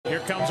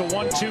comes a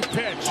 1-2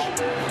 pitch. Red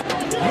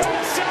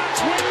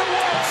Sox win the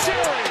World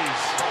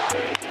Series.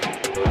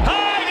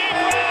 High deep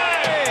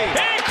right.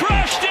 He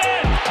crushed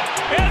it.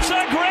 It's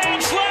a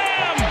grand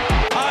slam.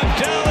 I'm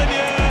telling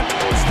you,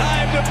 it's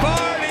time to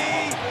party.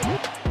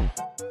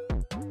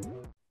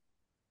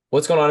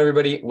 What's going on,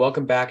 everybody?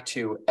 Welcome back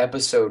to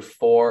episode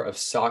 4 of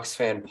Sox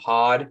Fan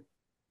Pod.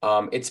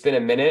 It's been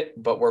a minute,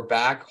 but we're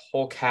back.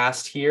 Whole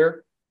cast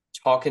here,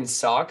 talking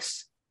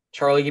Sox.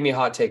 Charlie, give me a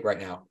hot take right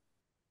now.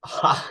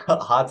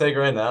 Hot take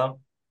right now.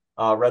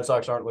 Red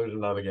Sox aren't losing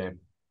another game.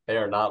 They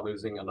are not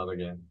losing another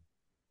game.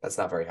 That's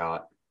not very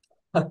hot.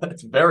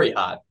 It's very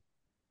hot.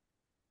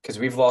 Because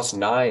we've lost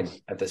 9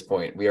 at this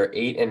point. We are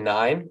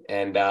 8-9,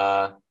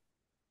 and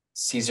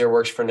Caesar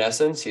works for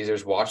Nesson.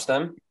 Caesar's watched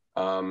them.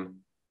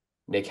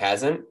 Nick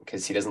hasn't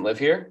because he doesn't live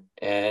here,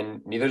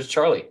 and neither does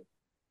Charlie.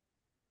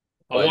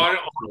 I want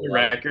it on the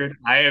record.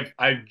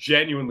 I've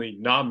genuinely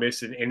not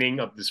missed an inning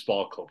of this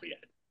ball club yet.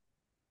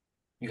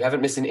 You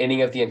haven't missed an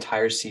inning of the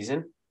entire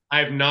season? I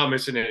have not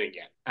missed an inning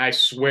yet. I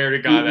swear to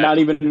God. Not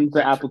even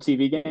the Apple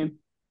TV game?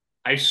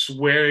 I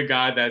swear to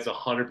God that's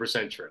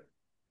 100% true.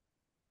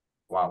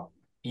 Wow.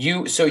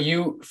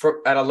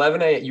 At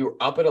 11 a.m., you were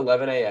up at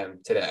 11 a.m.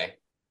 today.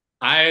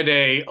 I had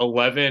a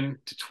 11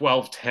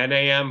 to 10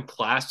 a.m.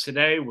 class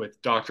today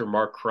with Dr.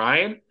 Mark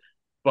Cryan,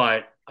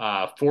 but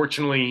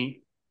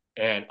fortunately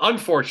and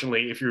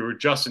unfortunately, if you were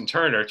Justin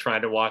Turner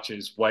trying to watch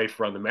his wife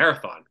run the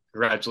marathon,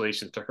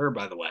 congratulations to her,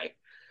 by the way,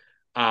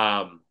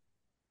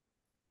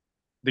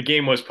 the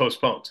game was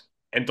postponed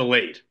and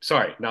delayed.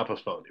 Sorry, not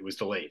postponed. It was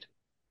delayed.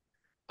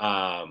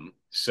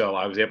 So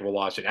I was able to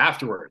watch it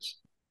afterwards.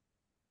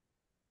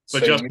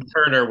 But Justin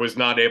Turner was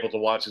not able to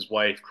watch his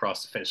wife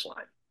cross the finish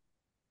line.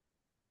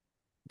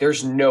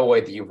 There's no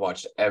way that you've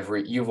watched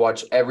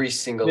every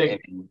single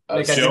inning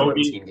of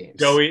 17 games.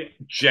 Joey,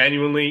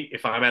 genuinely,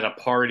 if I'm at a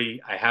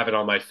party, I have it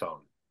on my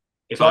phone.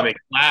 If I'm in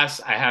class,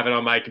 I have it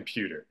on my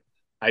computer.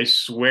 I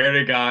swear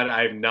to God,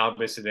 I have not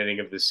missed an inning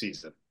of this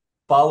season.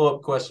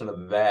 Follow-up question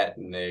to that,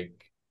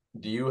 Nick.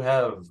 Do you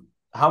have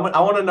how many?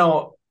 I want to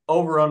know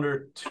over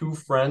under 2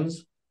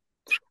 friends.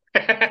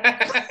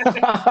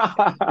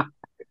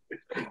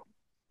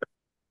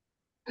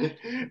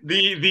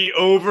 The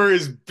over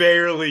is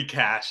barely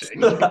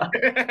cashing.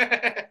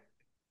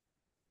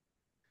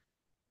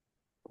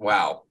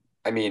 Wow.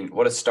 I mean,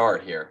 what a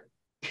start here.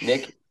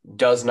 Nick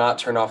does not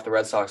turn off the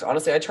Red Sox.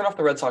 Honestly, I turn off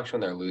the Red Sox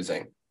when they're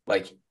losing.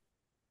 Like,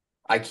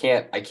 I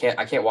can't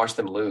watch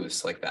them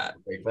lose like that.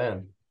 Big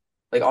fan.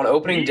 Like on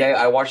opening day,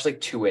 I watched like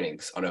 2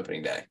 innings on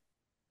opening day.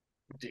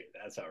 Dude,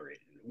 that's outrageous.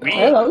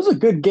 That was a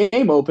good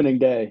game opening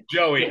day.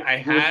 Joey, I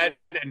had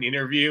an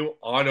interview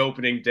on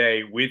opening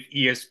day with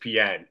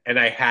ESPN, and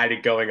I had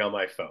it going on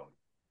my phone.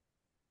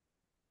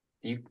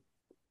 Are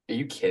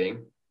you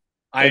kidding?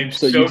 I'm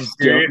so so you just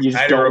serious. you just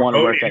I had a don't want to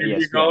remote work at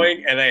interview ESPN.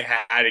 going, and I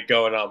had it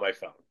going on my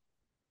phone.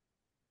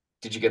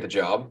 Did you get the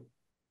job?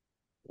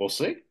 We'll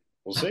see.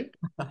 We'll see.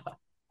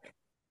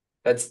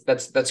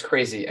 That's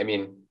crazy. I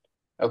mean,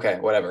 okay,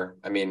 whatever.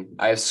 I mean,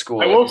 I have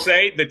school. I will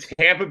say the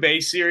Tampa Bay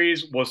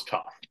series was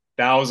tough.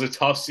 That was a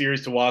tough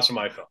series to watch on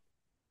my phone.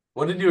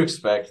 What did you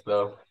expect,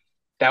 though?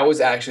 That was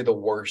actually the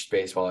worst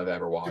baseball I've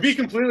ever watched. To be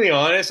completely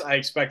honest, I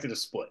expected a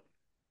split.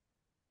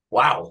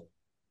 Wow.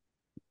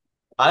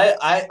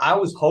 I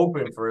was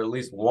hoping for at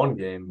least one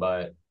game,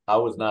 but I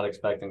was not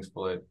expecting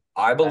split.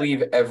 I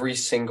believe every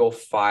single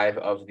 5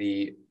 of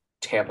the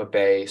Tampa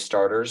Bay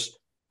starters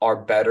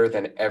are better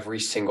than every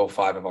single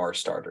 5 of our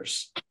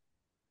starters.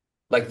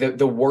 Like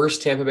the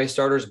worst Tampa Bay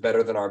starter is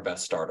better than our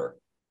best starter,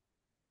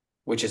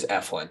 which is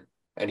Eflin,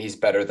 and he's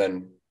better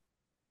than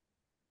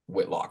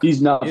Whitlock.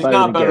 He's not He's better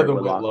not than better Garrett than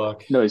Whitlock.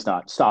 Whitlock. No, he's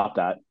not. Stop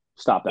that.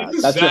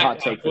 Isn't That's your Zach hot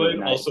take for Eflin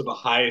tonight. also the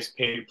highest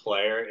paid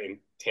player in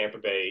Tampa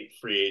Bay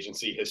free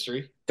agency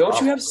history? Don't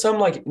you have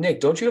some Nick?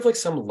 Don't you have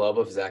some love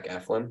of Zach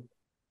Eflin?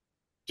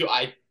 Do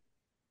I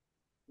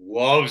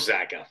love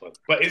Zach Eflin,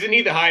 but isn't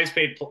he the highest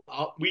paid?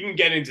 We can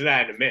get into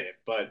that in a minute,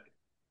 but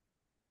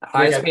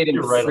Highest paid in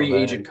right free on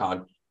that. agent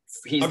con.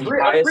 He's I'm the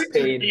pretty highest sure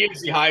paid he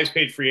is the highest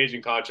paid free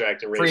agent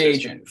contract in race free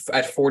history. agent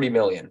at $40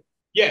 million.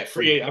 Yeah,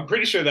 free agent. I'm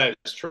pretty sure that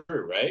is true,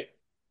 right?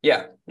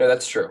 Yeah, no,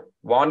 that's true.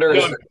 Wander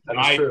is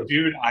true.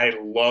 Dude, I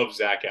love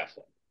Zach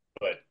Eflin,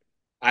 but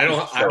I don't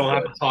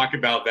have to talk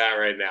about that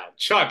right now.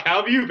 Chuck,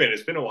 how have you been?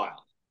 It's been a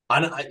while.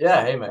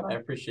 Yeah, hey man, I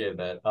appreciate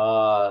that.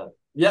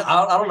 Yeah,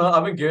 I don't know.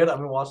 I've been good. I've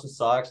been watching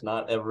Sox,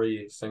 not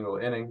every single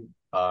inning.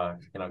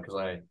 Because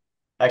I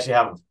actually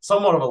have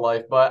somewhat of a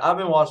life, but I've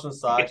been watching the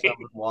Sox. I've been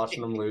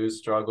watching them lose,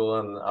 struggle,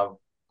 and I've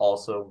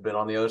also been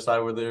on the other side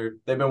where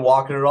they've been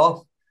walking it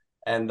off,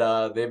 and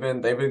they've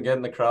been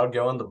getting the crowd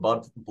going, the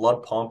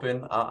blood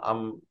pumping. I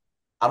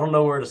don't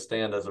know where to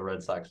stand as a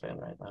Red Sox fan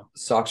right now.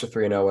 Sox are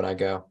 3-0 when I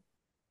go.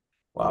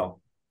 Wow.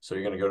 So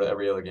you're gonna go to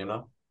every other game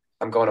now?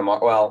 I'm going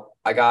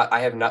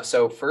to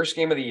so first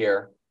game of the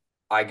year,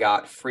 I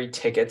got free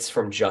tickets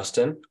from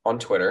Justin on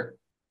Twitter.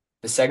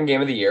 The second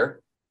game of the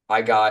year,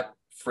 I got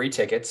free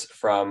tickets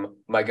from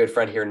my good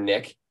friend here,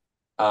 Nick.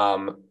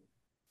 At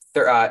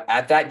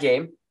that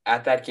game,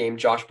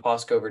 Josh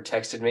Poskover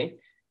texted me,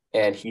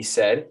 and he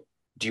said,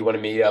 Do you want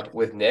to meet up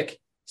with Nick?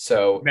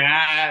 So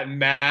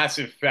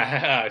Massive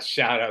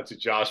shout out to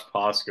Josh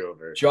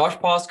Poskover. Josh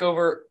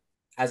Poskover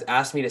has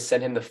asked me to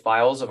send him the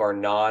files of our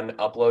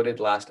non-uploaded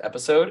last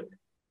episode.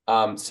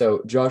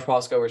 So Josh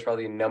Poskover is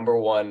probably the number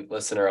one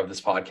listener of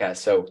this podcast.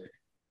 So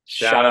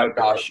shout out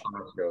Josh.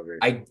 Poskover.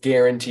 I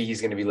guarantee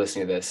he's going to be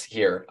listening to this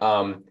here.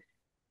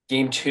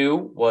 Game 2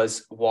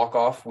 was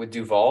walk-off with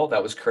Duval.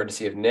 That was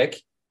courtesy of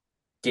Nick.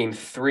 Game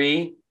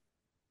 3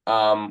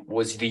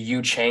 was the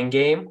Yu Chang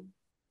game,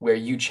 where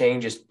Yu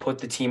Chang just put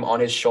the team on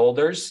his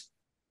shoulders.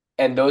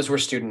 And those were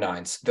student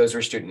nines.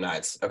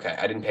 Okay,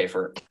 I didn't pay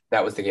for –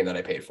 that was the game that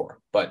I paid for.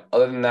 But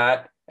other than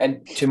that,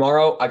 and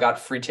tomorrow I got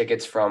free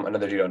tickets from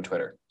another dude on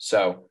Twitter.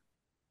 So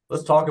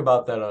let's talk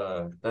about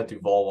that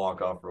Duval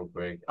walk-off real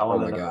quick. oh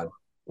my God.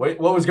 Wait,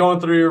 what was going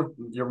through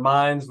your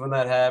minds when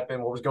that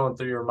happened? What was going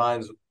through your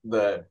minds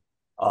the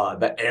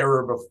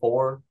error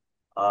before?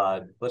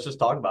 Let's just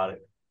talk about it.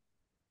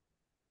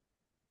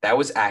 That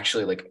was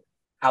actually like,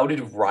 how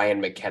did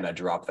Ryan McKenna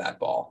drop that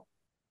ball?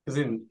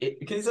 Because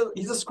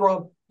he's a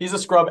scrub. He's a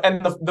scrub.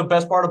 And the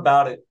best part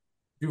about it,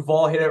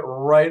 Duval hit it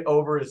right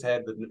over his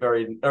head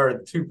or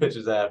 2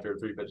 pitches after,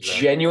 3 pitches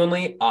after.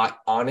 Genuinely, I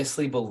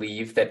honestly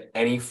believe that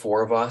any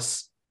 4 of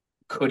us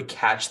could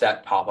catch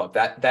that pop-up.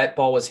 That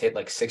ball was hit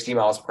like 60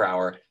 miles per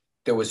hour.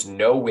 There was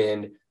no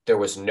wind. There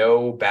was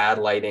no bad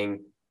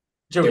lighting.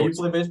 Joe, you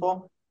play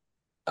baseball?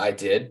 I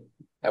did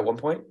at one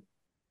point.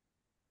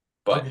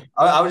 But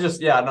I was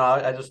just,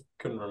 I just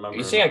couldn't remember.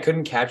 you saying I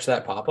couldn't catch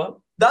that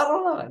pop-up? I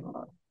don't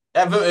know.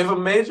 If a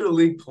major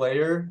league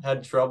player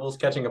had troubles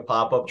catching a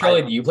pop-up.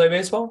 Charlie, do you play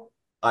baseball?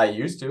 I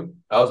used to.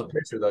 I was a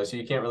pitcher, though, so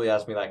you can't really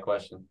ask me that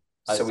question.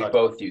 So we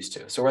both used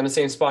to. So we're in the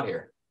same spot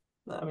here.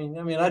 I mean,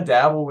 I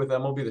dabble with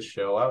MLB The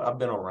Show. I've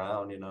been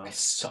around, I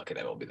suck at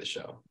MLB The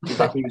Show. Dude,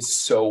 that game is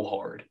so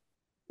hard.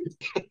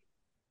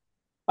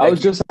 I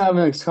was just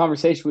having a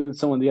conversation with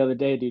someone the other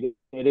day, dude.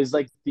 It is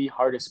like the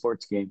hardest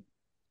sports game.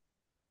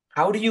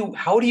 How do you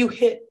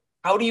hit?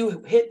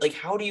 Like,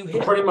 how do you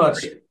hit? Pretty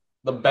much,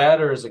 the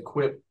batter is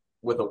equipped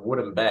with a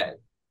wooden bat,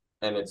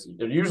 and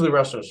they're usually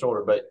resting the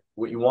shoulder. But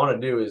what you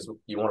want to do is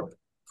you want to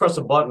press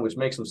a button which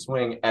makes them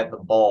swing at the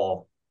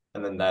ball,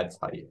 and then that's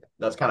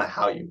kind of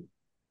how you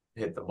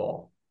hit the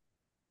ball.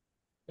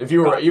 If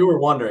you were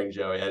wondering,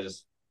 Joey, I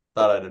just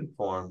thought I'd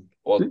inform.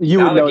 Well, You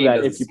would know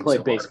that if you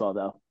played baseball,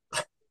 though.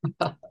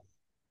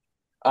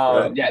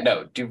 Right. Yeah,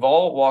 no.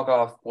 Duval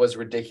walk-off was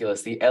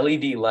ridiculous. The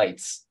LED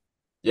lights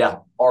Yeah.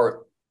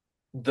 are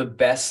the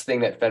best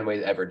thing that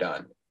Fenway's ever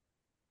done.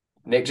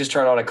 Nick just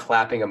turned on a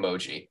clapping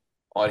emoji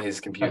on his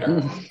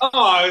computer.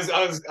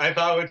 I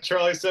thought what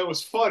Charlie said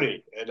was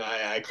funny, and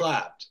I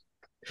clapped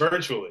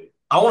virtually.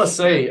 I want to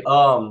say,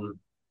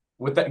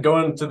 with that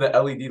going to the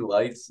LED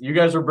lights, you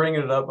guys were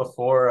bringing it up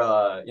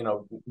before,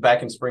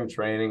 back in spring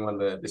training when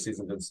the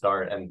season did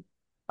start, and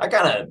I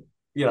kind of,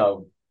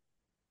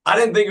 I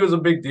didn't think it was a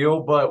big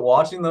deal, but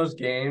watching those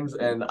games,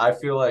 and I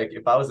feel like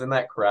if I was in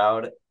that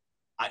crowd,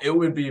 it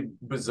would be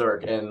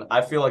berserk, and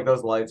I feel like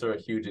those lights are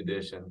a huge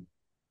addition.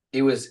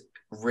 It was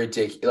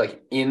ridiculous.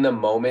 Like, in the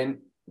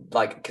moment,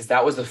 like, because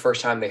that was the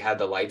first time they had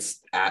the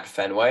lights at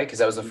Fenway, because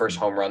that was the first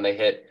home run they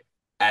hit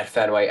at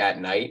Fenway at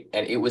night,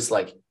 and it was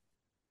like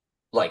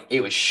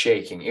it was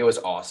shaking. It was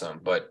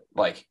awesome, but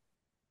like,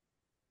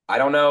 I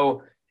don't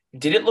know.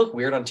 Did it look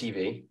weird on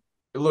TV?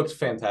 It looked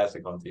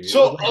fantastic on TV.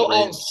 So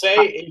I'll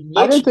say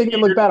I didn't think it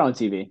looked bad on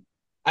TV.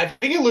 I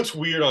think it looks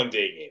weird on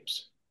day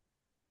games.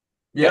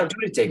 They don't do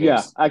it at day games.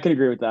 Yeah, I can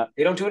agree with that.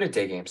 They don't do it at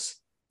day games.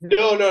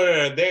 No.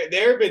 There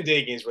have been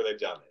day games where they've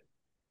done it.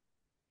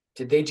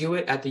 Did they do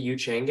it at the Yu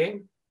Chang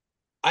game?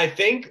 I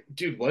think,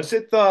 dude, was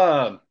it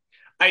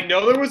I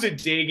know there was a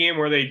day game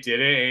where they did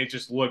it and it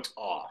just looked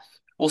off.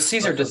 Well,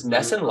 Caesar, does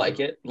Nesson like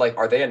it? Like,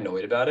 are they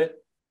annoyed about it?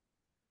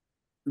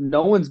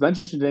 No one's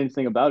mentioned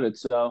anything about it,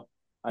 so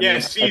Yeah,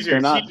 if Caesar,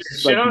 they're not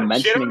shit on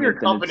mentioning your it,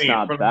 then company it's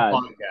not from bad. the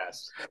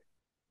podcast.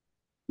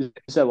 You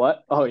said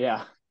what? Oh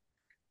yeah,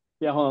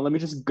 yeah. Hold on, let me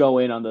just go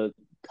in on the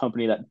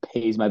company that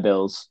pays my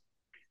bills.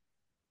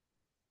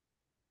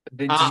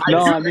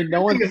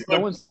 No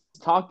one's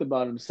talked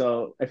about them,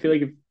 so I feel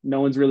like if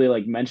no one's really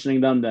like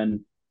mentioning them,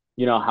 then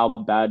how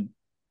bad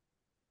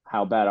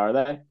are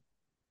they?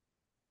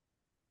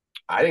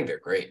 I think they're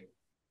great,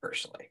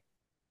 personally.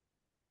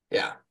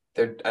 Yeah,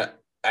 they're.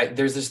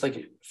 There's this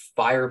like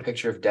fire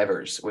picture of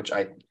Devers, which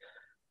I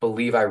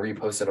believe I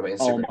reposted on my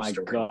Instagram. Oh my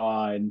story.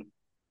 god!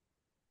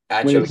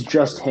 At When Joey it's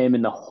just Devers. him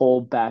and the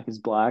whole back is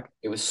black.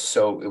 It was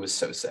so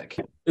sick.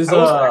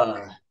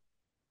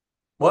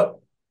 What?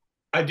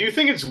 I do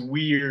think it's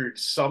weird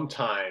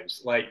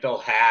sometimes. Like they'll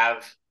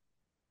have,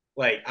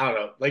 like I don't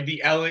know, like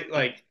the LED,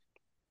 like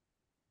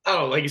I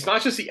don't know, like it's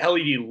not just the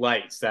LED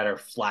lights that are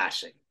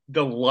flashing.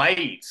 The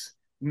lights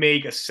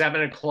make a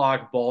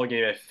 7:00 ball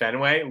game at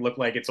Fenway look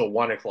like it's a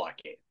 1:00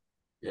 game.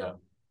 Yeah,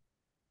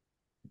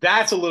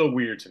 that's a little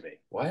weird to me.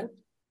 What?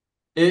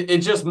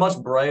 It's just much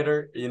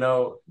brighter.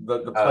 The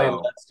play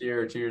last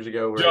year or 2 years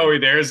ago. Joey,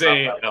 there's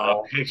a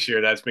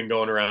picture that's been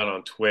going around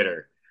on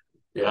Twitter.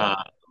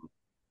 Yeah.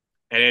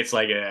 and it's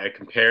like a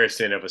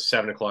comparison of a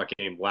 7 o'clock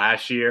game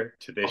last year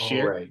to this Oh,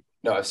 year. right.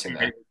 No, I've seen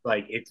that.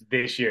 Like it's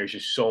this year is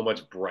just so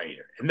much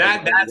brighter, and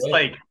Like, that's yeah.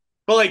 like,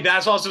 but like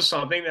that's also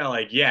something that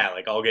like yeah,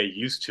 like I'll get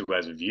used to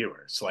as a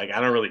viewer. So like I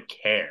don't really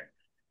care,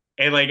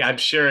 and like I'm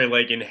sure it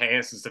like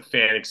enhances the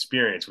fan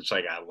experience, which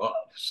like I love.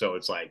 So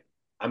it's like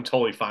I'm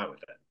totally fine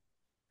with it.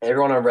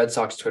 Everyone on Red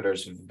Sox Twitter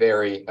is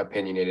very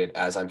opinionated,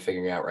 as I'm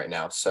figuring out right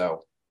now.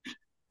 So,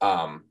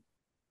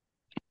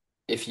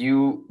 if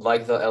you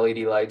like the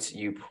LED lights,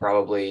 you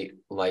probably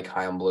like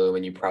Chaim Bloom,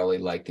 and you probably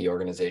like the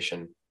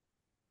organization,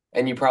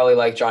 and you probably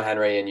like John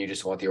Henry, and you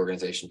just want the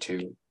organization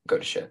to go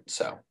to shit.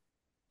 So,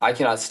 I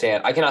cannot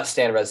stand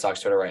Red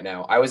Sox Twitter right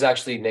now. I was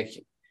actually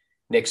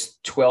Nick's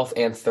 12th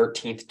and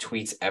 13th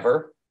tweets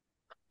ever,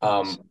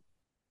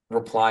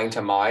 replying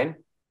to mine.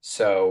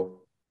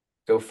 So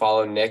go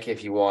follow Nick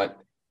if you want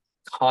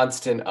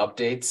constant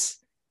updates,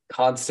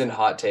 constant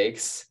hot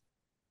takes.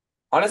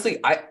 Honestly,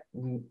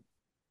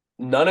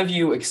 none of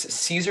you,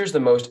 Caesar's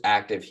the most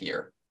active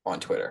here on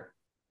Twitter,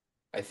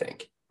 I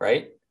think,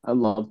 right? I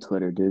love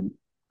Twitter, dude.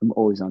 I'm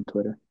always on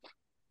Twitter.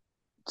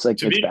 It's like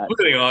To it's be bad.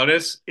 completely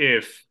honest,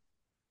 if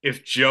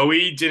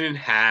Joey didn't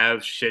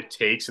have shit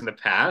takes in the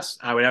past,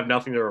 I would have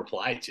nothing to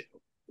reply to.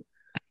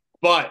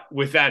 But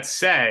with that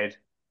said,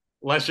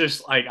 let's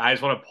just like I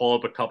just want to pull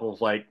up a couple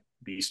of like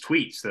these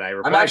tweets that I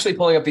replied. I'm actually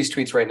pulling up these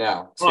tweets right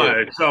now. So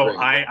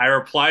I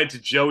replied to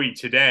Joey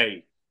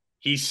today.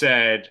 He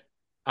said,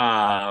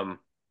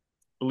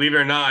 believe it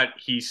or not,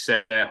 he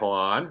said,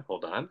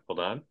 hold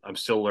on. I'm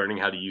still learning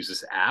how to use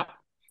this app.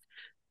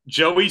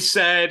 Joey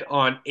said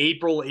on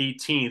April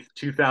 18th,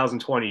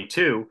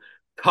 2022,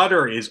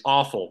 Cutter is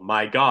awful.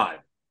 My God.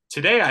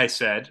 Today I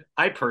said,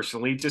 I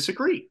personally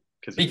disagree.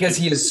 Because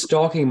he is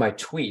stalking my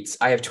tweets.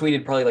 I have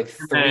tweeted probably like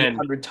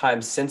 300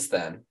 times since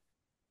then.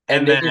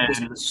 And then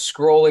just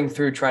scrolling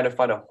through trying to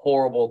find a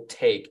horrible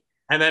take.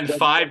 And then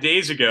 5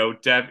 days ago,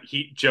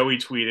 Joey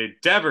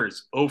tweeted,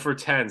 Devers 0 for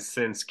 10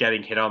 since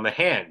getting hit on the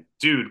hand.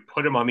 Dude,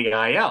 put him on the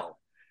IL.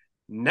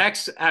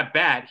 Next at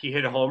bat, he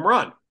hit a home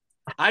run.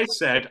 I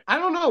said, I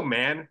don't know,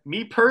 man.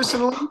 Me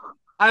personally,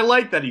 I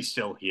like that he's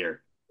still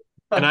here.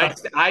 And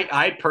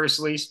I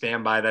personally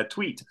stand by that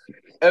tweet.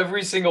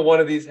 Every single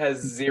one of these has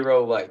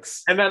 0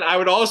 likes. And then I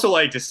would also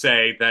like to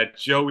say that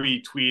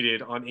Joey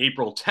tweeted on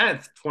April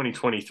 10th,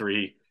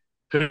 2023,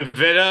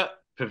 Pivetta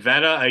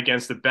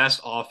against the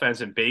best offense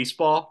in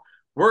baseball.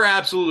 We're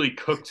absolutely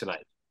cooked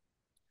tonight.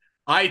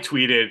 I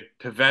tweeted,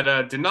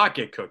 Pivetta did not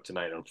get cooked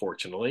tonight,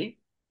 unfortunately.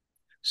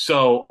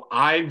 So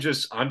I'm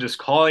just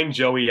calling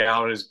Joey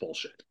out on his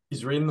bullshit.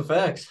 He's reading the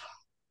facts.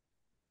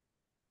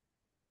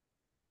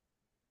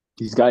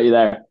 He's got you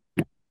there.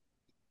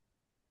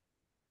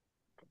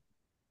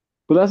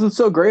 But that's what's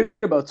so great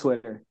about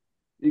Twitter.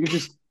 You can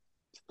just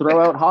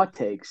throw out hot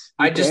takes.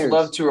 I just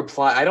love to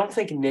reply. I don't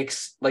think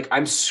Nick's like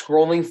I'm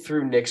scrolling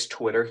through Nick's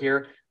Twitter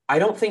here. I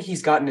don't think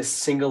he's gotten a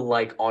single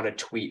like on a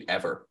tweet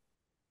ever.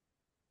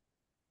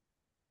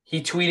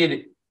 He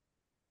tweeted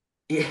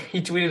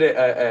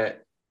a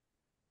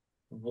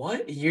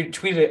what? You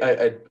tweeted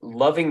a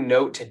loving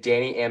note to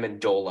Danny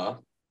Amendola.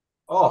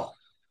 Oh,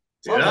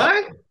 did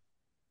I?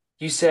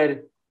 You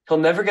said he'll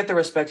never get the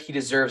respect he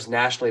deserves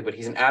nationally, but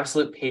he's an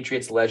absolute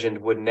Patriots legend.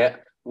 Would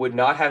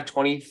not have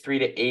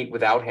 23-8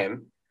 without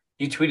him.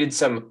 You tweeted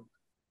some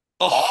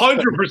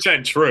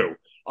 100% true.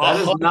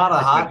 That is not a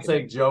hot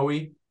take,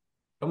 Joey.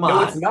 Come on.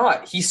 No, it's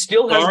not. He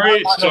still has.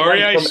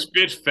 Sorry, I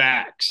spit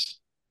facts.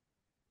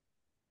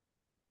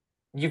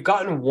 You've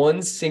gotten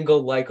one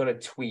single like on a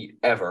tweet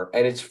ever,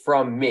 and it's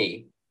from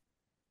me.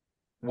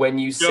 When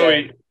you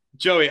said,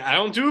 Joey, I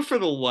don't do it for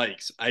the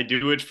likes. I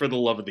do it for the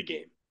love of the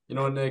game. You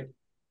know what, Nick?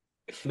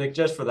 Nick,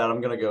 just for that, I'm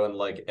gonna go and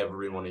like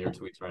every one of your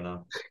tweets right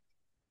now.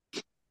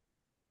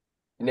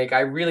 Nick,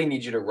 I really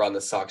need you to run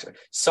the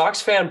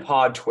Sox Fan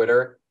Pod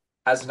Twitter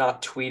has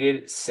not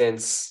tweeted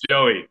since.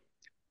 Joey,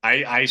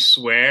 I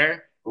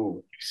swear,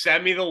 Ooh.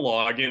 Send me the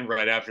login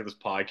right after this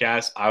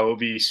podcast. I will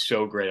be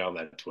so great on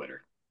that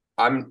Twitter.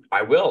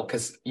 I will,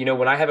 because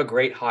when I have a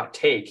great hot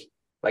take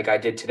like I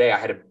did today, I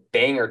had a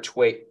banger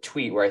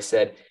tweet where I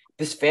said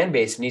this fan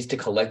base needs to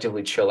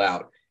collectively chill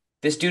out.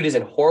 This dude is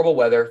in horrible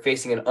weather,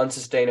 facing an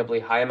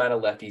unsustainably high amount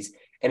of lefties,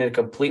 and in a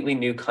completely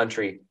new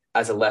country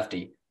as a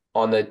lefty.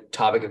 On the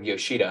topic of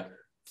Yoshida,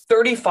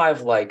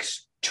 35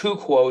 likes, 2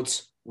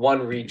 quotes,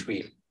 1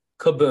 retweet.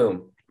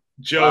 Kaboom.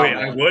 Joey,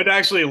 I would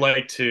actually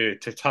like to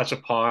touch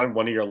upon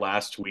one of your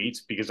last tweets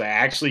because I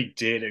actually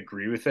did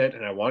agree with it,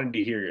 and I wanted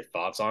to hear your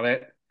thoughts on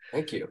it.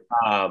 Thank you.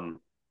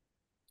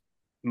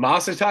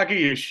 Masataka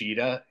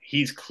Yoshida,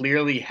 he's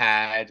clearly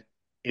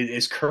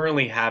is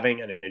currently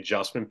having an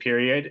adjustment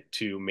period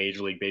to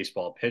Major League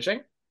Baseball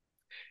pitching.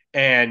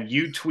 And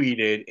you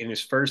tweeted in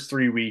his first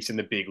 3 weeks in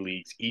the big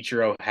leagues,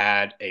 Ichiro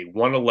had a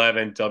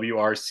 111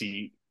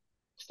 WRC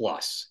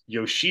plus.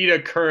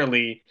 Yoshida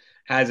currently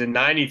has a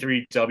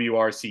 93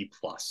 WRC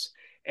plus.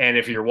 And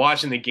if you're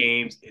watching the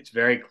games, it's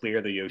very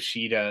clear that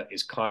Yoshida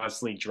is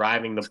constantly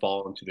driving the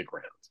ball into the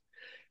ground.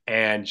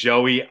 And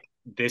Joey,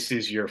 this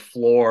is your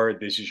floor.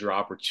 This is your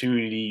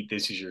opportunity.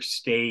 This is your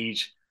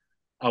stage.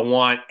 I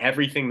want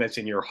everything that's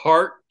in your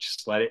heart.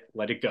 Just let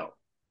it go.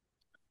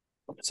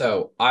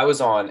 So I was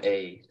on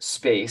a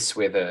space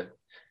with a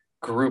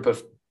group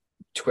of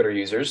Twitter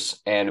users,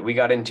 and we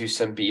got into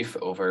some beef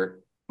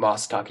over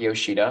Masataka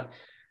Yoshida.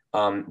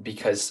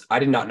 Because I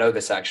did not know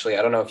this actually.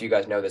 I don't know if you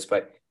guys know this,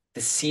 but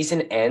the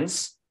season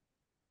ends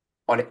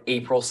on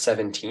April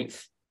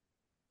 17th.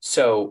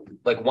 So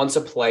like once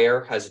a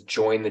player has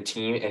joined the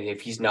team, and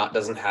if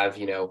doesn't have,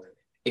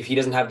 if he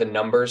doesn't have the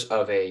numbers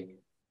of a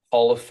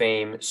Hall of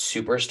Fame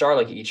superstar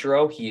like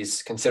Ichiro,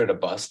 he's considered a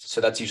bust.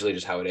 So that's usually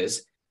just how it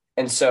is.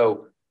 And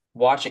so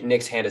watching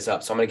Nick's hand is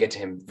up. So I'm going to get to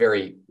him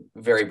very,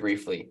 very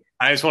briefly.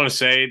 I just want to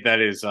say that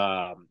is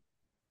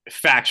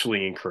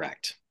factually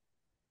incorrect.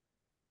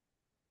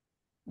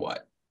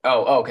 What?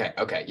 Oh, okay.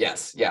 Okay.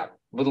 Yes. Yeah. A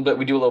little bit.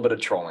 We do a little bit of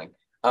trolling.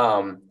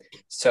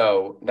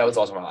 So that was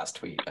also my last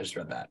tweet. I just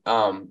read that.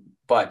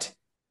 But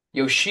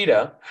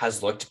Yoshida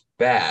has looked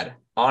bad.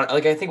 I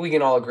think we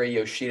can all agree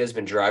Yoshida's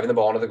been driving the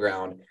ball into the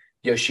ground.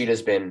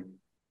 Yoshida's been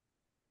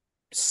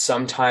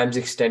sometimes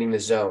extending the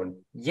zone.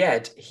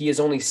 Yet he is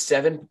only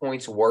 7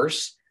 points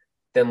worse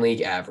than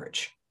league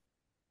average.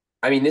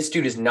 I mean, this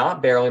dude is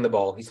not barreling the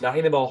ball. He's not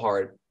hitting the ball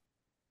hard,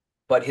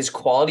 but his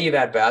quality of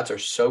at-bats are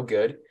so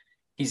good.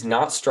 He's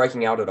not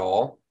striking out at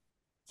all.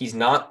 He's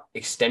not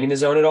extending the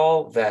zone at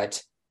all,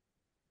 that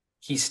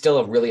he's still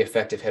a really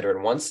effective hitter.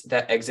 And once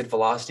that exit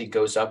velocity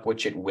goes up,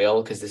 which it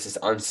will, because this is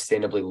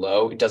unsustainably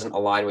low, it doesn't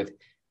align with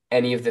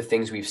any of the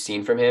things we've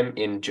seen from him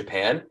in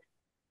Japan,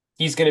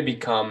 he's going to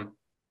become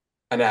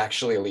an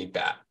actually elite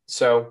bat.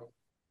 So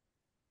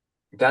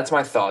that's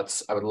my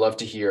thoughts. I would love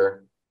to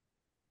hear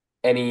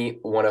any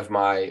one of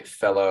my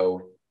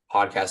fellow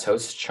podcast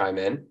hosts chime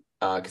in,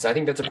 because I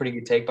think that's a pretty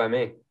good take by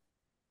me.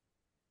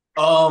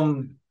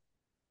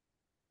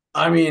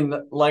 I mean,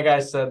 like I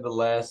said, the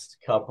last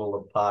couple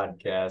of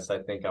podcasts,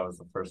 I think I was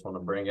the first one to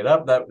bring it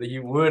up, that he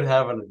would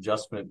have an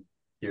adjustment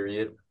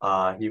period.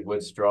 He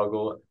would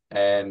struggle,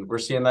 and we're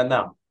seeing that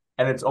now.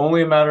 And it's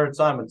only a matter of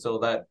time until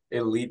that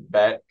elite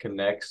bat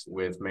connects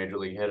with major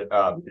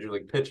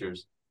league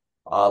pitchers.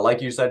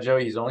 Like you said,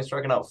 Joey, he's only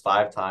striking out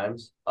 5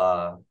 times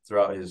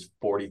throughout his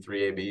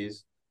 43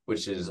 ABs,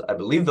 which is, I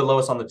believe, the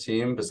lowest on the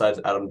team besides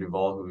Adam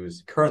Duvall, who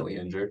is currently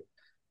injured.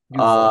 He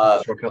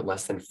struck out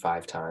less than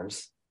 5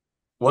 times.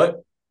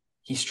 What?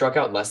 He struck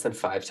out less than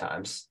 5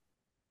 times.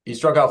 He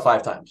struck out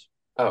 5 times.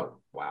 Oh,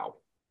 wow.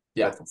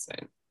 Yeah. That's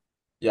insane.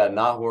 Yeah,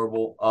 not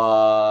horrible.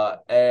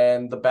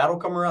 And the bat will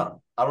come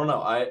around. I don't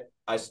know.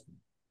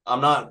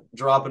 I'm not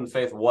dropping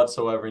faith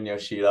whatsoever in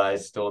Yoshida. I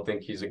still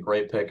think he's a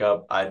great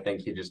pickup. I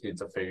think he just needs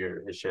to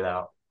figure his shit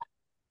out.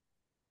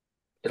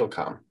 It'll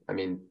come. I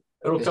mean,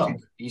 It'll come.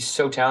 He's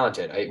so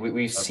talented.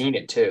 We've seen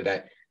it too,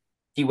 that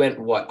he went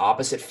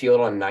opposite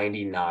field on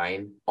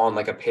 99 on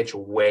like a pitch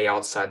way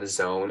outside the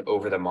zone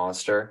over the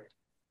monster,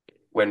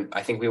 when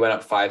I think we went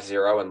up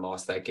 5-0 and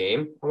lost that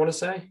game, I want to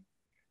say.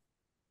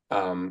 I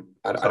don't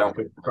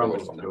remember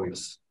which one that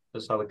was.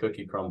 Just how the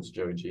cookie crumbles,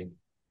 Joey G.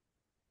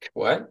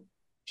 What?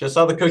 Just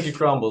how the cookie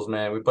crumbles,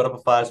 man. We put up a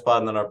 5 spot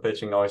and then our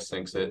pitching always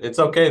sinks it. It's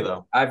okay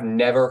though. I've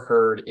never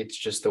heard it's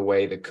just the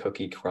way the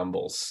cookie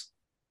crumbles.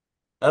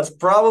 That's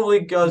probably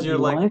because you're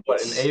like, What?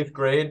 what, in 8th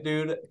grade,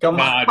 dude? Come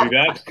on. Nah, dude,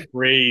 that's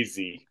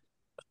crazy.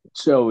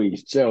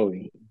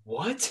 Joey.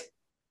 What?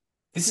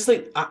 This is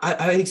like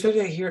I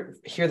expected to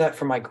hear that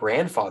from my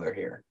grandfather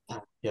here.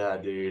 Yeah,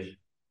 dude.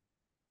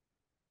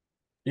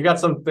 You got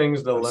some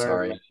things to I'm learn.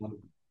 sorry. Man.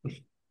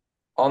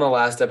 On the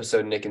last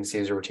episode, Nick and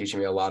Caesar were teaching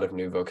me a lot of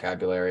new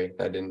vocabulary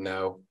that I didn't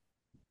know.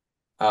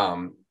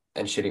 And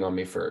shitting on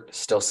me for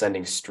still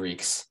sending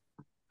streaks,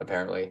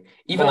 apparently.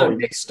 Even though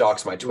Nick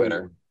stalks my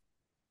Twitter.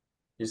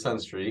 You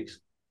send streaks?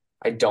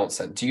 I don't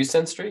send. Do you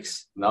send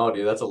streaks? No,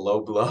 dude, that's a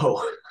low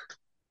blow.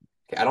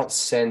 Okay, I don't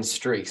send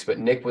streaks, but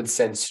Nick would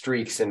send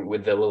streaks and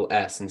with the little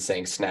S and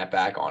saying snap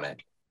back on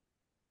it.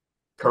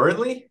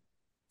 Currently?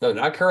 No,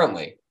 not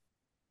currently,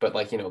 but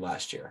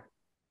last year.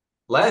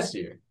 Last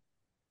year?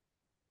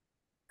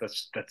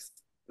 That's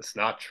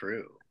not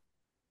true.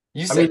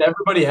 I mean,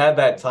 everybody had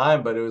that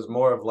time, but it was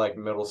more of like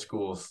middle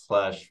school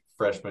 /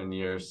 freshman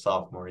year,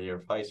 sophomore year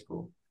of high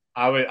school.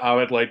 I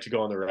would like to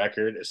go on the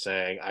record as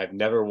saying I've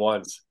never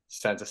once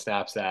sent a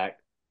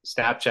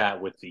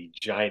Snapchat with the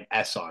giant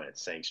S on it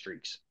saying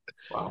streaks.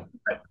 Wow.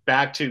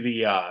 Back to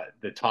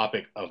the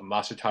topic of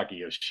Masataka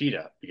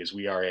Yoshida, because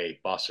we are a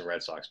Boston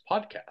Red Sox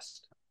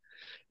podcast.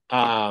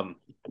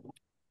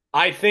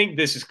 I think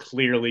this is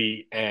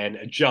clearly an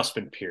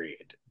adjustment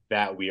period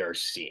that we are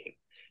seeing.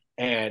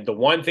 And the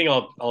one thing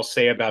I'll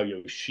say about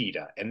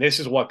Yoshida, and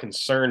this is what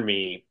concerned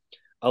me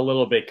a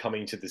little bit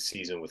coming to the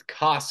season with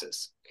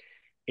Casas,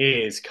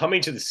 is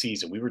coming to the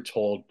season, we were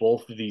told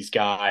both of these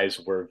guys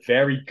were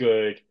very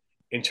good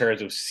in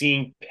terms of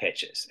seeing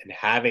pitches and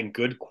having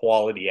good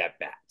quality at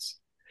bats.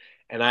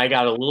 And I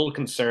got a little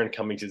concerned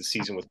coming to the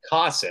season with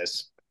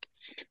Casas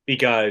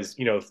because,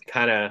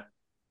 kind of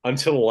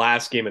until the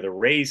last game of the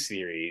Rays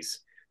series,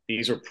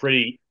 these were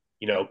pretty,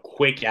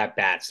 quick at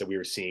bats that we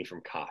were seeing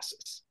from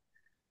Casas.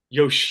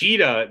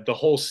 Yoshida, the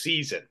whole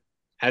season,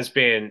 has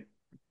been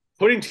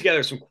putting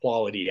together some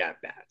quality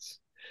at bats.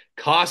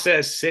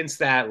 Casa, since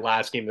that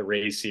last game, the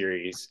Rays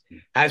series,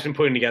 has been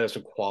putting together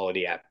some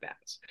quality at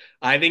bats.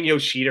 I think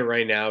Yoshida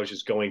right now is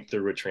just going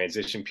through a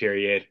transition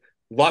period.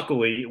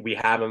 Luckily, we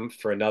have him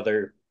for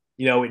another,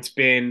 it's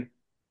been,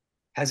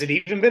 has it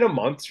even been a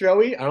month,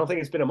 Joey? I don't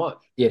think it's been a month.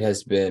 It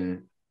has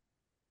been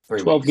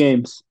 12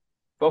 games.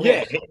 12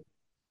 Yeah. games.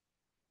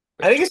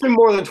 I think it's been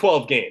more than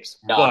 12 games.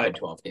 Not been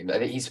 12 games. I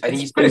think he's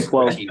been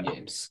 14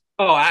 games.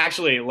 Oh,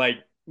 actually,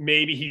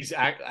 maybe he's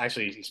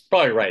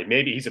probably right.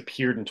 Maybe he's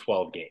appeared in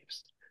 12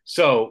 games.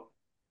 So,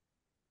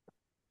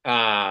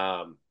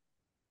 I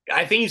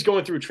think he's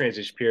going through a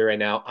transition period right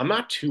now. I'm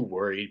not too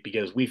worried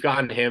because we've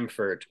gotten him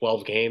for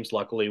 12 games.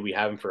 Luckily, we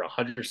have him for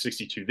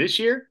 162 this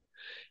year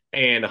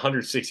and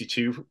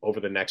 162 over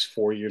the next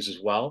 4 years as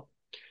well.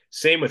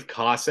 Same with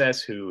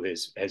Casas, who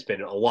has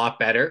been a lot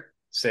better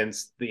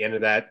since the end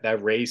of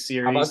that Rays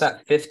series. How about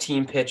that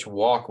 15-pitch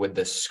walk with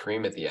the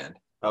scream at the end?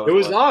 It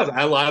was awesome.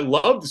 I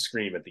love the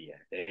scream at the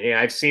end. And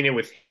I've seen it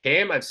with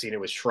him. I've seen it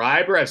with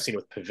Schreiber. I've seen it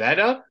with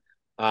Pivetta.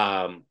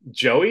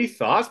 Joey,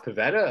 thoughts?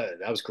 Pivetta,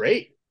 that was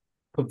great.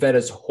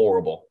 Pavetta's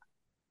horrible.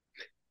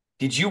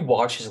 Did you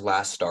watch his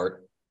last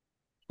start?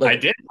 I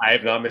did. I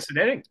have not missed an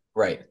inning.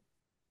 Right.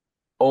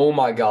 Oh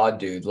my God,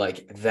 dude.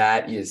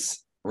 That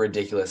is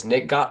ridiculous.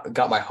 Nick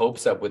got my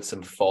hopes up with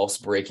some false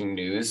breaking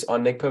news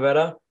on Nick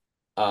Pivetta.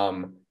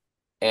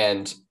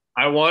 And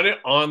I want it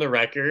on the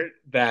record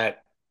that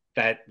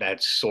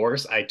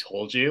source I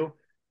told you,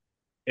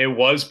 it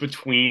was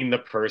between the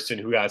person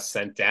who got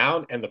sent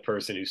down and the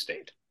person who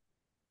stayed.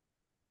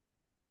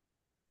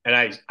 And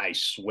I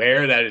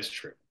swear that is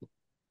true.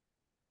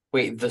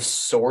 wait, the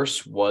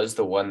source was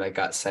the one that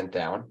got sent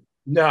down?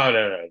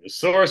 No. The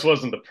source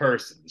wasn't the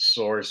person. The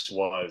source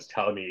was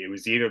telling me it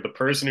was either the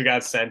person who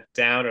got sent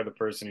down or the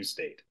person who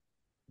stayed.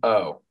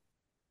 Oh.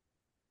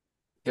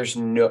 Okay.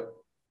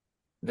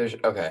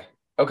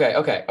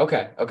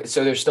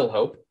 So there's still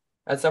hope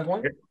at some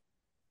point?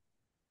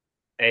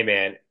 Hey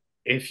man,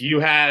 if you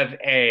have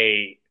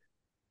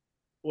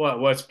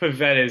what's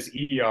Pavetta's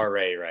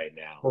ERA right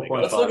now?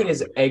 Let's look at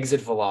his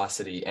exit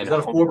velocity and He's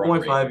got a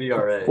 4.5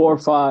 ERA.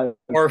 4.5.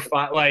 Or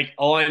 5.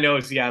 All I know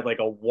is he had a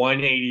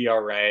 1.80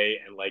 ERA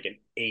and an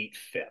 8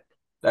 FIP.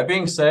 That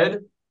being said,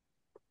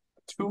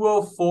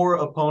 204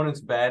 opponents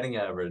batting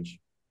average.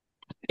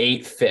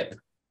 8 FIP.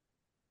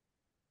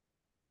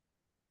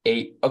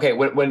 8. Okay,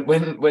 when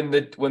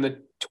the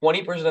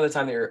 20% of the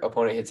time that your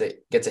opponent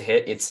gets a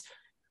hit, it's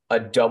a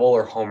double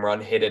or home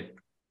run hit at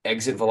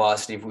exit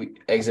velocities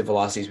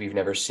we've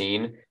never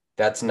seen.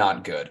 That's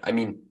not good. I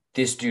mean,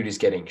 this dude is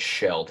getting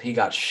shelled. He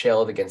got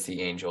shelled against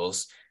the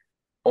Angels.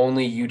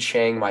 Only Yu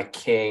Chang, my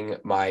king,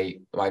 my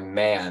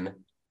man,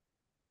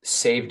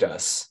 saved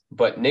us.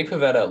 But Nick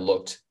Pivetta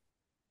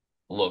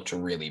looked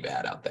really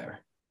bad out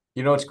there.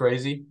 You know what's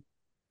crazy?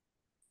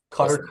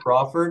 Cutter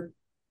Crawford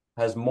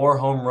has more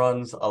home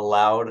runs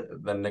allowed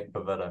than Nick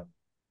Pivetta.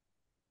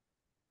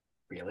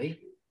 Really?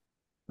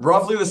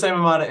 Roughly the same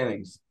amount of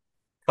innings.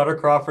 Cutter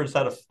Crawford's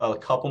had a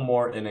couple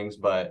more innings,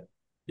 but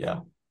yeah.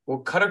 Well,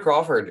 Cutter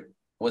Crawford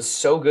was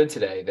so good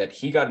today that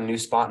he got a new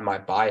spot in my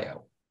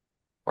bio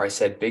where I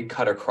said Big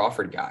Cutter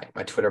Crawford guy,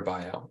 my Twitter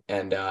bio.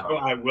 And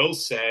I will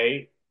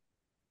say,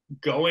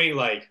 going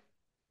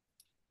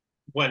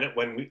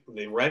when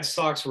the Red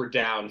Sox were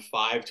down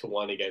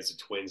 5-1 against the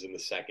Twins in the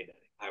second inning,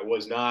 I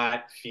was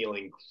not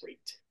feeling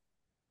great,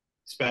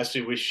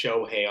 especially with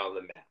Shohei on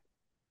the mound.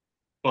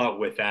 But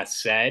with that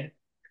said,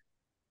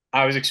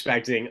 I was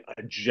expecting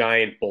a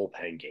giant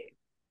bullpen game.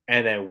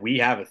 And then we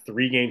have a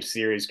 3-game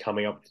series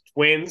coming up with the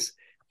Twins,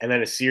 and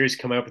then a series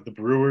coming up with the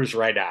Brewers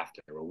right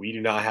after, where we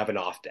do not have an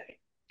off day.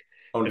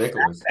 Oh,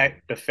 Nicholas.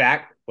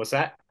 What's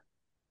that?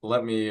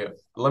 Let me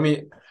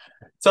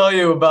tell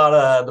you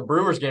about the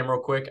Brewers game real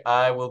quick.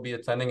 I will be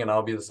attending, and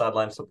I'll be the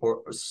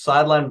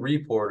sideline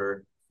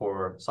reporter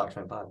for Sox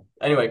Fan 5.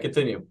 Anyway,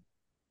 continue.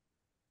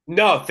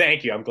 No,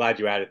 thank you. I'm glad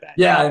you added that.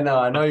 Yeah, I know.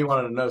 I know you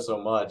wanted to know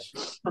so much.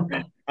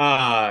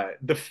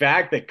 The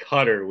fact that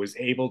Cutter was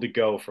able to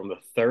go from the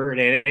third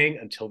inning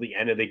until the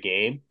end of the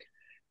game,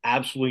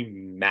 absolutely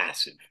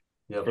massive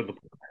for the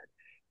player.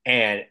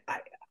 And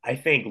I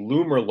think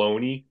Lou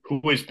Merloni, who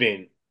has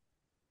been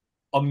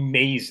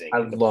amazing. I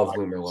love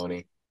Lou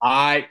Merloni.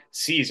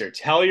 Caesar,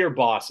 tell your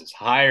bosses,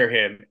 hire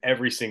him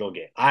every single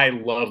game. I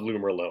love Lou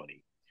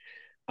Merloni.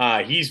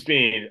 He's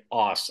been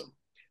awesome.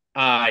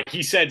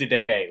 He said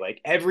today,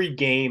 every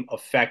game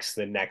affects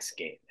the next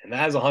game. And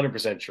that is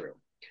 100% true.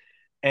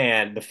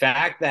 And the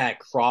fact that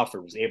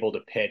Crawford was able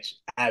to pitch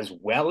as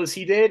well as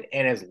he did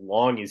and as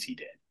long as he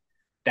did,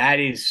 that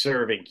is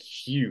serving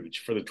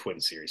huge for the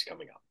Twin series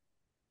coming up.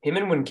 Him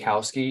and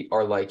Winkowski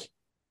are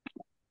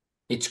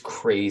it's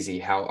crazy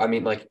how,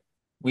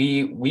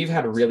 we've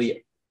had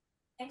really.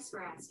 Thanks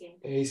for asking.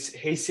 Hey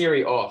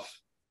Siri, off.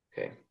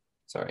 Okay,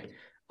 sorry.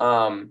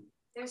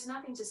 There's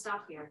nothing to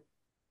stop here.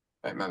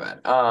 All right, my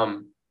bad.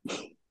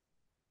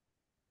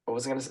 What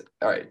was I gonna say?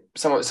 All right,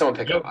 someone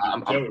pick up.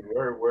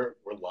 We're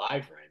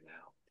live right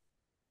now.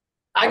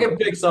 I can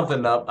pick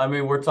something up. I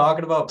mean, we're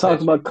talking about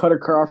Cutter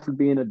Crawford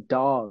being a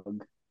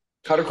dog.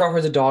 Cutter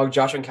Crawford's a dog.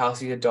 Josh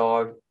Winkowski's a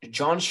dog.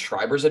 John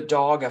Schreiber's a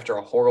dog after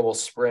a horrible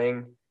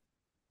spring.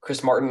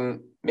 Chris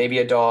Martin, maybe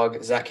a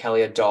dog. Zach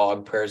Kelly, a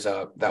dog. Prayers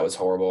up. That was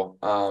horrible.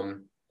 Zach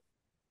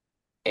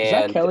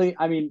And Kelly,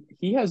 I mean,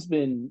 he has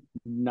been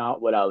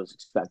not what I was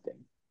expecting.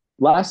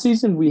 Last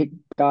season, we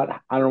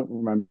got, I don't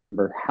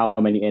remember how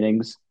many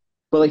innings,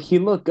 but like he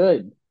looked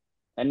good.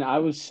 And I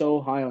was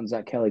so high on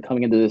Zach Kelly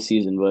coming into this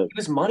season, but he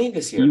was money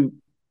this year.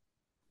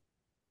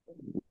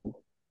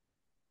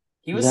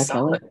 He was Zach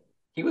Kelly? solid.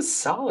 He was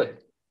solid.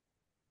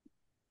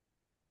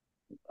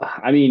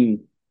 I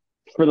mean,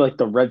 for like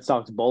the Red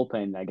Sox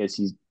bullpen, I guess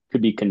he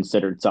could be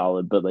considered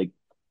solid, but like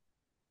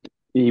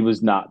he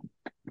was not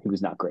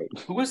great.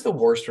 Who is the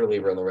worst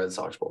reliever in the Red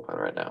Sox bullpen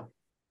right now?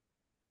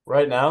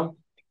 Right now,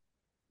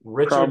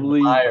 Richard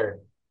Probably Meyer.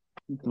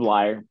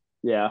 Liar.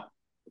 Yeah.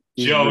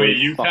 He's Joey, really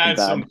you've fucking had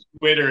bad. some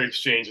Twitter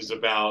exchanges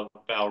about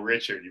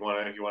Richard. You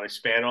want to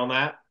expand on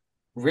that?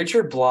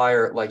 Richard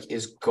Blyer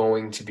is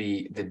going to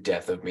be the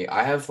death of me.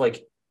 I have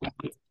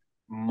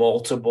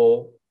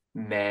multiple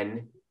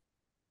men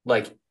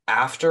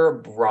after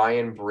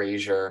Brian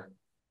Brazier.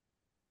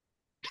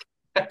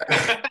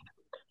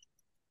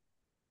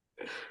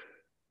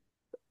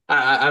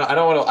 I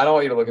don't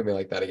want you to look at me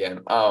like that again.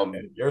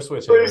 You're a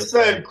switch So you hitter.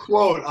 said,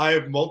 "quote I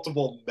have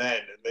multiple men,"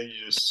 and then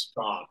you just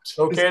stopped. It's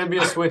okay to be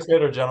a switch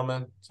hitter,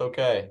 gentlemen. It's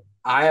okay.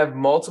 I have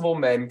multiple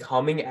men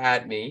coming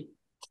at me.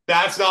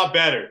 That's not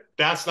better.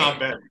 That's not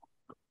better.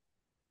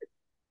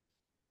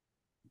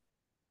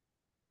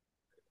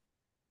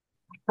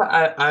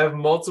 I have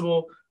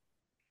multiple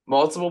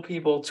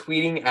people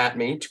tweeting at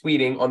me,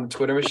 tweeting on the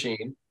Twitter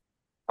machine,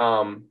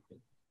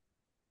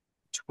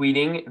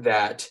 tweeting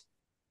that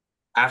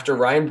after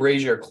Ryan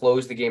Brazier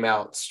closed the game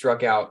out,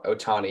 struck out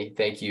Ohtani.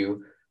 Thank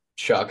you,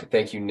 Chuck.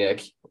 Thank you,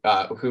 Nick,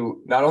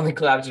 who not only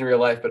clapped in real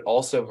life but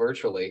also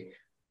virtually.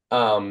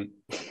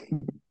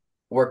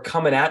 Were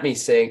coming at me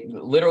saying,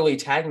 literally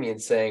tagging me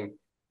and saying,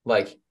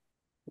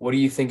 what do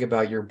you think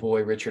about your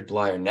boy Richard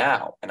Blyer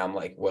now? And I'm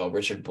like, well,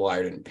 Richard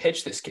Blyer didn't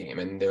pitch this game.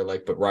 And they're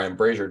like, but Ryan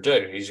Brazier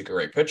did. He's a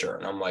great pitcher.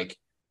 And I'm like,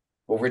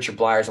 well, Richard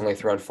Blyer's only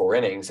thrown 4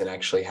 innings and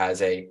actually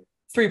has a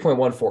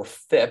 3.14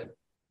 FIP,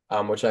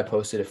 which I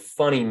posted a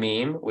funny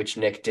meme, which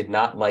Nick did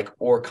not like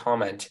or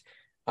comment,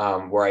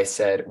 where I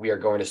said, we are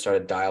going to start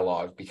a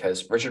dialogue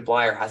because Richard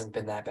Blyer hasn't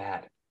been that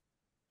bad.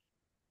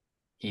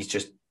 He's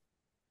just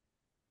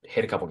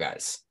hit a couple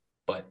guys,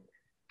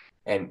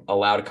 and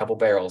allowed a couple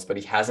barrels, but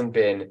he hasn't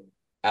been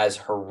as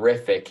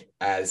horrific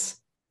as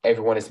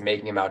everyone is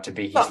making him out to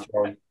be. He's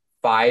thrown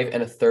 5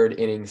 1/3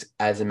 innings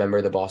as a member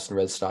of the Boston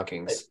Red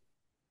Stockings.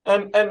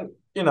 And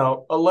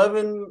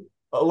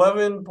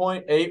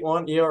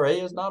 11.81 ERA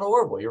is not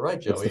horrible. You're right,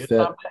 Joey. It's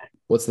not bad.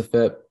 What's the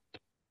FIP?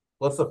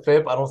 What's the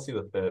FIP? I don't see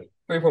the FIP.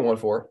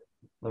 3.14.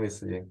 Let me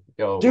see.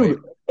 Yo,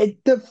 Dude,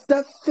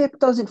 that FIP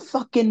doesn't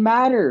fucking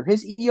matter.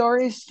 His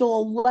ERA is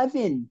still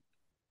 11.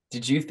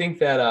 Did you think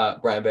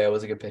that Brian Bale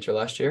was a good pitcher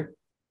last year?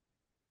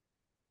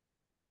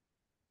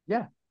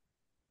 Yeah.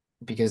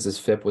 Because his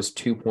FIP was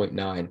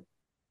 2.9.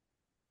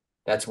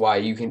 That's why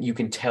you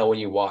can tell when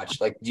you watch.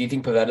 Do you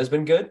think Pavetta's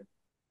been good?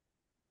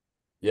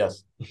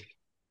 Yes.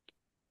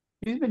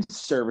 He's been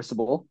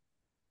serviceable.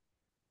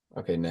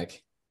 Okay,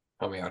 Nick,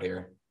 help me out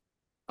here.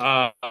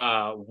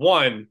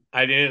 One,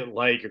 I didn't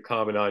like your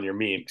comment on your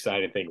meme because I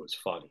didn't think it was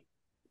funny.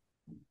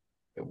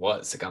 It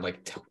was. It got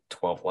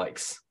 12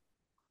 likes.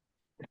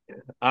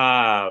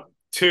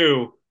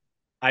 2,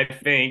 I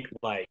think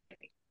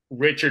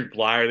Richard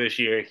Blyer this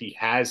year, he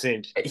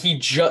hasn't.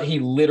 He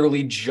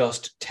literally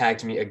just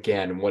tagged me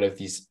again. One of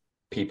these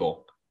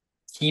people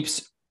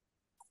keeps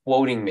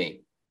quoting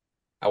me.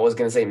 I was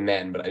gonna say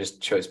men, but I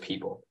just chose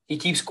people. He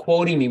keeps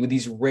quoting me with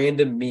these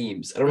random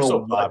memes. I don't You're know.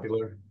 so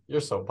popular.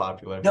 You're so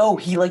popular. No,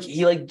 he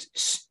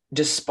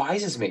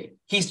despises me.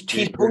 He's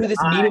quoted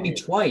this meme at me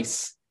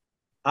twice.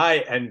 I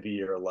envy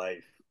your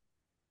life.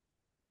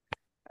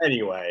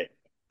 Anyway,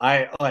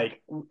 I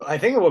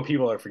think what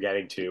people are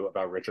forgetting too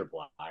about Richard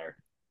Blyer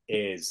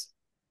is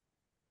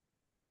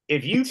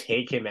if you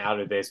take him out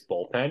of this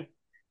bullpen,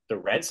 the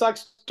Red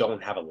Sox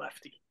don't have a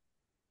lefty.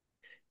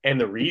 And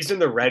the reason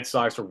the Red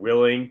Sox are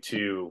willing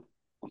to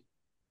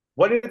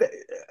what did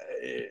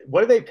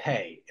they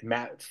pay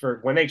Matt for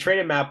when they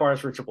traded Matt Barnes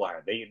for Richard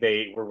Blyer?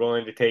 They were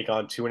willing to take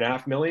on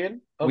 $2.5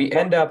 million. We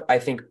end up, I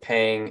think,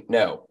 paying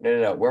no.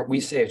 We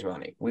saved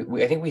money.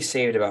 I think we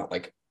saved about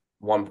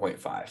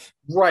 1.5.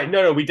 Right.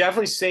 No, we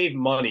definitely saved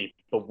money,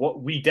 but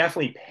what we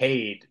definitely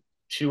paid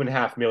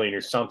 $2.5 million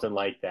or something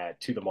like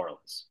that to the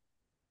Marlins.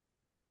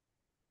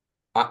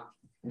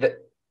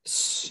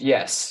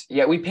 Yes.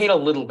 Yeah, we paid a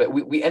little bit.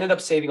 We ended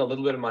up saving a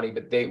little bit of money,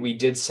 but we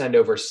did send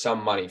over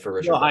some money for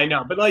Richard. No, I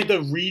know, but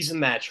the reason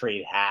that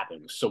trade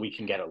happened was so we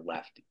can get a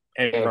lefty.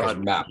 And because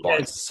Matt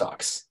Barnes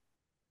sucks.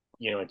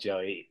 You know what,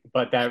 Joey?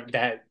 But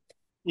that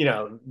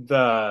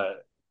the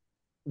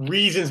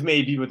reasons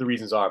may be what the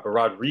reasons are, but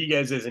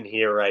Rodriguez isn't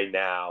here right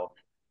now.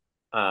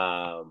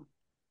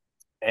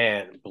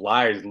 And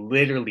Blyer is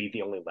literally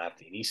the only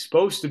lefty. And he's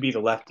supposed to be the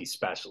lefty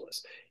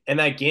specialist. And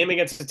that game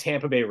against the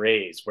Tampa Bay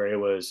Rays, where it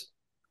was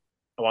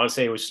I want to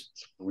say it was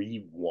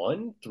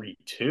 3-1,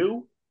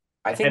 3-2.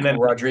 I think And then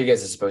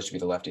Rodriguez is supposed to be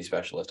the lefty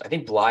specialist. I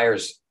think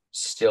Blyer's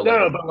still no, like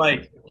no, but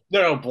like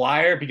no,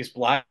 Blyer, because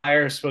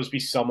Blyer is supposed to be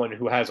someone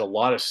who has a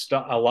lot of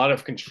stuff, a lot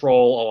of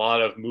control, a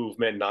lot of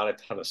movement, not a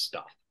ton of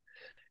stuff.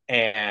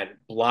 And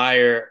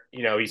Blyer,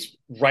 he's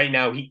right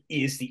now he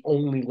is the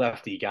only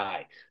lefty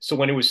guy. So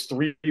when it was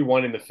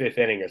 3-1 in the fifth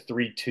inning or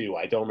 3-2,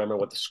 I don't remember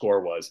what the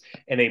score was,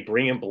 and they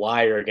bring in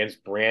Blyer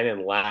against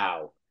Brandon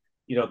Lau,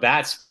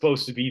 that's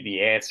supposed to be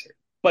the answer.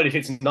 But if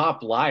it's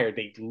not Blyer,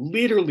 they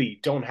literally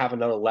don't have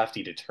another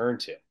lefty to turn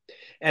to.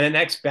 And the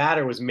next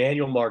batter was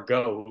Manuel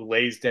Margot, who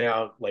lays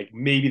down like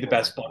maybe the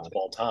best bunt of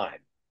all time.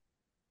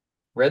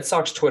 Red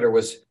Sox Twitter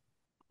was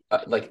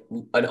like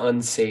an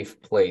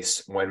unsafe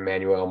place when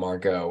Manuel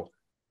Margot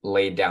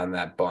laid down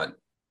that bunt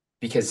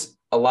because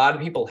a lot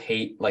of people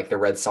hate like the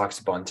Red Sox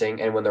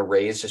bunting, and when the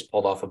Rays just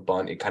pulled off a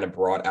bunt, it kind of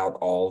brought out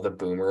all the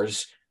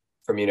boomers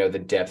from the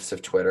depths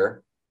of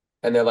Twitter,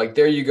 and they're like,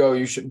 "There you go,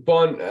 you should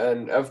bunt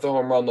and F the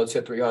home run, let's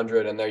hit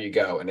 300," and there you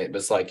go, and it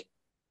was like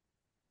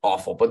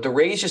awful. But the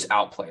Rays just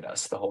outplayed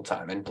us the whole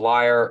time, and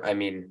Blyer, I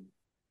mean,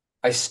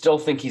 I still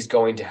think he's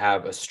going to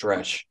have a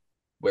stretch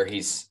where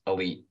he's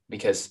elite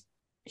because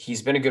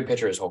he's been a good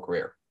pitcher his whole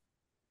career.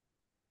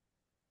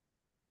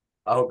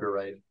 I hope you're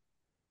right.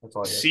 That's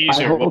all I got.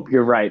 Caesar, I hope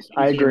you're right.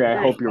 I agree. I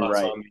hope you're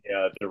right. On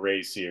the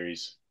Rays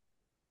series.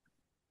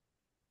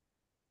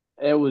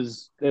 It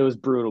was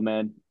brutal,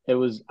 man. It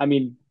was. I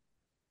mean,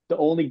 the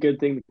only good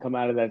thing to come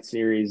out of that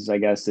series, I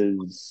guess,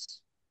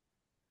 is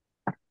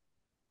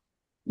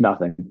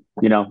nothing.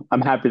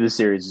 I'm happy the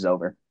series is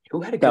over. Who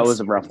had a good That was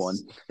series? a rough one.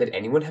 Did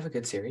anyone have a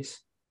good series?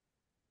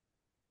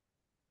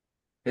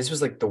 This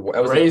was like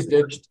Rays the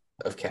did. worst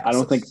of casts. I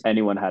don't think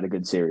anyone had a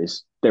good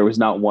series. There was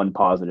not one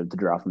positive to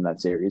draw from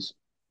that series.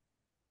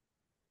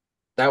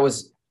 that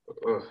was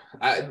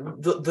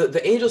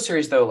the Angel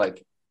series though,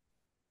 like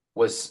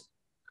was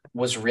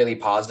really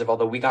positive,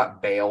 although we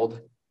got bailed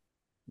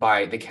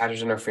by the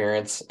catcher's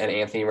interference and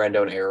Anthony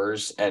Rendon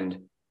errors,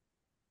 and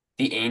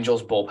the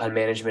Angels bullpen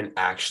management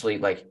actually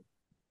like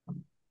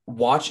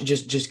watch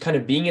just kind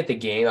of being at the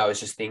game. I was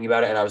just thinking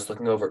about it, and I was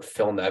looking over at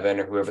Phil Nevin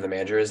or whoever the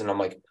manager is, and I'm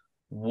like,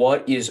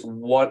 what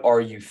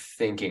are you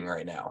thinking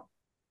right now?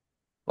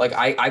 Like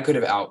I could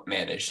have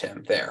outmanaged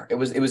him there. It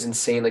was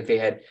insane. Like they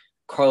had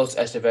Carlos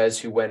Estevez,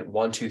 who went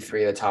 1, 2,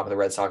 3 at the top of the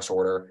Red Sox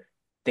order.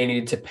 They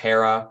needed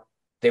Tepera.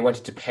 They went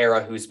to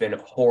Tepera, who's been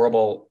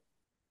horrible,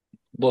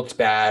 looked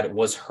bad,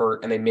 was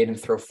hurt, and they made him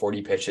throw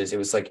 40 pitches. It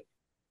was like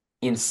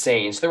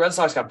insane. So the Red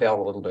Sox got bailed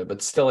a little bit,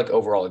 but still like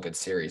overall a good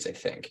series, I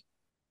think.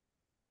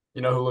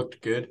 You know who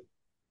looked good?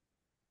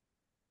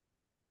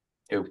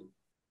 Who?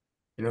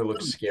 You know who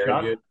looked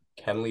scary good?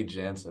 Kenley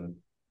Jansen.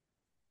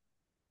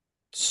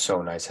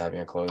 So nice having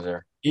a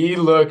closer. He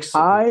looks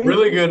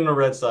really good in a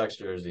Red Sox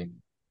jersey.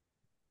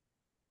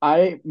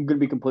 I'm going to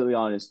be completely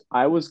honest.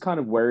 I was kind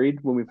of worried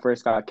when we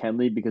first got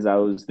Kenley because I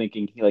was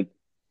thinking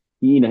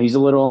he's a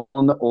little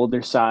on the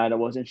older side. I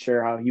wasn't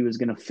sure how he was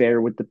going to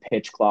fare with the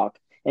pitch clock.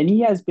 And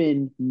he has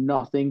been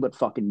nothing but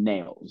fucking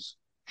nails.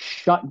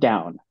 Shut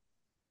down.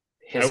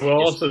 I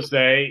will also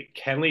say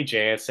Kenley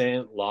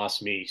Jansen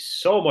lost me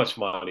so much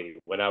money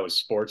when I was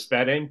sports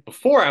betting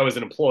before I was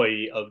an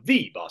employee of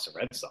the Boston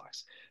Red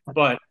Sox.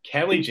 But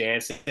Kenley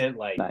Jansen,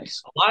 like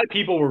Nice. a lot of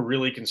people were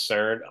really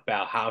concerned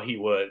about how he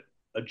would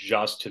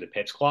adjust to the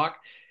pitch clock.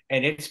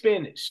 And it's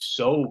been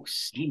so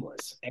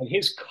seamless. And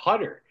his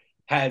cutter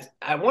has,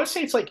 I want to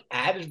say it's like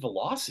added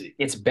velocity.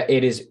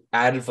 It is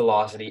added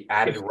velocity,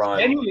 added run.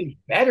 Genuinely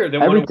better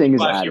than Everything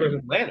what it was is last year added. in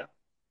Atlanta.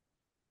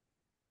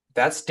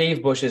 That's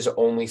Dave Bush's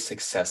only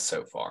success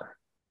so far.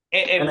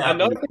 And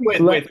another thing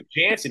with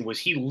Jansen was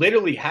he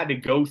literally had to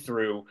go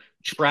through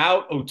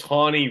Trout,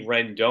 Ohtani,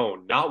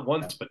 Rendon, not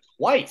once but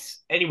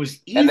twice, and it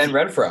was easy. And then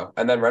Renfroe,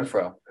 and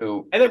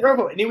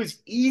it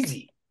was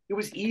easy. It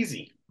was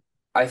easy.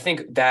 I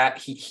think that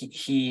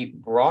he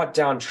brought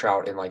down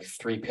Trout in like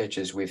 3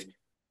 pitches with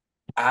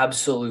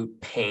absolute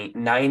paint,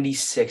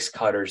 96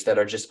 cutters that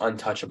are just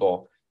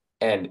untouchable,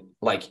 and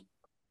like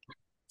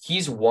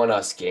he's won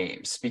us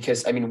games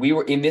because I mean we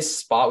were in this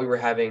spot. We were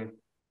having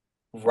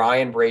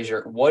Ryan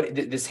Brazier. What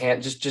this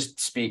hand?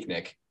 Just speak,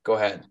 Nick. Go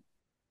ahead.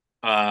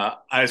 I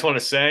just want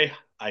to say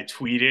I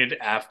tweeted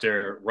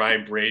after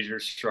Ryan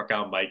Brazier struck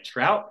out Mike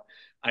Trout.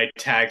 I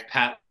tagged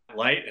Pat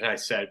Light and I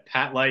said,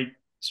 Pat Light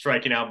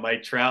striking out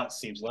Mike Trout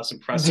seems less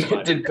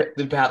impressive.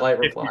 Did Pat Light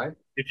reply?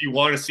 If you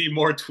want to see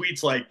more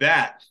tweets like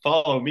that,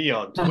 follow me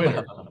on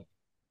Twitter.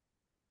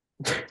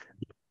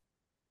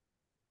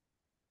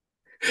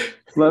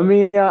 Let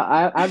me.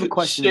 I have a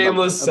question.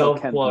 Shameless about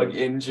self-plug Kenley.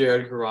 in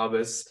Jared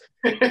Carabas.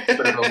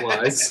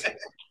 Lies.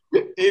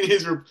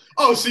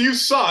 So you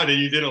saw it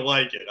and you didn't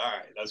like it. All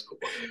right, that's cool.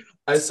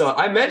 I saw.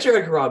 I met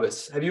Jared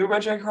Carabas. Have you ever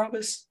met Jared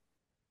Carabas?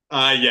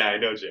 Yeah, I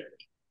know Jared.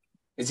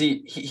 Is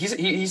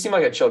he seemed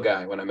like a chill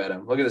guy when I met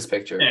him. Look at this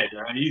picture. Yeah,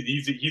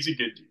 he's a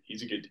good dude.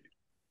 He's a good dude.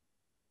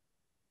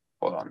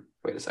 Hold on.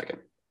 Wait a second.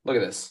 Look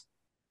at this.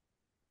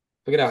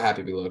 Look at how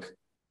happy we look.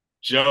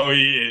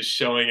 Joey is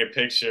showing a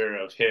picture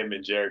of him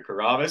and Jared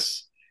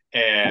Carabas,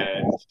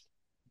 and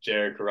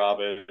Jared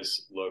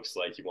Carrabis looks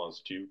like he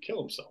wants to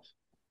kill himself.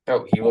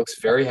 Oh, he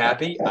looks very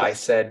happy. I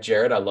said,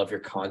 Jared, I love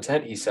your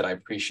content. He said, I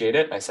appreciate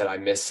it. I said, I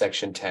miss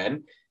Section 10.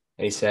 And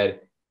he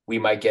said, we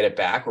might get it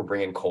back. We're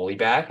bringing Coley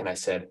back. And I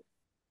said,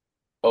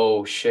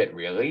 oh, shit,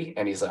 really?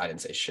 And he's like, I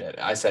didn't say shit.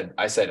 I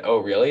said, oh,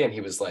 really? And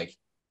he was like,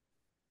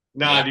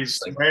 Nah, yeah. dude,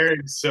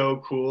 swearing so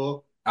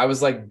cool. I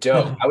was like,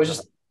 dope. I was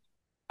just,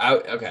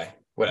 okay,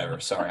 whatever.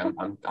 Sorry,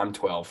 I'm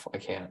 12. I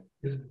can't.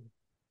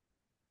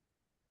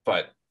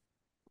 But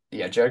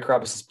yeah, Jared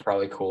Carrabis is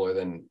probably cooler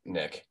than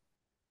Nick.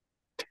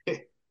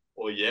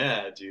 Well,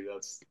 yeah, dude,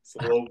 that's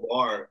a low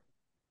bar.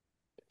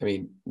 I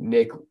mean,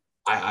 Nick,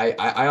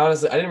 I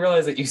honestly, I didn't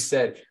realize that you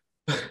said,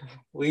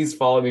 please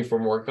follow me for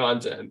more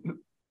content.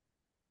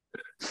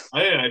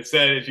 I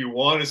said if you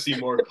want to see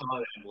more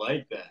content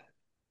like that,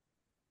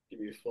 give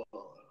me a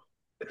follow.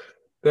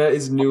 That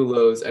is new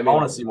lows. I I mean,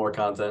 want to see more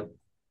content.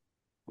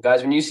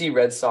 guys, when you see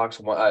Red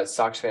Sox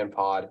Sox fan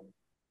pod,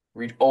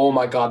 read. Oh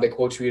my God, they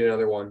quote tweeted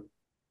another one.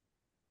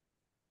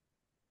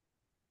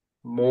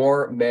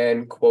 More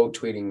men quote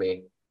tweeting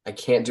me. I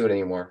can't do it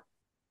anymore.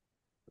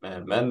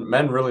 Man,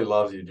 men really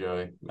love you,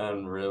 Joey.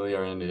 Men really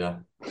are into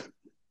you.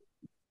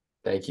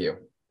 Thank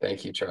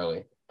you,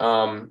 Charlie.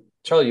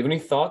 Charlie, you have any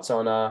thoughts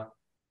on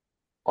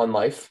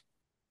life?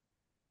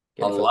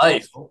 On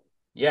life?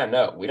 Yeah,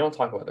 no, we don't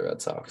talk about the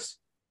Red Sox.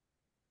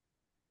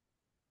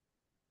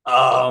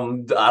 I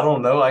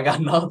don't know. I got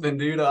nothing,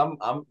 dude.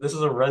 This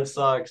is a Red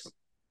Sox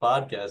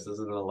podcast. This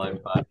isn't a life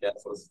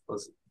podcast.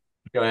 Let's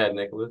go ahead,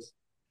 Nicholas.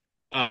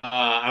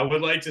 I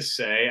would like to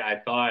say I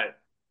thought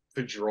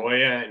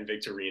Pedroia and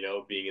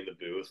Victorino being in the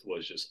booth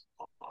was just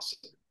awesome.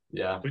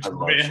 Yeah.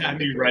 Pedroia had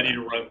me ready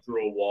to run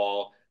through a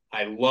wall.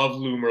 I love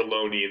Lou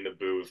Merloni in the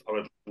booth. I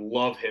would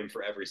love him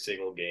for every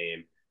single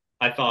game.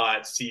 I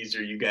thought,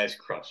 Caesar, you guys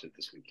crushed it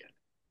this weekend.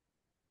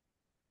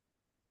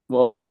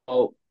 Well,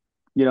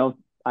 you know,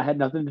 I had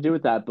nothing to do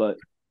with that, but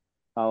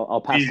I'll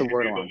pass the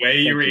word on. The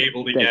way you were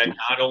able to get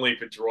not only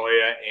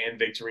Pedroia and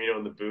Victorino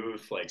in the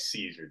booth, like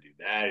Caesar, dude,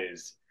 that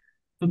is.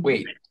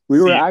 Wait,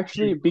 we were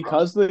actually,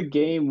 because the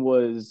game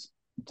was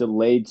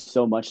delayed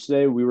so much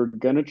today, we were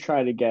gonna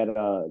try to get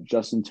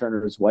Justin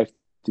Turner's wife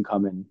to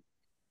come in,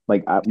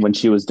 like when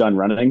she was done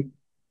running.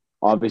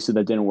 Obviously,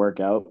 that didn't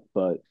work out,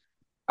 but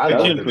I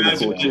that can was pretty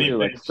cool too.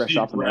 Like fresh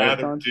off the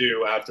marathon.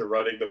 Do after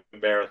running the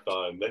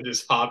marathon than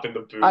just hop in the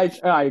booth.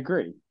 I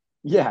agree.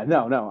 Yeah,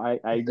 no, I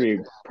agree.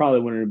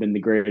 Probably wouldn't have been the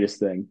greatest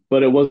thing,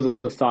 but it was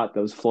a thought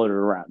that was floated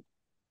around.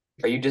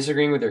 Are you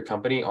disagreeing with your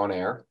company on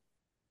air?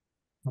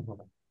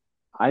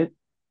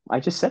 I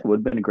just said it would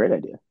have been a great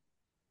idea.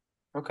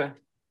 Okay.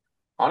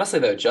 Honestly,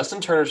 though,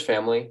 Justin Turner's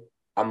family,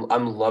 I'm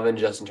loving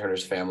Justin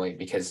Turner's family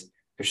because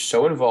they're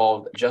so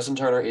involved. Justin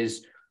Turner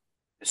is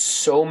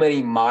so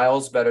many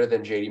miles better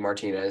than JD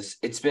Martinez.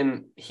 He's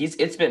been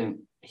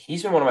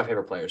one of my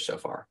favorite players so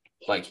far.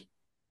 Like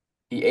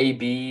the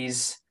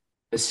ABs,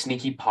 the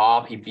sneaky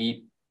pop. He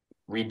beat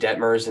Reed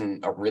Detmers in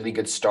a really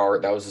good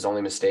start. That was his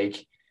only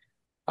mistake.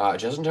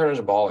 Justin Turner's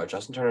a baller.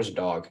 Justin Turner's a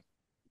dog.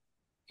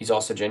 He's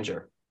also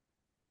ginger.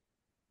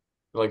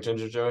 You like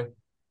ginger, Joey?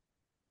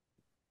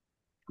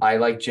 I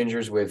like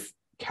gingers with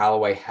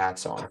Callaway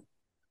hats on.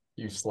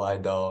 You sly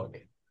dog.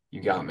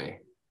 You got me.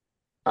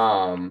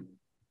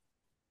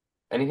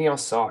 Anything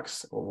else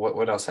sucks?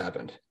 What else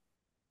happened?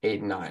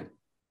 8 and 9.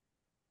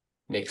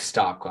 Nick,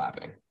 stop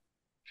clapping.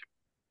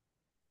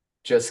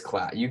 Just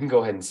clap. You can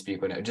go ahead and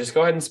speak whenever. Just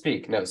go ahead and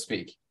speak. No,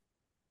 speak.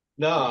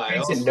 No,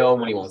 No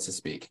one wants to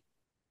speak.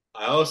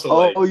 I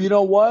also you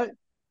know what?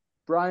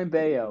 Brian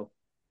Bayo.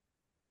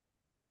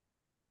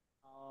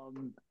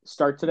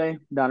 Start today,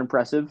 not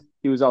impressive.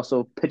 He was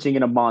also pitching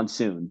in a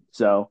monsoon,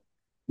 so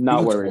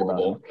not worried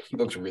about him. He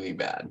looks really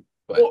bad.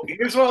 But well,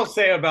 here's what I'll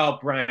say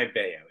about Brian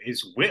Bayo.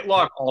 His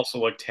Whitlock also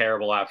looked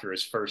terrible after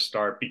his first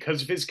start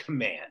because of his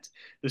command.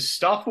 The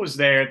stuff was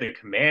there, the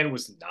command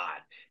was not.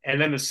 And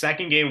then the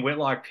second game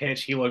Whitlock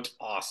pitched, he looked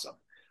awesome.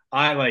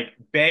 I like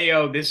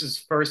Bayo. This is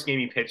first game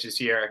he pitches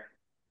here.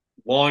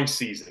 Long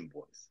season,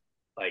 boys.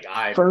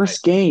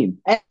 First game,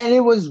 and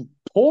it was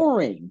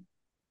pouring.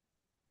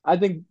 I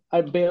think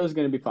Bayo's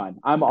going to be fine.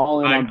 I'm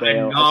all in on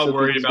Bayo. I'm not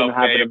worried about Bayo.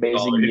 Have an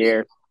amazing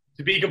year.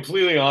 To be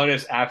completely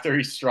honest, after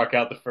he struck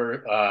out the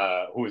first,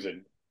 who was it?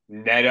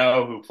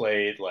 Neto, who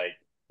played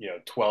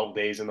 12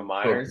 days in the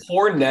minors.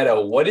 Poor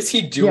Neto. What is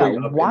he doing?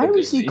 Yeah, why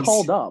was he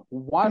called up?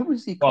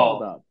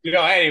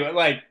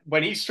 Anyway,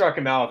 when he struck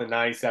him out with a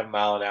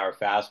 97-mile-an-hour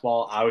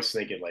fastball, I was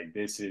thinking,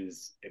 this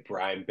is a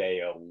Brian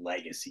Bayo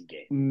legacy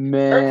game.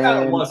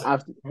 Man,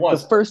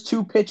 the first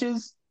two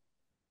pitches,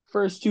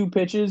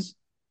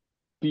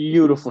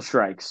 beautiful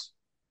strikes.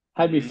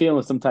 Had me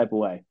feeling some type of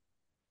way.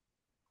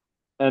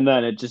 And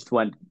then it just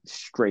went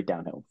straight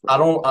downhill. I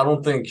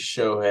don't think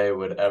Shohei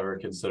would ever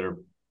consider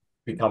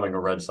becoming a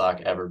Red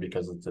Sox ever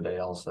because of today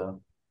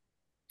also.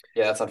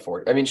 Yeah, that's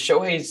unfortunate. I mean,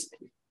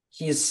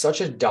 he is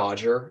such a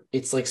Dodger.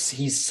 It's like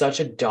he's such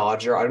a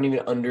Dodger. I don't even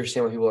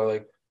understand why people are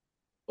like,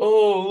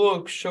 oh,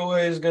 look,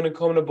 Shohei is going to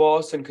come to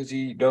Boston because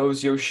he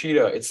knows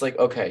Yoshida. It's like,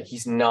 okay,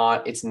 he's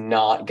not. It's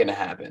not going to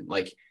happen.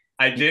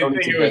 I You don't did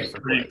need think to it beg was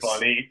for pretty Quiz.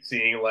 funny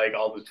seeing like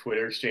all the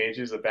Twitter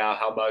exchanges about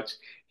how much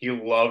he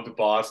loved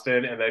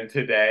Boston, and then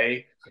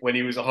today when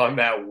he was on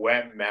that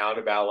wet mound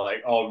about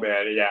like, oh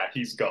man, yeah,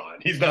 he's gone,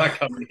 he's not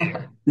coming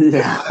here.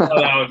 Yeah. Oh,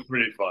 that was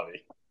pretty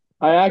funny.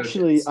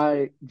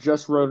 I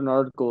just wrote an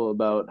article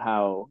about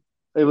how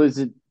it was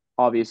an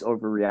obvious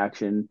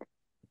overreaction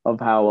of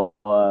how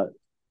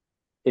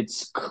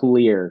it's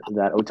clear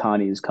that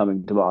Otani is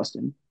coming to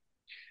Boston.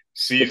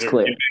 It's Caesar,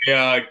 clear.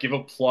 give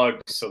a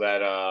plug so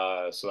that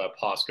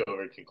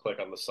Poscover can click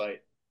on the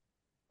site.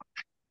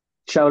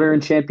 Chowder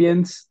and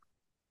Champions,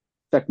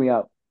 check me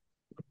out.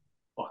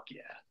 Fuck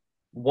yeah.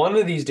 One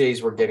of these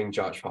days, we're getting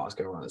Josh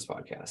Fosco on this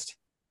podcast.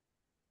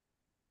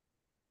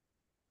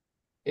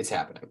 It's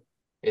happening.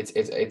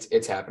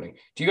 It's happening.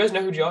 Do you guys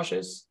know who Josh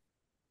is?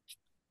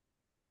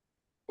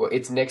 Well,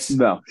 it's Nick's.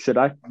 No, should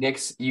I?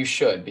 Nick's. You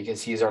should,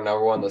 because he's our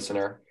number one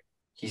listener.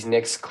 He's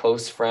Nick's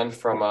close friend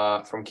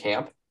from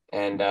camp,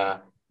 and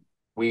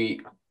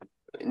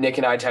Nick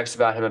and I text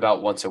about him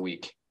about once a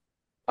week,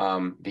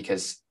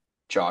 because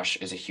Josh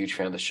is a huge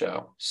fan of the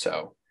show.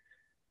 So,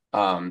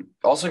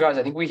 also guys,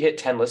 I think we hit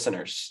 10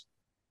 listeners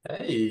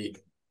Hey,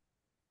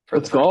 for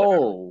Let's the first ever.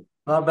 go.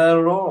 not bad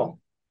at all.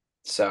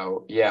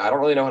 So yeah, I don't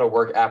really know how to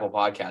work Apple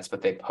Podcasts,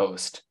 but they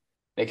post.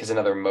 Nick has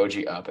another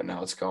emoji up, and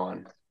now it's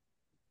gone.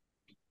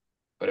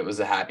 But it was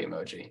a happy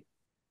emoji.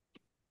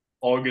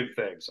 All good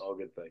things. All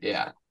good things.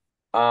 Yeah.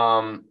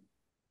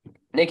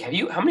 Nick, have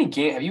you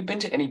been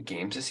to any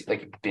games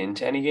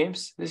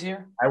this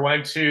year? I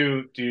went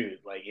to, dude,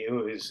 like it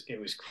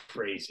was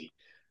crazy.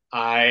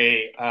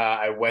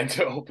 I went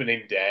to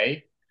opening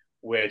day,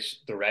 which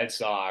the Red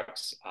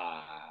Sox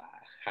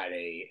had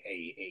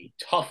a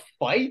tough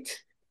fight.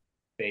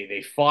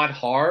 They fought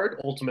hard,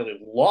 ultimately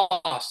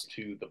lost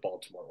to the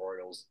Baltimore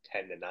Orioles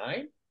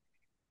 10-9.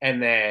 And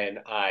then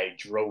I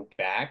drove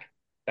back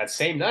that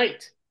same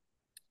night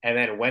and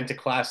then went to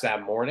class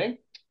that morning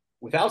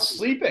without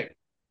sleeping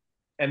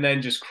and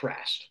then just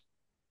crashed.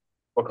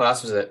 What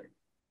class was it?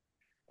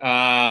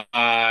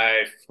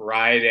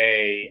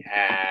 Friday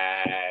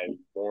at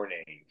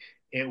morning.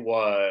 It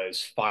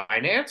was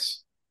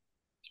finance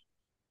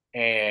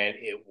and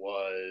it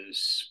was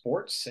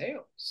sports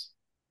sales.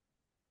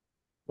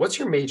 What's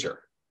your major?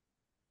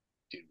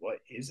 Dude, what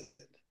is it?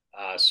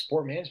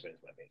 Sport management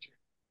is my major.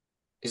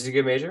 Is it a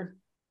good major?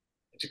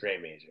 It's a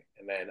great major.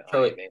 And then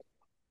Charlie. I made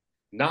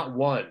not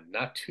one,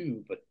 not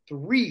two, but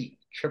 3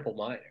 triple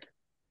minor.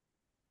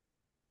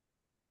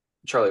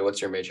 Charlie,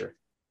 what's your major?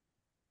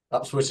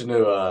 I'm switching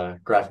to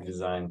graphic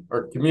design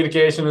or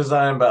communication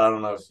design, but I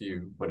don't know if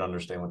you would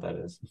understand what that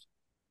is.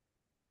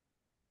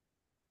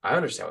 I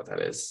understand what that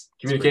is.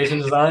 Communication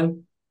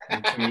design,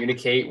 You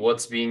communicate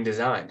what's being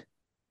designed.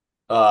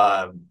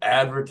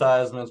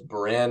 advertisements,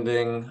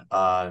 branding,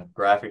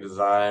 graphic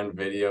design,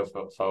 video,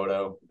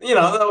 photo. You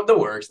know, the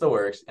works.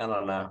 I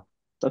don't know.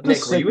 That's Nick, a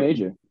were sick you in-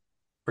 major.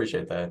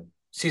 Appreciate that.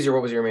 Caesar,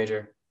 what was your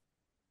major?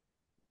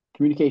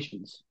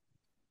 Communications.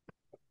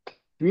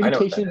 know what that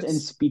Communications and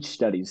is. speech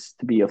studies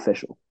to be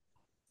official.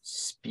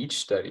 Speech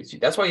studies.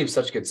 That's why you have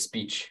such good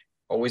speech.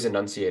 Always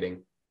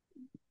enunciating.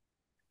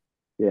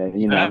 Yeah,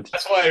 you know,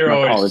 That's why you're my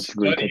always college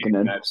degree studying kicking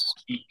in. that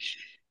speech.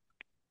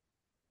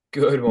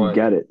 Good You one.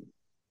 get it.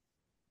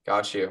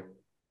 Got you.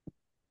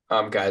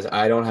 Guys,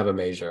 I don't have a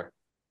major.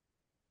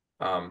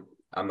 I'm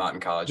not in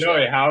college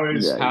Joey, yet.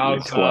 Yeah, you're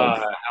 12.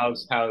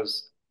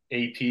 how's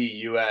AP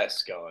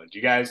US going? Do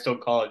you guys still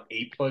call it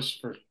A push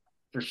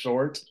for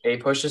short? A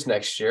push is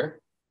next year.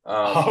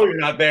 Oh, you're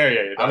not there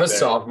yet. You're I'm not a there.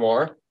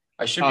 sophomore.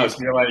 I should be. Oh, so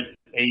you're like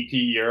AP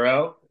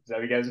Euro? Is that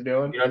what you guys are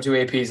doing? You don't do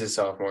APs as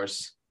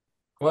sophomores,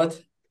 What?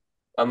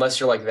 unless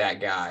you're like that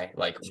guy.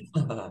 Like,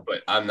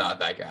 but I'm not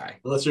that guy.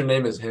 Unless your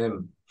name is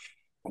him.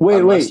 Wait,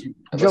 Unless wait,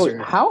 unless Joey,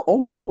 you're- how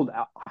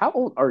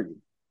old are you?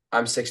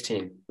 I'm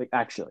 16. Like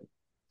actually,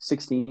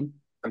 16.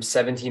 I'm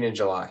 17 in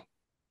July,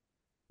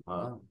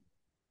 Wow.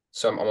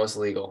 so I'm almost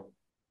legal.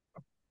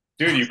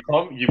 Dude,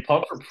 you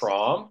pump for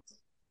prom?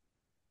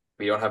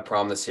 We don't have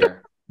prom this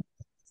year.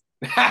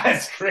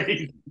 That's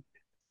crazy.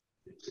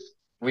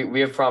 We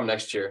have prom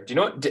next year. Do you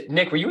know what,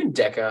 Nick? Were you in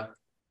DECA?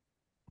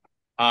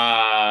 No,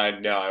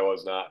 I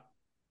was not.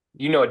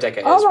 You know what DECA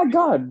is? Oh my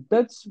God,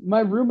 that's my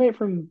roommate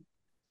from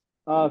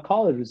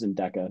college was in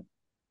DECA.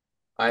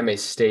 I'm a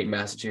state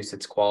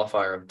Massachusetts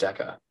qualifier of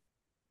DECA,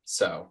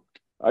 so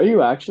Are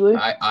you actually?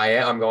 I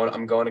am.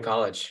 I'm going to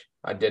college.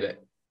 I did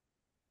it.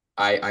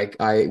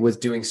 I was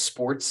doing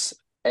sports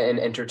and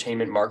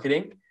entertainment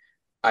marketing.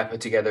 I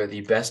put together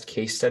the best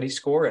case study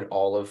score in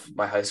all of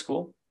my high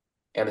school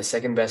and the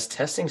second best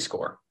testing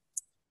score.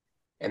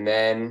 And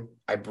then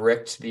I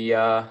bricked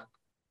the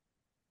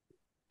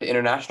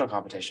international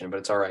competition, but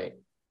it's all right.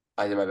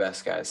 I did my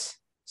best, guys.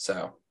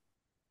 So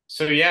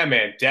Yeah,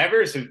 man,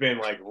 Devers has been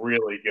like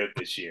really good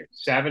this year.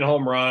 7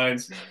 home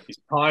runs. He's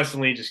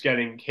constantly just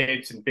getting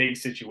hits in big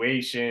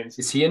situations.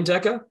 is he in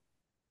DECA?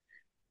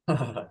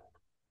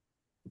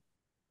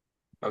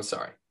 I'm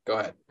sorry. Go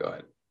ahead.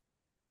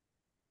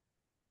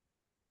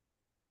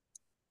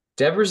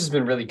 Devers has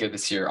been really good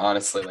this year,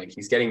 honestly. Like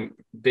he's getting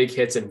big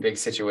hits in big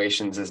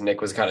situations as Nick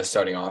was kind of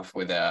starting off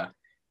with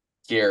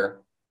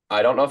here.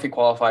 I don't know if he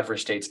qualified for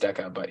State's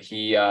Deca, but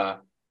he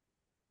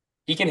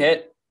can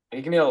hit.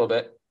 He can hit a little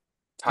bit.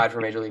 Tied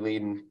for major league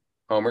lead in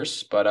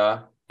homers,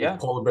 but yeah.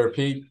 Polar Bear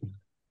Pete.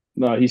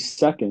 No, he's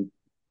second.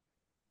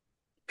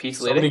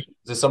 Pete's leading.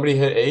 Did somebody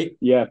hit 8?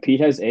 Yeah, Pete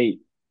has 8.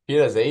 Pete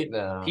has 8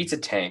 now. Pete's a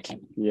tank.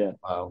 Yeah.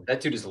 Wow.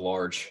 That dude is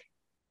large.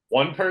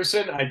 One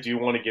person I do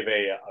want to give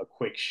a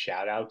quick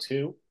shout out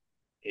to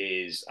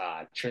is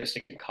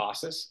Tristan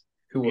Casas,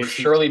 who will Is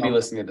he surely be strong?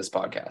 listening to this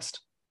podcast.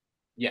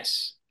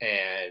 Yes.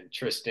 And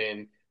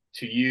Tristan,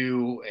 to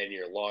you and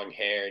your long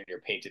hair and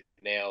your painted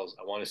nails,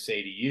 I want to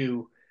say to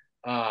you,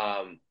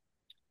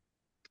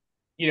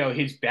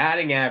 his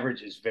batting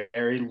average is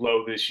very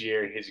low this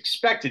year. His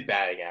expected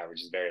batting average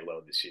is very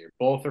low this year.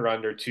 Both are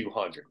under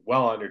 200,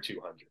 well under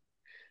 200.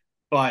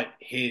 But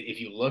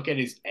if you look at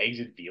his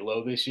exit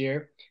velo this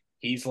year,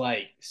 he's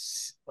like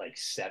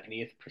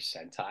 70th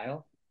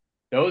percentile.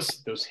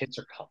 Those hits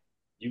are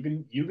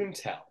coming. You can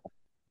tell.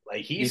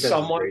 Like he's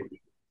someone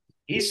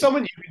you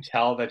can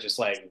tell that just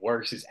like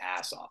works his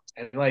ass off.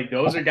 And like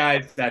those are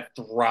guys that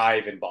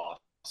thrive in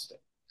Boston.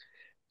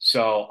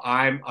 So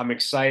I'm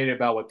excited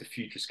about what the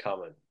future's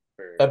coming.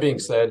 That being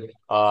said,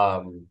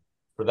 for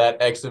that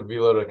exit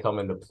velo to come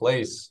into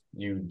place,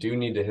 you do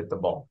need to hit the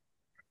ball.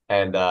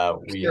 And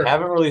we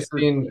haven't really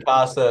seen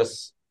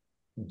Casas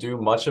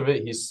do much of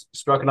it. He's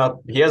struck out.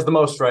 He has the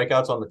most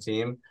strikeouts on the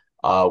team,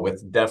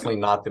 with definitely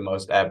not the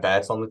most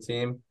at-bats on the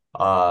team.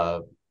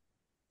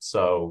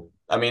 So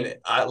I mean,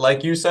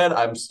 like you said,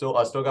 I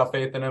still got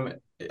faith in him.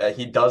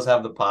 He does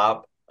have the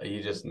pop.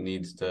 He just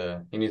needs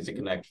to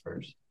connect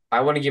first. I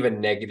want to give a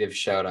negative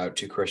shout out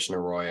to Christian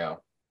Arroyo.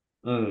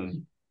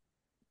 Mm.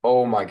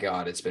 Oh my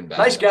God, it's been bad.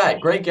 Nice guy,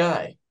 great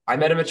guy. I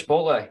met him at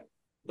Chipotle.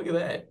 Look at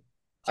that.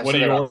 What do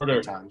you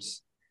order?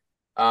 Times.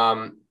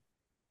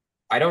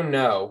 I don't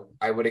know.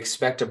 I would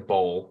expect a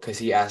bowl because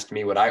he asked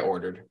me what I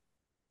ordered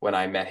when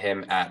I met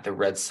him at the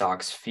Red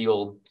Sox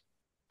field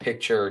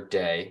picture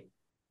day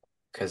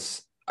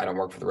because I don't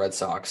work for the Red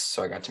Sox,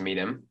 so I got to meet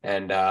him.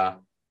 And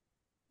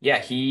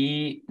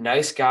he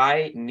nice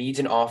guy, needs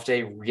an off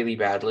day really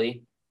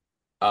badly.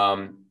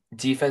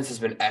 Defense has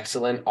been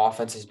excellent.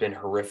 Offense has been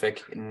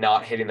horrific,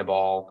 not hitting the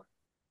ball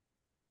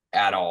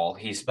at all.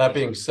 That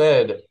being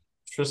said,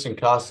 Tristan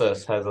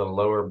Casas has a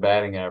lower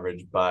batting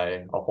average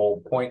by a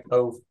whole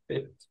 .015.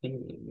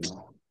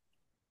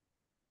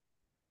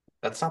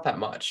 That's not that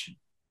much.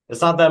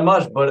 It's not that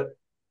much, but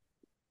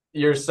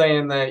you're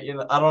saying that,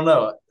 I don't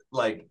know,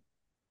 like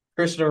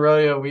Christian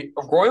Arroyo,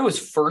 Arroyo was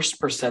first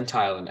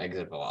percentile in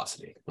exit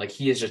velocity. Like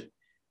he is just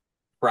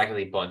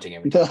practically bunting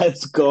every time.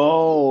 Let's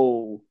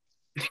go.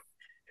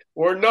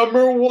 We're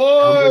number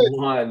one. Number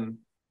one.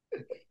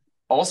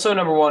 Also,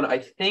 number one, I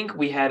think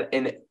we had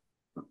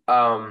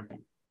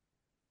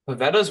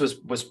Pavetta's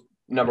was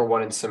number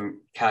one in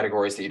some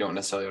categories that you don't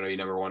necessarily want to be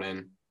number one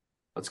in.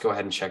 Let's go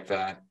ahead and check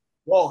that.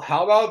 Well,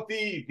 how about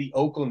the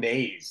Oakland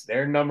A's?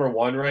 They're number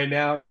one right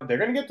now. They're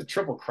going to get the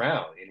Triple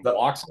Crown in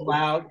walks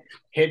allowed,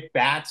 hit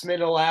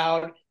batsmen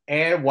allowed,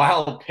 and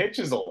wild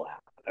pitches allowed.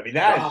 I mean,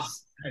 that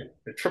is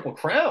the Triple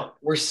Crown.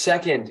 We're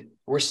second.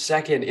 We're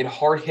second in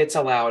hard hits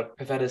allowed.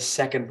 Pavetta's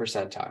second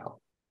percentile.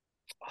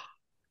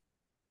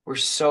 We're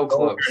so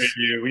close.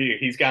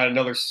 He's got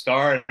another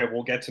star, and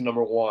we'll get to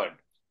number one.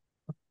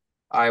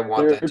 I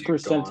want that. 3rd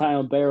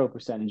percentile barrel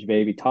percentage,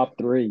 baby. Top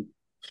 3.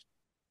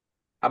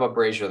 How about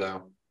Brazier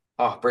though?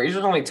 Oh,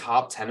 Brazier's only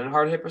top 10 in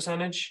hard hit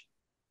percentage.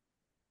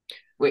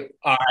 Wait,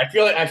 I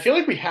feel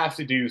like we have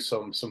to do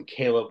some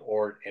Caleb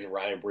Ort and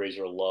Ryan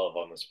Brazier love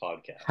on this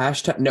podcast.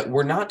 Hashtag no,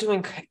 we're not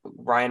doing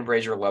Ryan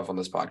Brazier love on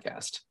this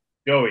podcast.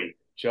 Joey.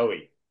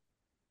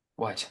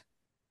 What?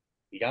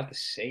 He got the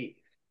save.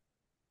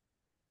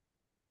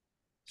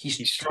 He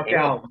struck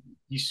terrible.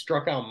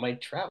 out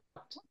Mike Trout.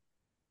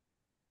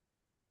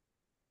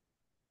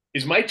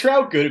 Is Mike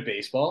Trout good at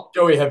baseball?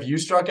 Joey, have you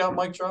struck out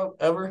Mike Trout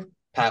ever?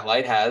 Pat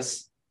Light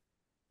has.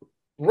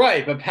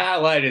 Right, but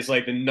Pat Light is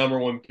like the number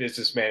one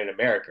businessman in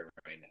America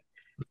right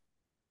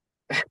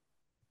now.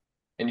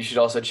 And you should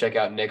also check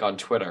out Nick on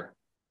Twitter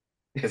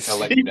because he'll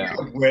let you know.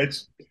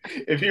 Which,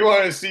 if you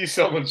want to see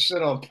someone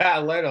shit on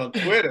Pat Light on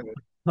Twitter,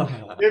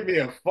 give me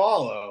a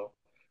follow.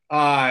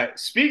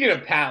 Speaking of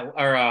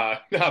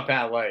not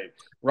Pat Light,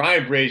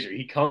 Ryan Brazier,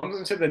 he comes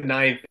into the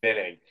 9th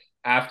inning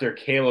after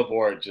Caleb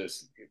Ort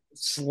just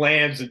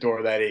slams the door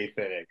of that 8th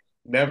inning.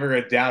 Never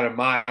a doubt in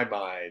my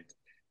mind.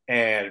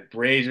 And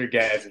Brazier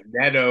gets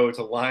Neto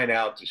to line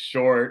out to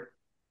short,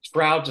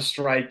 Trout to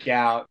strike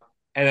out,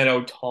 and then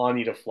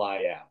Ohtani to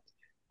fly out.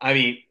 I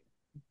mean,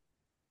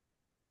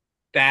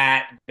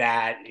 that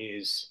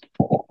is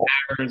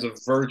patterns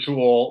of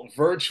virtual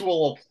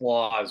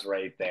applause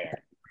right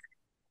there.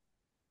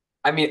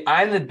 I mean,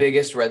 I'm the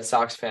biggest Red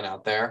Sox fan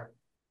out there,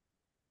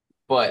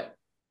 but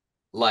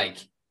like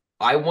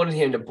I wanted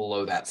him to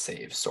blow that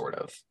save, sort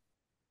of.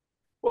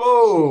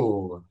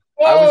 Whoa.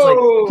 I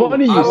was like,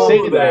 Funny you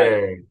say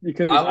that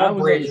because I I want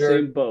was Brazier on the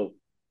same boat.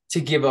 to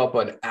give up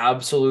an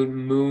absolute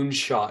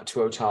moonshot to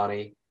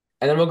Ohtani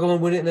And then we'll go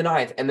and win it in the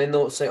ninth. And then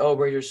they'll say, oh,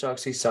 Brazier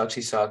sucks. He sucks.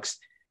 He sucks.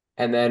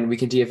 And then we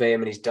can DFA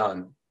him and he's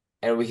done.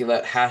 And we can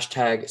let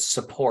hashtag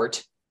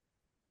support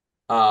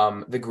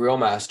the grill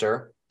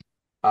master,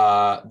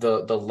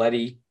 the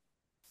Letty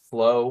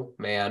Flow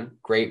man,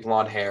 great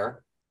blonde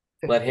hair.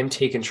 Let him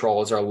take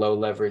control as our low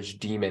leverage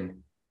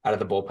demon out of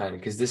the bullpen,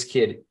 because this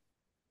kid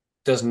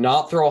does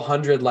not throw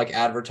 100 like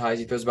advertised.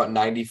 He throws about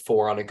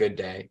 94 on a good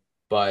day,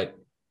 but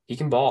he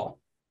can ball.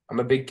 I'm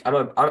on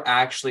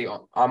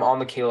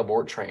the Caleb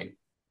Ort train.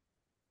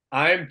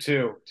 I am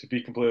too, to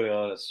be completely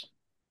honest.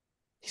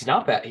 He's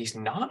not bad. He's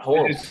not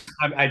horrible.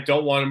 I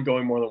don't want him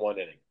going more than one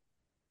inning.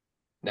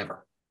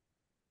 Never.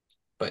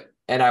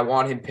 And I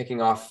want him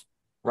picking off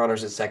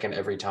runners at second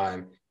every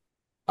time.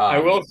 I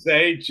will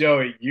say,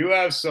 Joey, you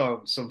have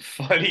some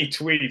funny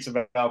tweets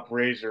about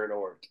Brazier and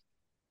Ort.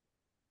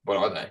 What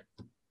are they?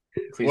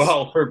 Please.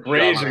 Well, for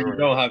Brazier, you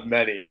don't have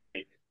many.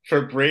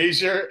 For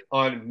Brazier,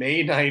 on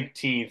May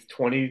 19th,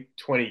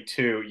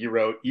 2022, you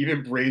wrote,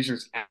 even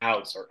Brazier's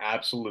outs are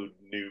absolute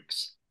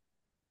nukes.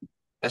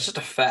 That's just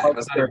a fact.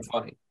 That's not even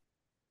funny.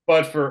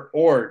 But for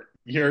Ort,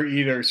 you're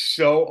either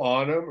so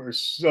on him or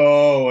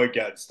so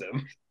against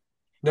him.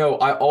 No,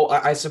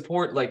 I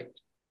support, like,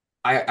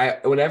 I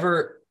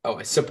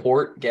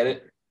support, get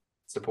it?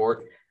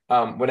 Support.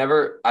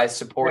 Whenever I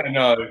support. Yeah,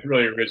 no, it's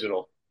really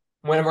original.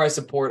 Whenever I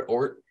support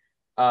Ort,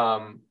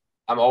 I'm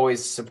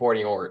always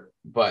supporting Ort.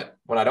 But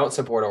when I don't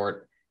support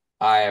Ort,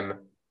 I'm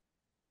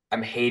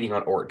hating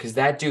on Ort, because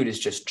that dude is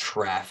just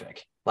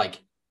traffic. Like,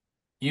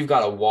 you've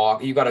got to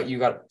walk, you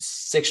got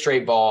 6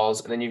 straight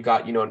balls, and then you've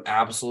got, an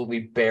absolutely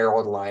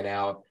barreled line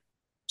out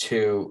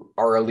to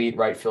our elite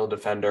right field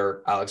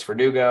defender, Alex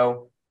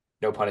Verdugo,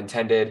 no pun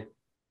intended.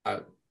 He's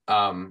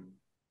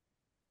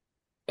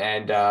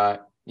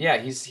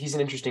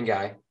an interesting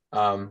guy.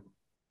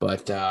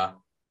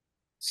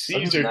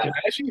 Caesar, can I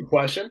ask you a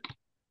question?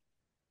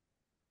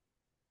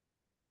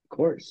 Of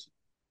course.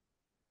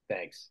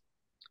 Thanks.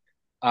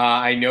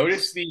 I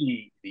noticed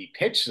the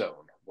pitch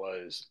zone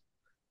was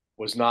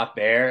not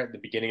there at the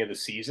beginning of the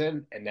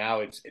season, and now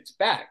it's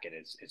back, and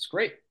it's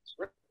great. It's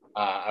great.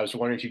 I was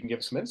wondering if you can give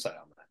us some insight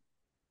on that.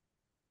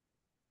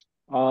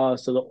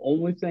 So the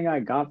only thing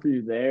I got for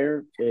you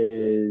there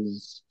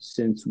is,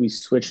 since we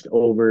switched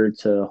over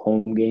to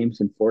home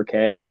games in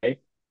 4K,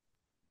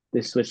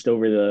 they switched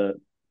over the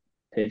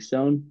pitch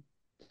zone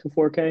to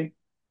 4K,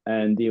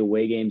 and the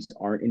away games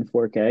aren't in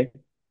 4K.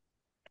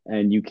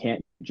 And you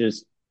can't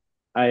just,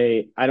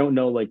 I don't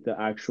know like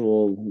the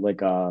actual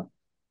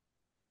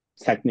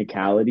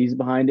technicalities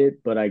behind it,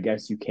 but I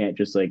guess you can't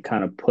just like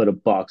kind of put a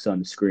box on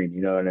the screen.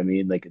 You know what I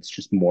mean? Like, it's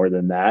just more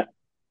than that.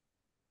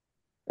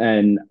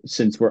 And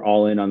since we're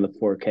all in on the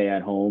 4K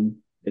at home,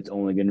 it's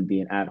only going to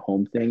be an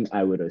at-home thing,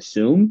 I would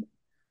assume,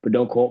 but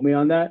don't quote me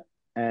on that.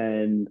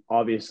 And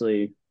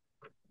obviously,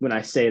 when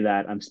I say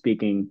that, I'm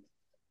speaking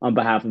on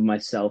behalf of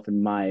myself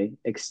and my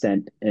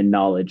extent and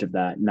knowledge of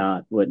that,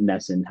 not what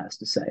NESN has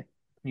to say. Can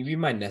you be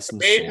my NESN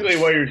Basically,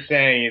 source? what you're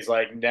saying is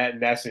like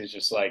NESN is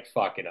just like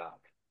fucking up.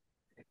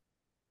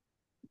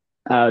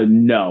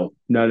 No.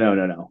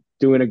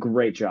 Doing a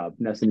great job.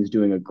 NESN is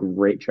doing a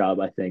great job,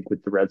 I think,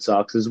 with the Red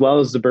Sox as well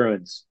as the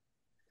Bruins.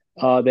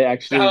 They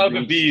actually shout out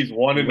the Bees,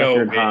 1-0.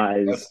 record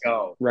highs, Let's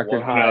go.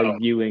 record high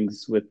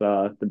viewings with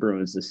the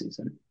Bruins this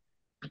season.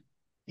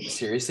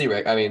 Seriously,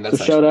 Rick? I mean, that's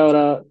so shout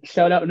out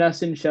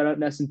NESN, shout out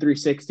NESN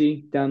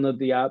 360. Download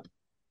the app.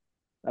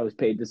 I was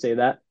paid to say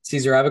that.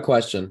 Caesar, I have a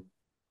question.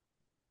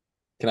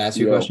 Can I ask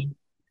you a question?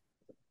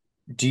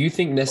 Do you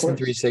think NESN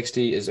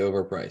 360 is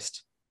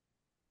overpriced?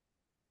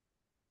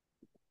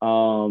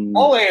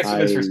 I'll answer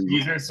this for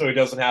Caesar so he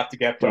doesn't have to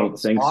get put on the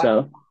spot. Don't think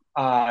so.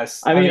 I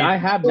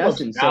have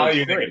NESN, so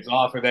value that gets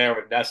offered there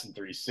with NESN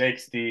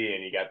 360,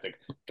 and you got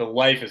the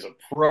life as a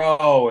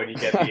pro, and you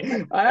get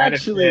the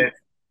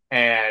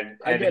I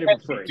get it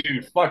for free.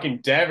 Dude, fucking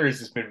Devers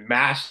has been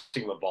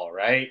mashing the ball,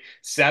 right?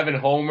 7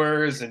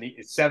 homers and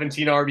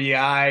 17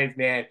 RBIs,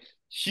 man.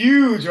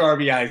 Huge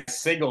RBI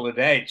single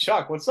today.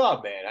 Chuck, what's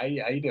up, man? How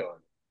you doing?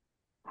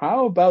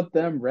 How about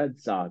them Red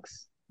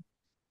Sox?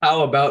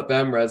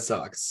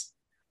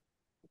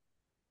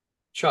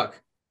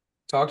 Chuck,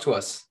 talk to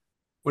us.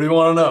 What do you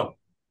want to know?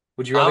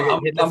 Would you rather get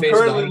hit in the face?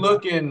 I'm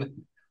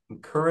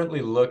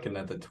currently looking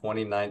at the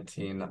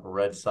 2019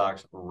 Red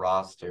Sox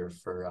roster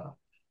for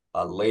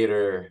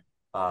later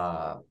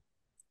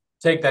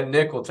take that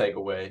Nick will take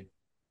away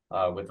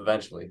with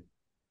eventually.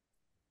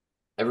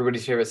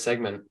 Everybody's favorite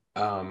segment.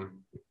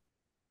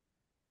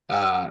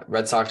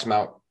 Red Sox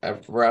Mount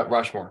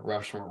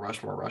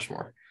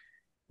Rushmore.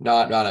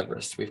 Not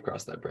Everest. We've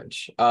crossed that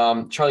bridge.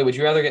 Charlie, would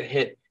you rather get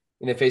hit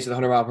in the face with a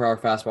 100-mile-per-hour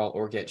fastball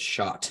or get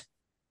shot?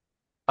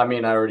 I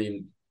mean,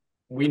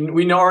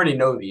 we already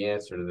know the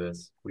answer to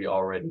this. We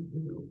already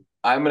do.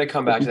 I'm going to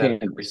come back to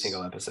that every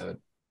single episode.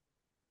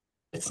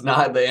 It's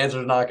not, the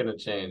answer's not going to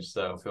change,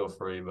 so feel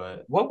free.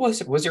 But what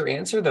was your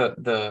answer?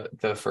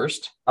 The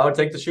first? I would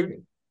take the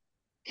shooting.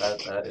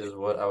 That is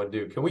what I would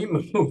do. Can we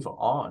move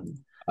on?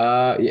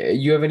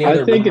 You have any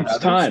other? I think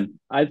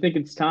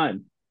it's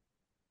time.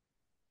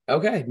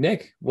 Okay,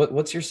 Nick,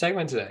 what's your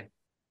segment today?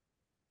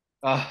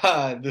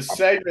 The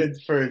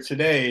segment for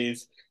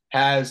today's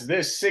has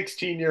this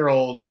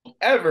 16-year-old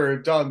ever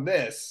done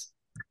this?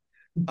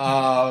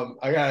 I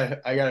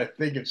gotta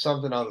think of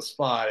something on the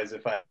spot as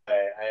if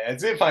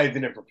I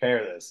didn't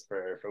prepare this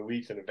for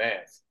weeks in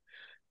advance.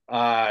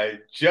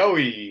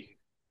 Joey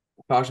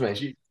Talk to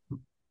me.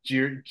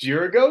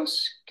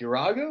 Giragos?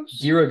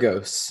 Giragos?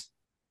 Giragos.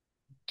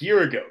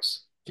 Giragos.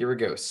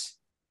 Giragos.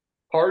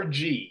 Hard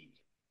G.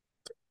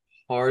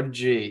 Hard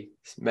G.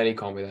 Many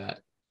call me that.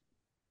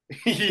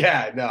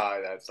 Yeah,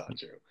 no, that's not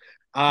true.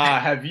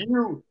 Have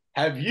you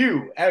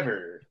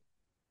ever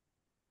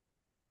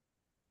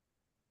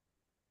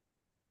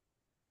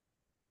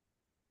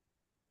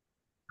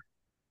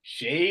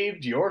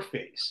shaved your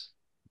face?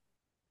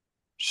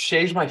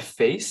 Shaved my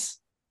face?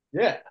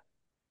 Yeah.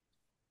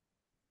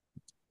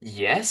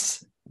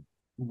 Yes.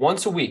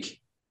 Once a week.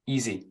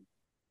 Easy.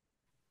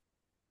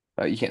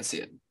 You can't see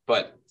it,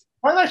 but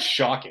Why that's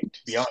shocking, to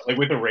be honest. Like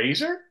with a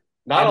razor?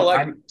 Not I'm,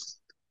 electric.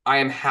 I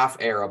am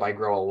half Arab. I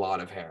grow a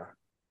lot of hair.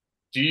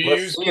 Do you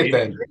Let's use see it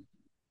then.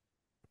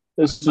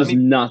 This was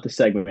not the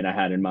segment I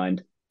had in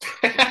mind.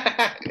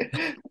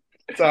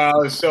 So I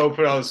was so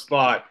put on the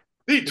spot.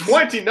 The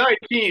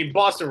 2019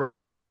 Boston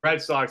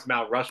Red Sox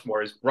Mount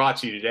Rushmore is brought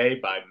to you today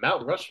by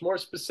Mount Rushmore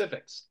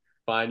Specifics.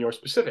 Find your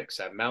specifics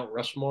at Mount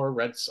Rushmore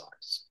Red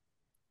Sox.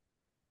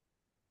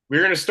 We're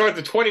going to start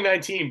the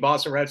 2019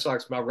 Boston Red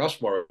Sox Mount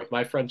Rushmore with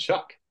my friend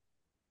Chuck.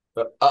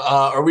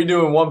 Are we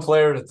doing one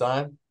player at a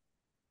time?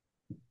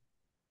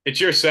 It's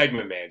your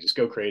segment, man. Just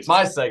go crazy.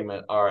 My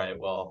segment. All right.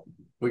 Well,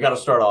 we got to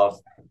start off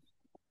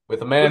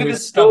with a man Look at who's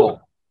this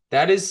stubble.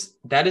 That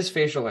is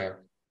facial hair.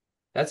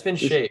 That's been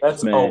shaved.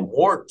 That's a Man.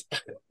 wart.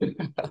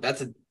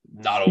 That's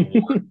not a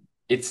wart.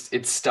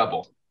 It's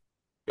stubble.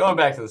 Going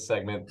back to the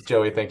segment,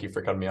 Joey, thank you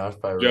for cutting me off.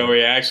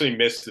 Joey, I actually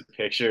missed the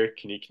picture.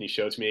 Can you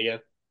show it to me again?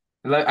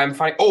 I'm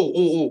fine.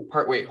 Oh.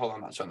 Wait, hold on.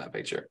 I'm not showing that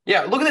picture.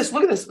 Yeah, look at this.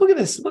 Look at this. Look at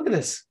this. Look at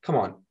this. Come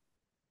on.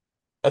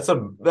 That's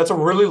a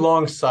really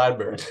long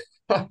sideburn.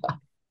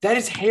 That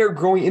is hair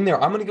growing in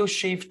there. I'm gonna go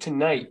shave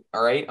tonight.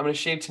 All right. I'm gonna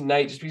shave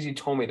tonight just because you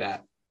told me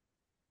that.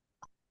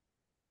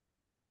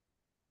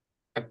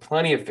 I have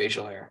plenty of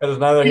facial hair. That is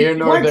neither here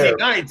nor there.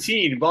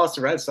 2019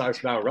 Boston Red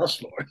Sox Mount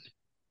Rushmore.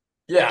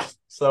 Yeah.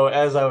 So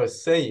as I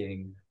was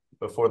saying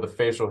before the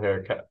facial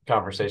hair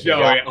conversation,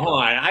 Joey,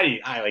 hold on.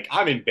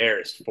 I'm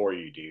embarrassed for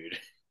you, dude.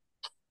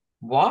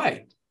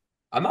 Why?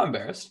 I'm not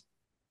embarrassed.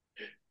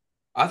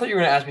 I thought you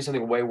were gonna ask me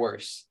something way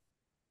worse.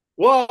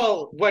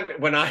 Well,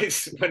 when I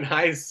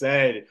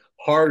said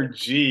hard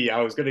G,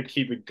 I was gonna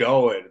keep it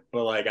going,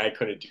 but like I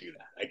couldn't do that.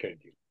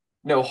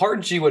 No,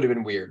 hard G would have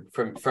been weird.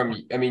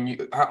 I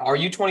mean, are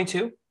you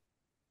 22?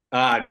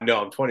 No,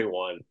 I'm 21.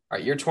 All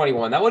right, you're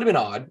 21. That would have been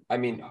odd. I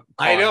mean,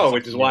 I know, God,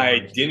 which is why I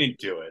didn't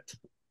do it.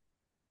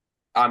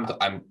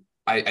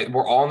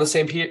 We're all on the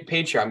same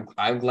page here.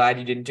 I'm glad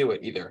you didn't do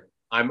it either.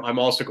 I'm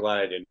also glad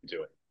I didn't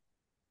do it.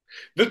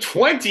 The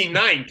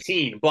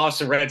 2019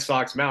 Boston Red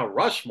Sox Mount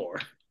Rushmore.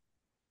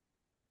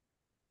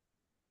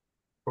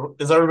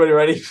 Is everybody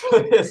ready for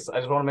this? I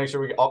just want to make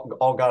sure we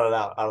all got it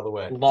out of the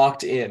way.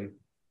 Locked in.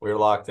 We're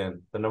locked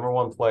in. The number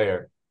one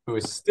player who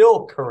is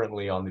still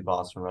currently on the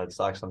Boston Red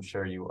Sox. I'm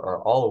sure you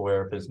are all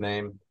aware of his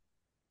name.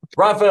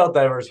 Rafael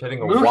Devers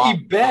hitting a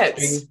Mookie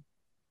Betts.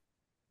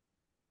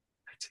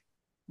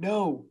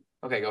 No.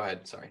 Okay, go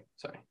ahead. Sorry.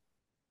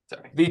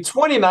 The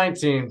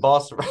 2019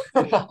 Boston.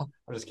 I'm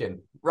just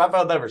kidding.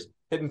 Rafael Devers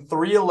hitting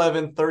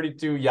 311,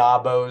 32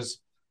 yabos.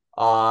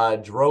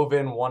 Drove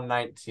in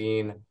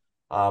 119.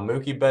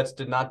 Mookie Betts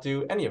did not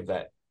do any of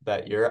that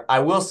year. I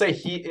will say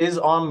he is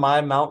on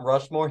my Mount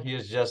Rushmore. He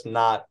is just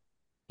not.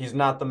 He's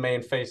not the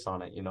main face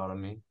on it. You know what I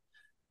mean?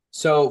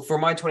 So for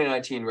my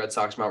 2019 Red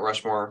Sox Mount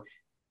Rushmore,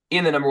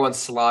 in the number one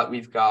slot,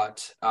 we've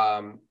got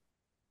Mookie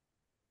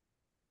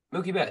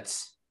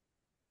Betts,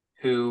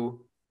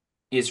 who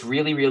is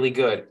really, really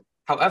good.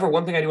 However,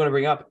 one thing I do want to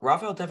bring up,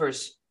 Rafael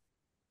Devers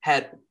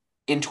had,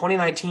 in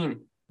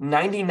 2019,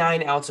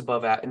 99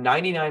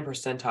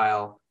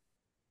 percentile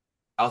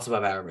outs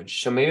above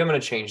average. So maybe I'm going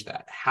to change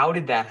that. How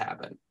did that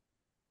happen?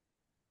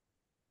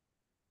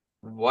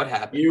 What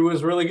happened? He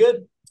was really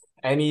good,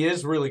 and he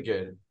is really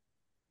good.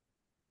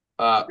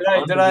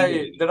 Did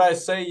I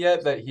say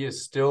yet that he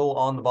is still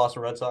on the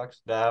Boston Red Sox?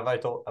 Have I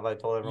told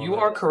everyone? You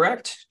are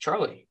correct,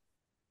 Charlie.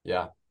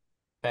 Yeah,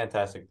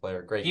 fantastic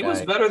player, great. He guy.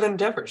 was better than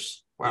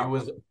Devers. Wow. He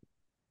was.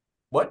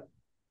 What?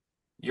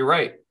 You're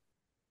right.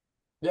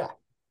 Yeah.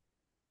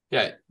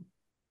 Yeah.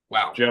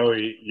 Wow.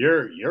 Joey,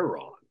 you're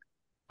wrong.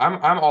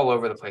 I'm all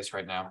over the place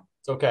right now.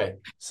 It's okay.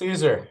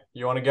 Caesar,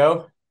 you want to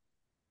go?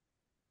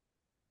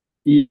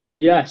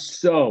 Yes.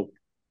 So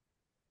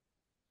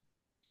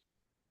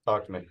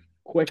Talk to me.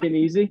 quick and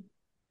easy.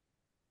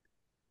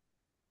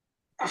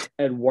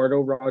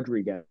 Eduardo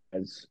Rodriguez,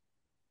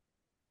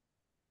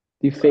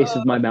 the face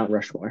of my Mount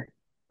Rushmore.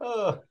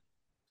 I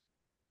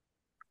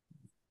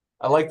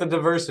like the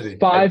diversity.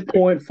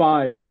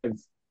 5.5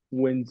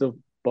 wins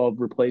above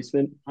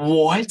replacement.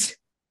 What?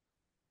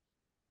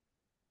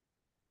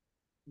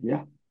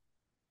 Yeah,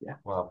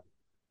 Wow.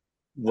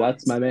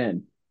 that's my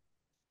man.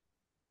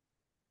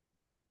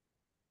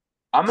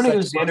 I'm gonna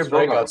go Second Xander most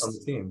strikeouts Bogaerts. on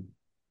the team.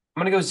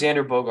 I'm gonna go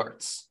Xander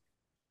Bogaerts.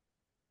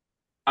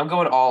 I'm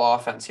going all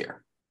offense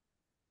here.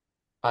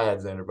 I had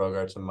Xander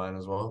Bogaerts in mine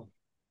as well.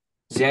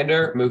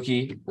 Xander,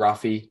 Mookie,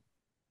 Rafi.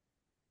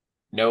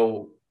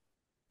 No,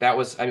 that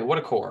was. I mean, what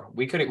a core.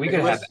 We could have had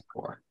Nicholas? that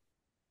core.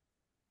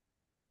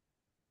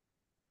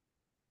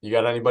 You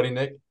got anybody,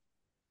 Nick?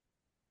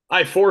 I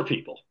have 4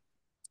 people.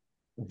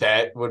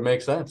 That would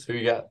make sense. Who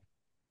you got?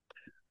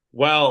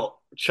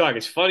 Well, Chuck,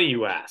 it's funny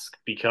you ask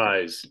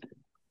because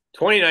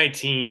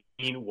 2019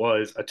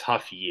 was a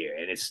tough year,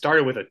 and it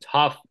started with a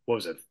tough,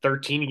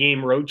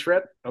 13-game road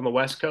trip on the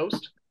West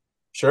Coast?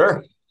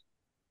 Sure.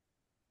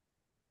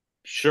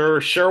 Sure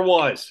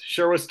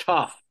was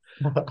tough.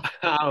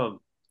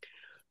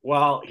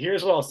 Well,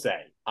 here's what I'll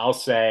say. I'll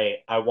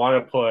say I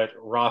want to put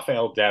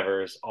Rafael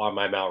Devers on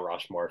my Mount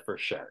Rushmore for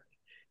sure.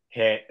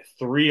 Hit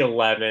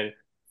 311,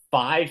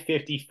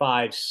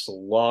 555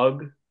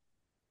 slug,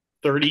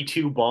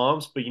 32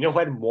 bombs. But you know who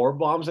had more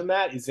bombs than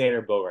that? Is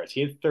Xander Bogaerts.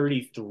 He had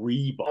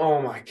 33 bombs.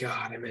 Oh my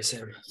God, I miss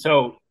him.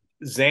 So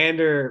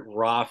Xander,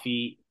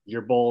 Rafi,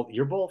 you're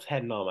both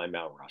heading on my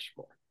Mount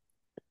Rushmore.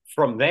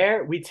 From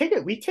there, we take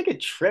a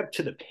trip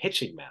to the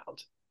pitching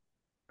mound.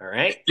 All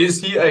right.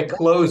 Is he a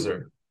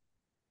closer?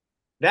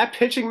 That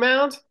pitching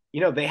mound,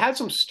 they had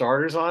some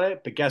starters on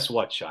it, but guess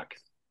what, Chuck?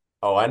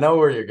 Oh, I know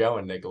where you're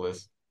going,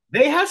 Nicholas.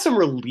 They had some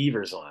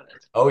relievers on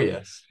it. Oh,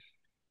 yes.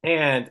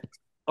 And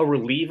a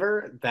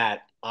reliever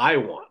that I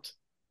want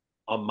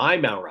on my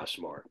Mount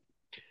Rushmore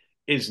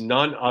is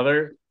none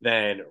other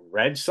than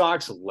Red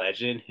Sox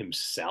legend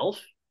himself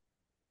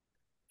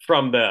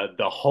from the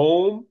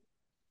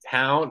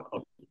hometown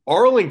of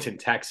Arlington,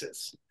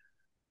 Texas.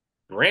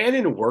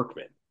 Brandon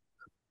Workman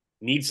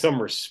needs some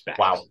respect.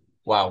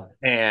 Wow.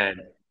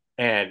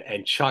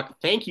 And Chuck,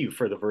 thank you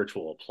for the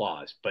virtual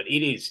applause, but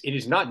it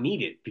is not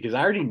needed because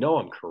I already know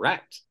I'm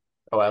correct.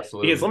 Oh,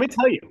 absolutely. Because let me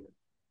tell you,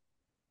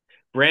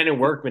 Brandon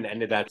Workman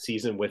ended that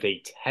season with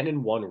a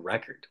 10-1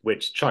 record,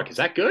 which, Chuck, is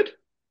that good?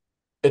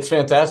 It's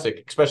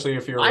fantastic, especially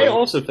if you're. I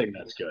also think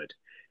that's good.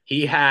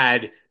 He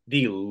had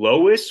the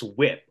lowest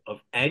whip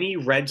of any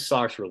Red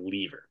Sox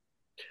reliever,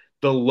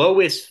 the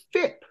lowest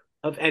FIP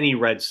of any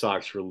Red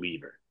Sox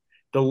reliever,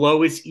 the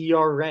lowest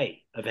ERA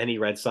of any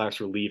Red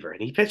Sox reliever.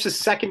 And he pitched the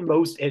second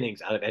most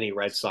innings out of any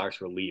Red Sox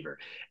reliever.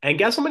 And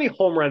guess how many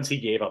home runs he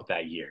gave up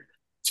that year?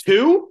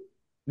 2?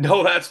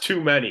 No, that's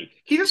too many.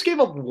 He just gave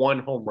up 1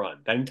 home run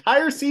that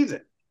entire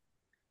season.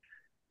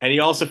 And he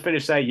also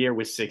finished that year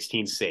with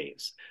 16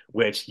 saves,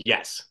 which,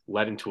 yes,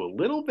 led into a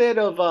little bit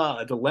of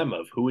a dilemma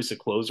of who is the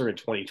closer in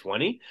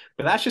 2020.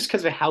 But that's just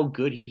because of how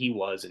good he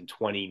was in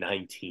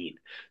 2019.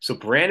 So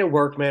Brandon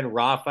Workman,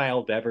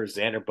 Rafael Devers,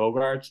 Xander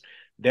Bogaerts,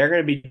 they're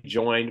going to be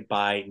joined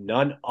by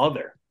none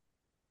other.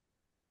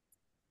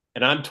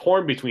 And I'm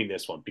torn between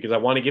this one because I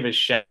want to give a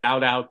shout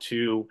out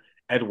to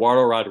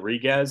Eduardo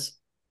Rodriguez,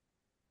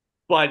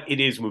 but it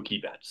is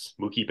Mookie Betts.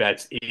 Mookie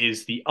Betts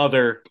is the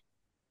other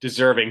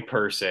deserving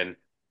person.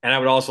 And I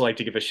would also like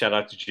to give a shout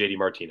out to JD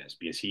Martinez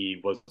because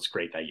he was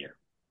great that year.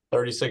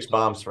 36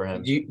 bombs for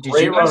him. Did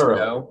you guys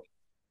know?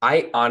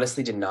 I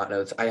honestly did not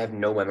know this. I have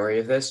no memory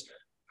of this.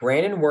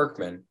 Brandon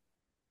Workman.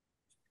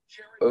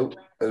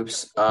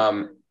 Oops.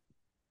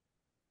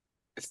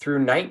 Through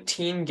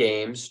 19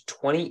 games,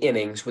 20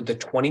 innings with the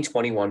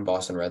 2021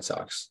 Boston Red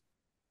Sox.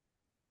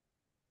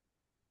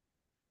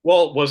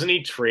 Well, wasn't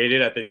he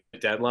traded at the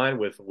deadline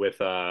with was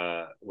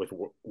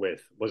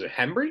it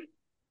Hembry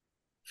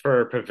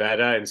for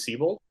Pivetta and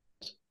Siebold?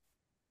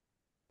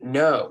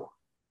 No.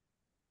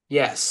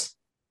 Yes.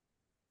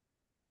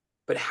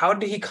 But how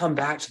did he come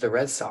back to the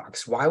Red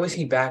Sox? Why was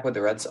he back with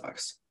the Red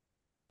Sox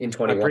in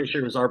 21? I'm pretty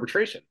sure it was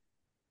arbitration.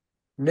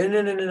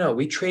 No.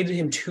 We traded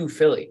him to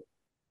Philly.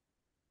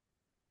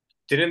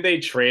 Didn't they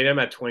trade him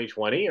at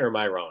 2020, or am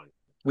I wrong?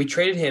 We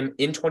traded him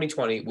in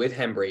 2020 with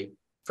Hembry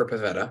for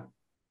Pivetta.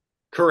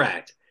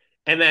 Correct.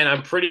 And then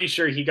I'm pretty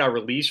sure he got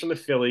released from the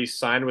Phillies,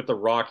 signed with the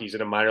Rockies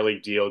in a minor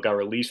league deal, got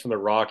released from the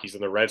Rockies,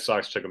 and the Red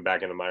Sox took him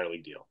back in a minor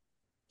league deal.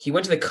 He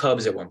went to the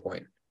Cubs at one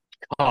point.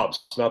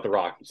 Cubs, not the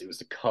Rockies. It was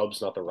the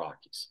Cubs, not the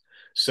Rockies.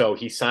 So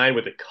he signed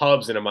with the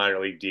Cubs in a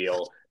minor league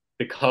deal.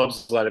 The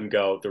Cubs let him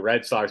go. The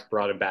Red Sox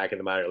brought him back in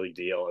the minor league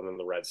deal, and then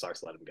the Red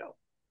Sox let him go.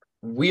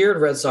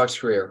 Weird Red Sox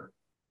career.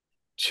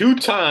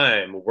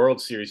 2-time World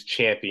Series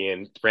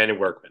champion, Brandon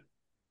Workman.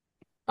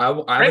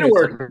 Brandon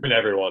Workman,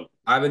 everyone.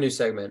 I have a new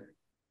segment.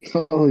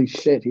 Holy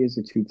shit, he is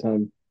a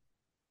 2-time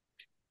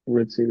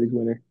World Series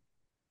winner.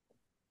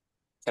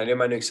 Can I do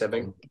my new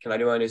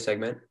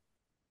segment?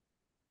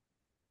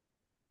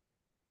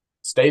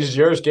 Stage is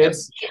yours,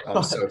 kids. Yes.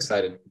 I'm so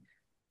excited.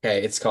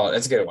 Okay, it's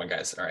a good one,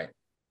 guys. All right.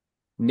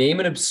 Name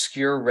an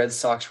obscure Red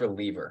Sox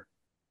reliever.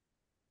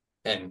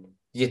 And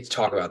you get to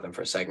talk about them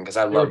for a second because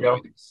I love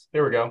these.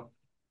 Here we go.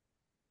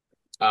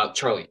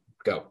 Charlie,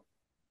 go.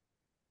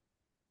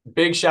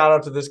 Big shout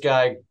out to this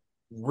guy.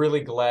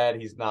 Really glad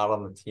he's not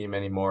on the team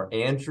anymore.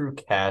 Andrew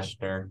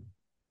Cashner.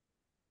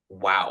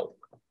 Wow.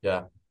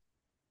 Yeah.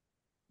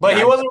 But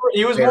he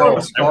was more of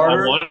a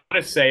starter. I want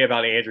to say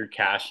about Andrew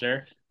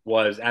Cashner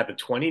was at the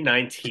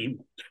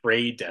 2019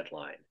 trade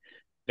deadline.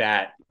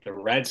 that the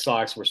Red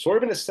Sox were sort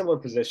of in a similar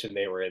position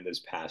they were in this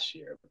past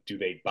year. Do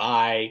they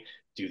buy?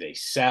 Do they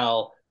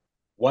sell?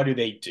 What do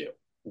they do?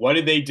 What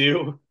did they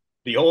do?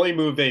 The only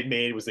move they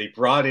made was they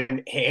brought in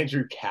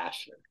Andrew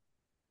Cashner.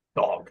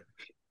 Dog.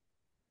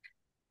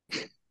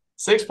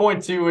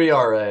 6.2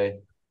 ERA.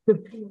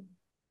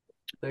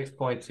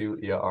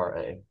 6.2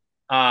 ERA.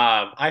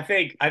 I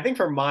think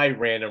for my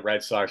random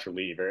Red Sox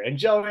reliever, and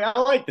Joey, I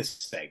like this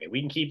segment. We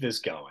can keep this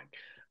going.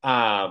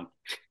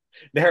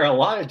 There are a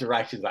lot of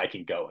directions I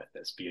can go with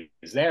this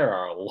because there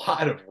are a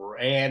lot of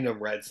random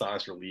Red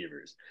Sox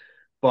relievers.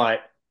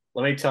 But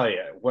let me tell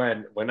you,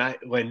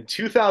 when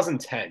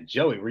 2010,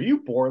 Joey, were you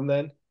born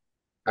then?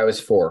 I was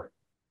 4.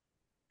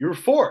 You were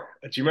 4.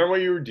 Do you remember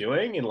what you were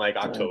doing in like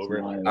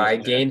October? wild. I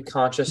gained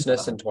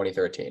consciousness in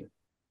 2013.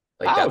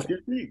 Like Oh, that's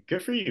good for you.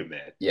 Good for you,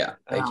 man. yeah.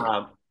 Thank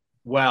you.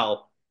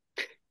 Well,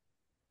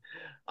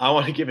 I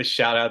want to give a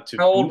shout out to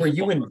How old Boof were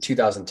you in Bonser.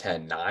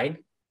 2010? 9?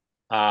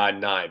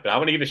 9, but I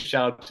want to give a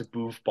shout out to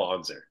Boof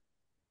Bonser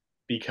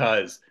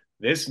because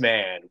this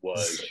man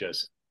was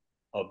just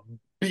a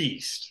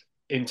beast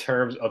in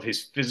terms of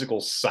his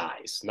physical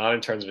size, not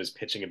in terms of his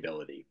pitching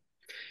ability.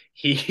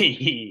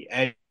 He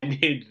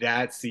ended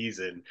that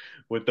season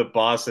with the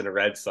Boston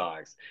Red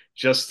Sox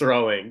just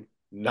throwing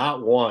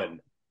not 1,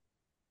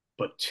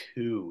 but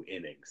 2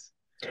 innings.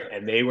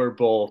 And they were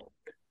both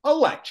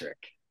electric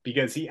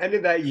because he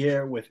ended that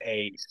year with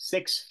a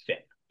 6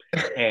 FIP.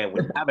 And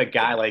when you have a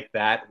guy like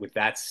that with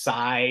that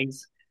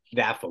size,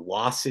 that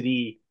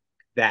velocity,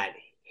 that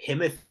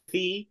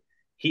himothy,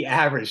 he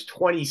averaged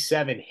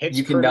 27 hits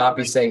You per cannot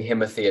be nine. saying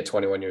Himothy at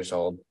 21 years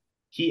old.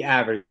 He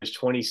averaged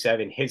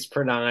 27 hits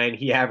per 9.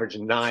 He averaged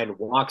 9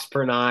 walks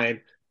per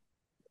 9.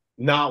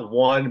 Not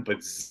 1,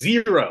 but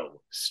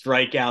 0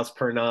 strikeouts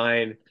per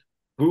 9.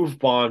 Boof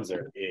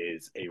Bonser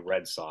is a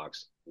Red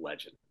Sox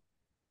legend.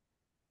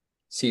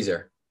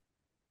 Caesar,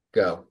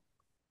 go.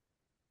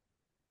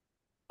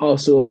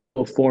 Also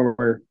a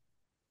former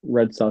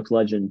Red Sox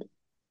legend.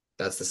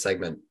 That's the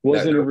segment.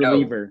 Wasn't No, a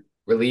reliever.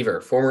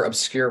 reliever. Former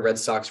obscure Red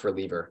Sox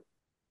reliever.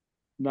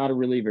 Not a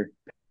reliever.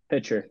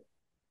 Pitcher.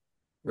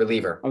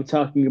 Reliever. I'm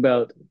talking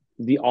about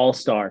the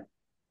All-Star,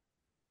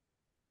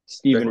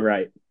 Stephen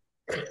Wright.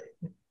 It's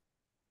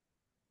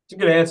a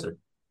good answer.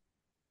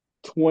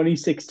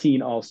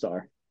 2016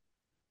 All-Star.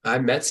 I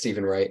met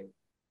Stephen Wright.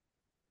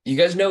 You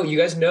guys know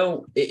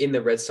in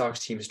the Red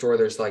Sox team store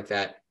there's like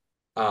that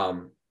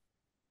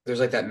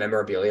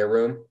memorabilia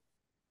room.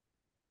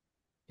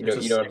 You know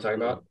what I'm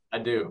talking about? I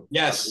do.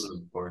 Yes.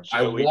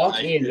 I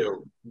walk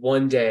in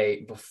one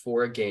day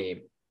before a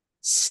game,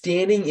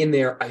 standing in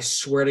there, I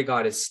swear to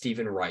God, it's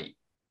Stephen Wright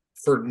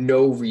for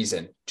no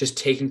reason, just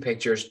taking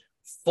pictures,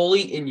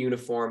 fully in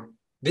uniform.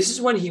 This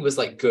is when he was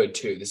like good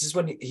too. This is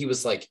when he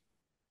was like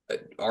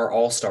our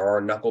all-star,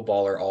 our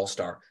knuckleballer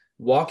all-star.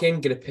 Walk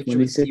in, get a picture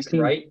with Stephen 2016.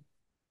 Wright.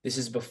 This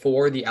is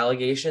before the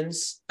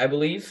allegations, I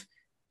believe.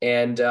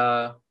 And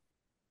it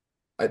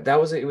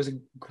was a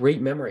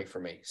great memory for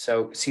me.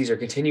 So Caesar,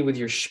 continue with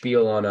your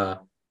spiel on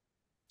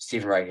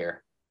Stephen Wright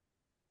here.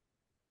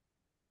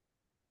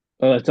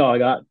 Oh, that's all I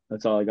got.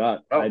 That's all I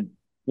got. Oh. I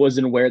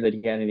wasn't aware that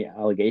he had any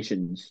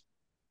allegations.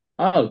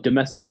 Oh,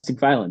 domestic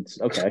violence.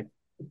 Okay.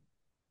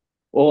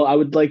 Well, I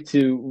would like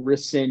to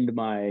rescind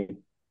my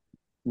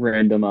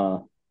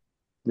random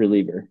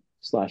reliever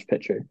 /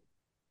 pitcher.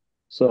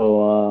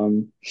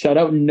 So shout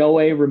out Noe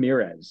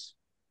Ramirez.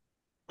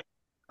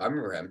 I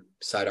remember him.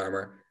 Side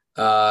armor.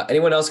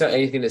 Anyone else got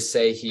anything to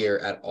say here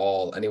at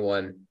all?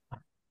 Anyone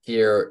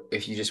here,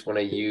 if you just want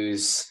to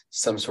use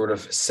some sort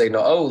of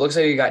signal. Oh, looks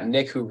like you got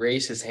Nick who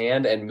raised his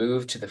hand and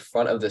moved to the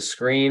front of the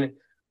screen,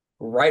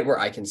 right where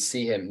I can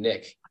see him.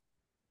 Nick,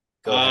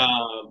 go ahead.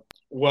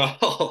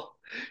 Well,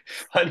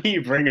 funny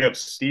you bring up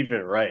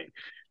Stephen Wright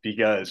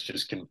because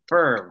just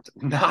confirmed,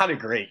 not a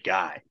great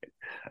guy.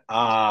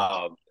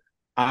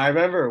 I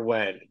remember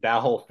when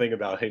that whole thing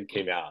about him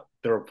came out.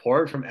 The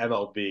report from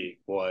MLB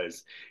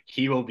was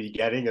he will be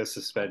getting a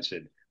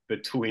suspension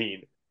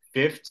between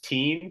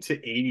 15 to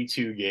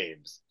 82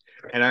 games.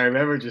 And I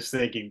remember just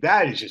thinking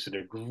that is just an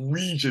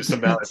egregious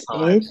amount of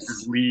time to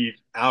just leave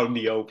out in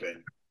the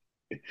open.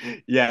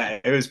 Yeah,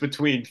 it was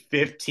between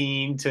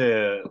 15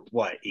 to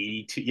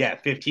 82. Yeah,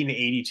 15 to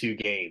 82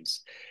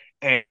 games.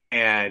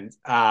 And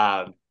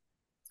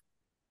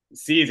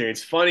Caesar,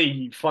 it's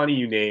funny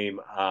you name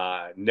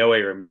Noe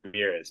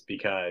Ramirez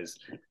because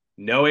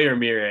Noe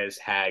Ramirez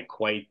had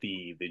quite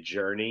the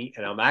journey,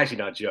 and I'm actually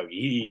not joking.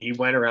 He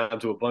went around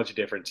to a bunch of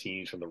different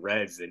teams from the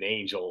Reds and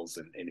Angels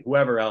and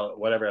whoever else,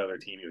 whatever other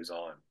team he was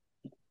on.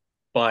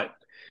 But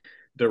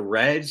the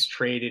Reds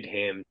traded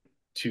him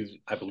to,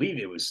 I believe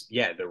it was,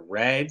 the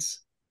Reds.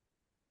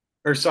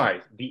 Or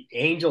sorry, the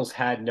Angels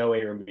had Noe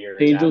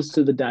Ramirez. Angels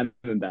to the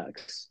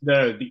Diamondbacks.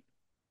 Let me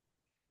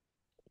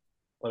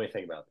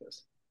think about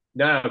this.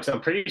 No, because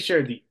I'm pretty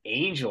sure the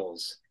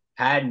Angels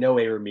had Noe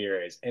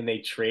Ramirez, and they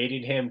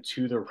traded him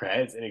to the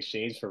Reds in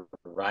exchange for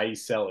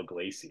Raisel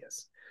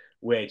Iglesias,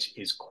 which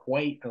is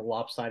quite a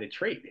lopsided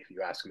trade, if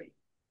you ask me.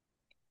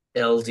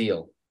 L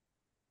deal.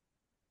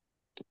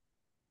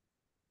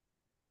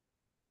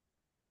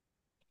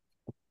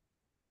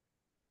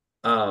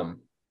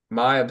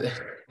 My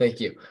thank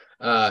you.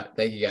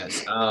 Thank you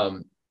guys.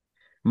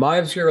 My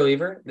obscure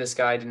reliever, this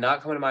guy did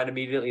not come to mind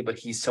immediately, but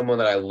he's someone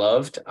that I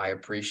loved, I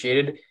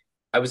appreciated.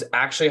 I was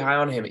actually high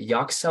on him.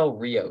 Yaxel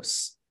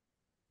Rios,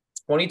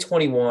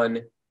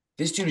 2021.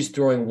 This dude is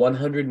throwing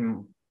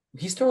 100.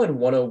 He's throwing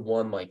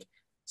 101 like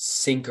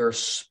sinker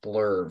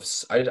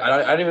splurves. I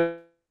didn't even.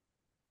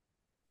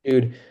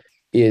 Dude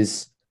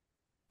is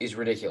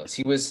ridiculous.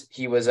 He was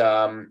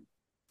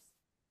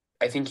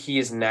I think he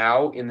is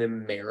now in the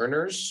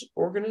Mariners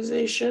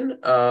organization.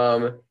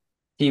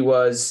 He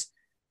was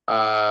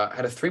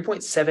had a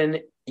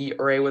 3.7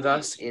 ERA with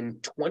us in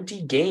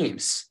 20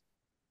 games.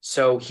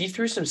 So he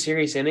threw some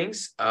serious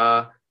innings.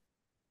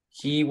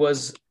 He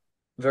was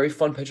a very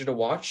fun pitcher to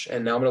watch,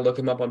 and now I'm gonna look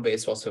him up on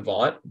Baseball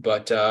Savant.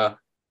 But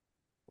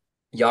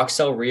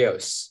Yaxel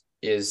Rios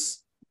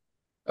is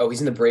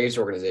he's in the Braves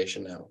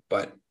organization now,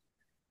 but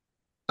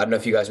I don't know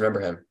if you guys remember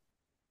him.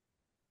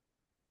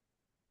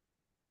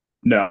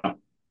 No.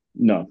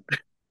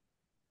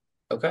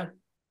 Okay. I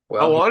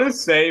Well, want to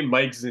say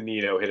Mike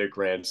Zunino hit a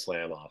grand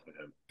slam off of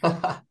him.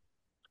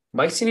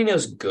 Mike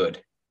Zunino's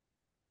good.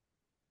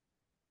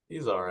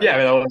 He's all right. Yeah, I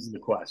mean, that wasn't the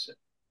question.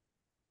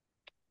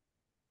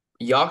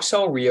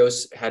 Yaxel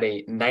Rios had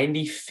a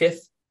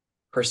 95th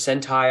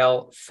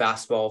percentile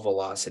fastball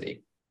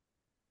velocity.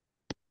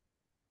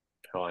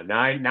 Hold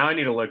on, now I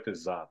need to look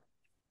this up.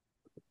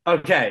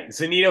 Okay,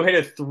 Zunino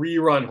hit a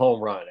 3-run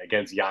home run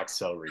against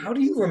Yaxel Rios. How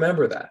do you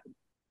remember that?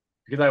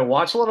 Because I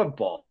watch a lot of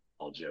ball,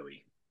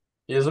 Joey.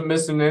 He hasn't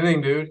missed an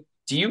inning, dude.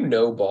 Do you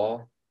know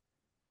ball?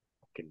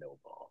 Fucking no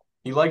ball.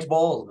 He likes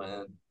balls,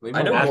 man. Leave I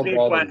him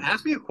know alone.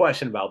 Ask me a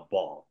question about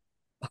ball.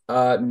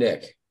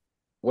 Nick,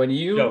 when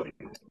Joey.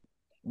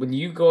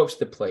 you go up to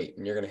the plate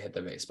and you're gonna hit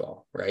the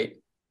baseball, right?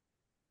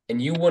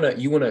 And you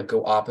wanna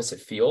go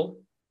opposite field,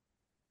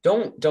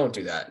 don't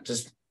do that.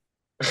 Just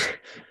it's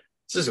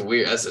just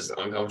weird. That's just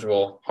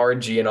uncomfortable.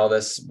 Hard G and all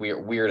this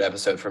weird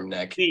episode from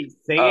Nick. The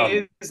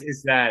thing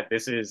is that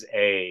this is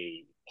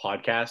a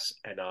podcast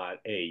and not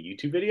a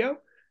YouTube video.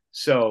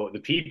 So the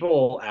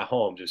people at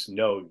home just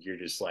know you're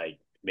just like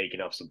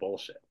making up some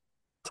bullshit.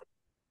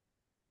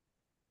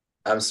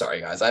 I'm sorry,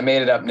 guys. I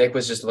made it up. Nick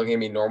was just looking at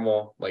me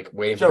normal, like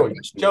waiting for Joey, the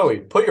question. Joey,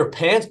 put your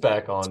pants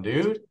back on,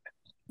 dude.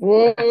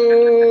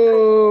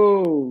 Whoa.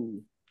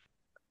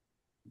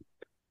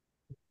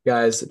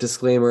 Guys,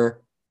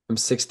 disclaimer, I'm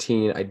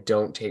 16. I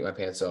don't take my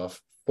pants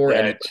off for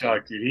Yeah, any.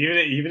 Chuck, dude.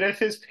 Even if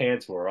his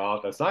pants were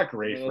off, that's not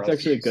great for That's us.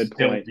 actually a good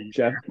Still point. be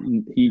Jeff,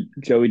 there.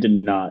 Joey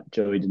did not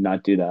do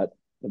that.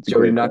 That's a Joey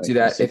great did not point. do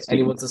that. If 16.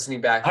 anyone's listening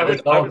back, I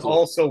would Don't do it.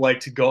 also like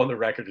to go on the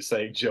record to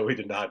say Joey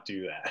did not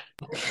do that.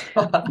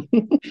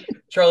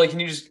 Charlie, can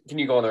you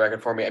go on the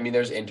record for me? I mean,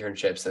 there's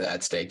internships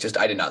at stake. Just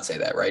I did not say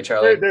that, right,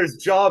 Charlie? There's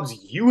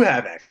jobs you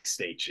have at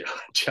stake,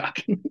 Chuck.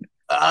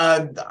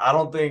 I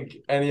don't think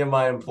any of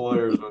my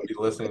employers would be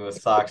listening to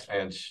Sox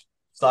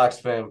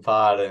fan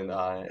pod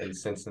in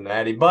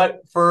Cincinnati.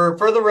 But for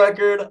the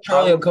record,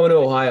 Charlie, I'm coming to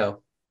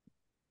Ohio.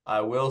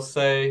 I will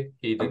say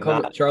he I'm did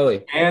coming, not.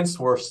 Charlie. Pants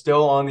were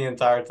still on the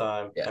entire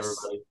time. Yes.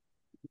 Everybody.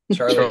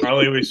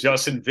 Charlie. was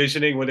just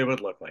envisioning what it would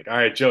look like. All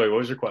right, Joey, what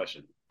was your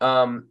question?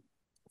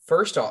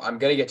 First off, I'm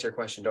gonna get to your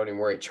question. Don't even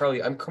worry,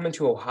 Charlie. I'm coming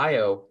to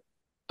Ohio,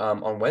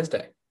 on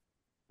Wednesday.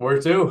 Where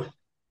to?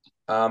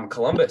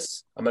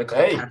 Columbus. I'm gonna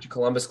catch a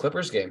Columbus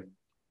Clippers game.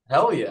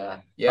 Hell yeah.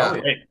 Yeah. Hell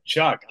yeah. Hey,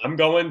 Chuck, I'm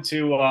going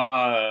to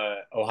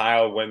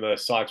Ohio when the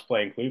Sox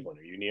play in Cleveland.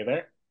 Are you near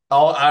there?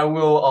 I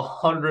will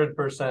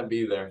 100%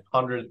 be there.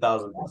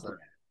 100,000%.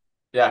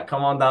 Yeah,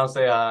 come on down,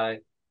 say hi.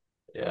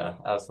 Yeah,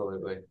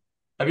 absolutely.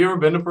 Have you ever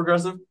been to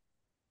Progressive?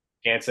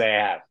 Can't say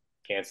I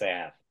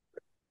have.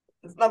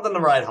 It's nothing to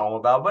write home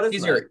about, but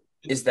it's nice.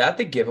 Is that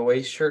the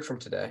giveaway shirt from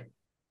today?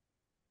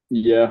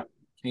 Yeah,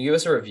 Can you give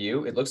us a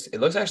review? It looks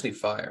actually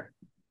fire.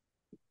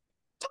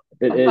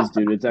 it is,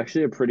 dude. It's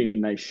actually a pretty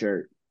nice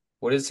shirt.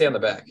 What does it say on the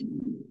back?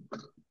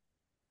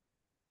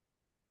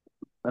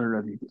 I don't know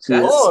if you can see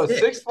That's it. Oh,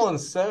 sick.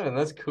 617.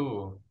 That's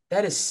cool.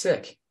 That is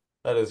sick.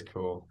 That is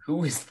cool.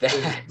 Who is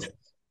that?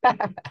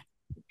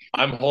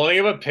 I'm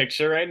holding up a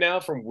picture right now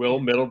from Will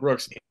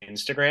Middlebrook's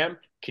Instagram.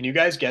 Can you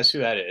guys guess who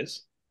that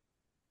is?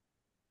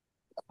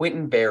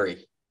 Quentin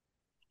Berry.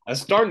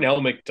 That's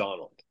Darnell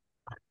McDonald.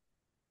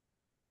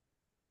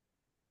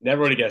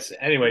 Never would have guessed it.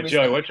 Anyway,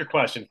 Joey, what's your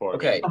question for me?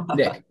 Okay,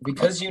 Nick,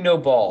 because you know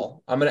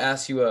ball, I'm gonna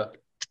ask you a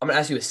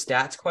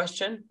stats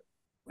question.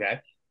 Okay.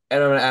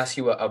 And I'm gonna ask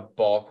you a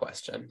ball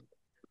question.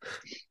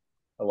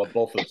 I love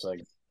both those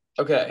things.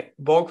 Okay,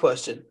 ball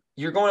question.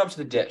 You're going up to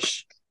the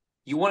dish.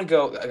 You want to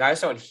go,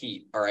 guys on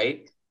heat, all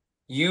right?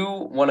 You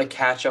want to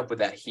catch up with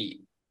that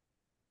heat.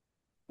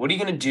 What are you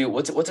gonna do?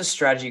 What's a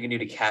strategy you can do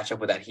to catch up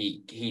with that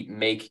heat,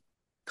 make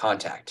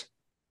contact?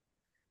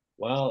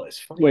 Well, it's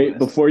funny. Wait,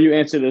 before you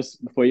answer this,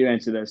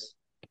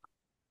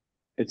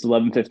 it's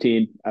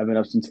 11:15. I've been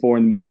up since 4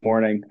 in the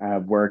morning. I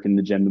have work in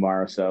the gym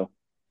tomorrow, so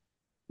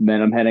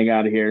then I'm heading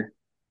out of here.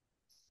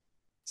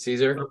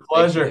 Caesar, It's a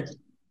pleasure. It's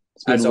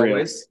been as real.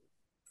 always,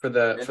 for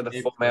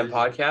the Full Man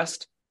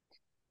podcast.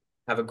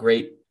 Have a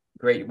great.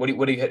 What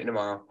are you hitting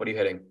tomorrow? What are you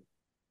hitting?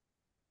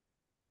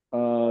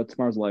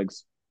 Tomorrow's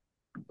legs.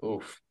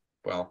 Oof.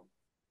 Well,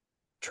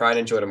 try and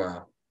enjoy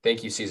tomorrow.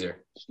 Thank you,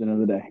 Caesar. Just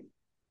another day.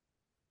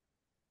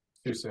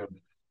 Too soon.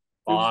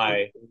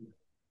 Bye.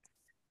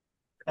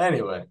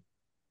 Anyway.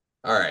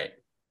 All right.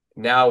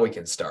 Now we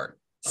can start.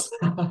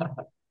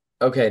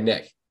 Okay,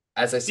 Nick.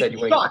 As I said,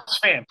 The Sox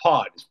Fan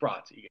Pod is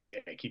brought to you.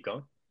 Yeah, keep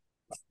going.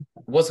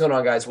 What's going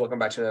on, guys? Welcome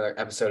back to another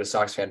episode of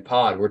Sox Fan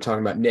Pod. We're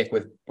talking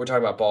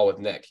about ball with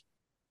Nick.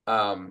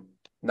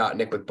 Not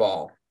Nick with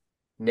ball.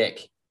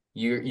 Nick,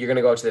 you're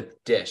gonna go out to the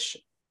dish.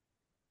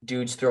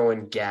 Dude's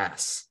throwing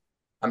gas.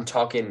 I'm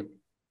talking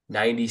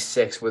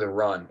 96 with a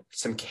run.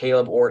 Some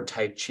Caleb Ort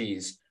type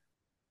cheese.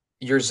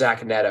 You're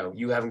Zach Neto.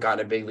 You haven't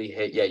gotten a big league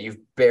hit yet. You've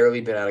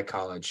barely been out of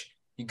college.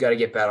 You got to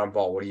get bat on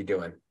ball. What are you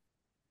doing?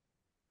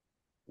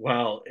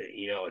 Well,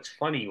 it's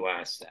funny you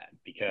asked that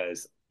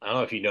because I don't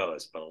know if you know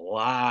this, but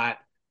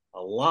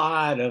a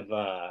lot of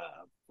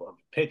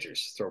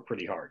pitchers throw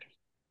pretty hard.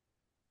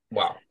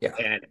 Wow. Yeah.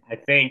 And I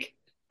think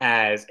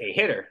as a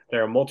hitter,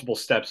 there are multiple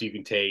steps you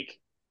can take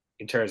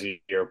in terms of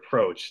your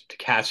approach to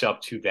catch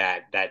up to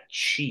that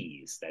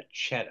cheese, that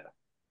cheddar.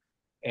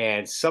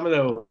 And some of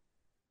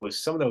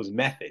those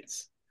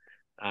methods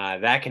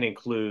that can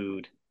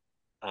include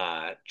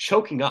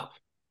choking up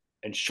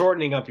and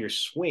shortening up your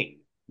swing,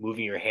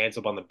 moving your hands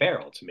up on the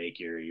barrel to make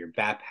your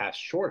bat pass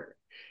shorter.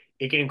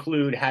 It can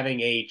include having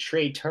a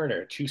Trey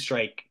Turner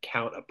 2-strike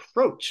count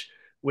approach,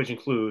 which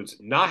includes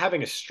not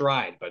having a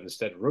stride, but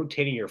instead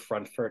rotating your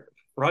front foot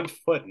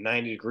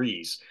 90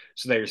 degrees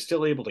so that you're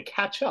still able to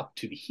catch up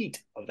to the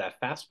heat of that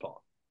fastball.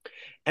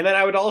 And then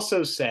I would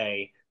also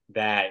say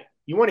that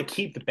you want to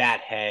keep the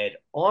bat head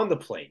on the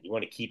plate. You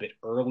want to keep it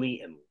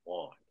early and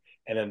long.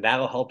 And then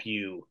that'll help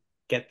you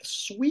get the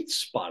sweet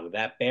spot of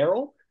that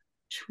barrel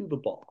to the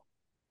ball.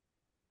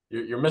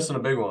 You're missing a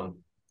big one.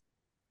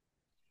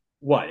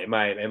 What? Am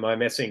I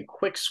missing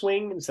quick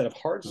swing instead of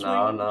hard swing?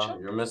 No.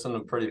 You're missing a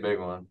pretty big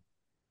one.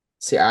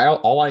 See,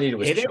 all I needed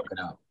was Hit it? choking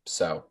up.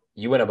 So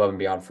you went above and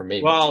beyond for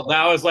me. Well,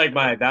 that was like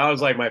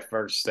my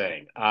first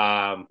thing.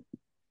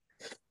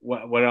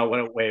 What? Wait.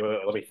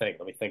 Let me think.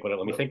 Let me think what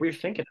you're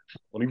thinking.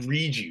 Let me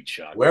read you,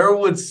 Chuck. Where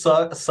would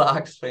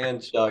Sox fan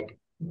Chuck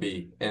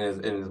be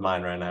in his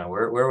mind right now?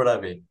 Where would I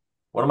be?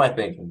 What am I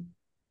thinking?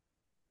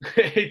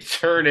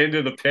 Turn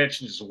into the pitch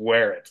and just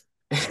wear it.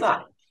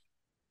 Nah.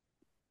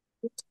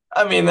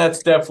 I mean,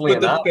 that's definitely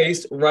Put the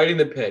face right in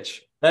the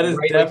pitch. That is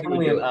right like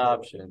definitely an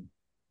option.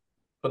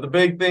 But the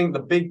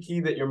big key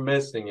that you're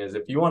missing is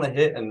if you want to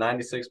hit a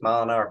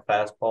 96-mile-an-hour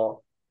fastball,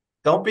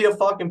 don't be a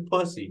fucking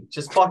pussy.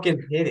 Just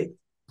fucking hit it.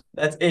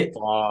 That's it.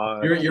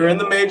 You're in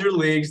the major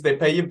leagues. They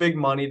pay you big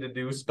money to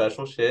do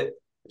special shit.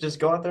 Just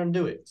go out there and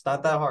do it. It's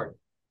not that hard.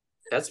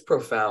 That's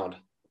profound.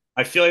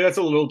 I feel like that's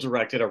a little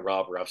directed at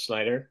Rob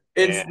Refsnyder.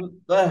 Yeah.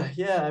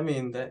 I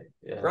mean,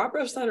 Rob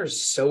Refsnyder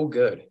is so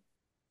good.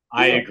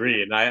 I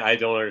agree, and I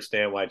don't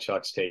understand why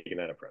Chuck's taking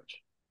that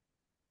approach.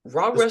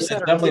 Rob It's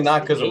Refsnyder definitely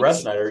not because of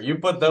Refsnyder. You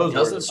put those.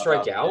 Doesn't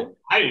strike out.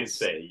 I didn't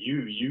say it.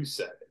 You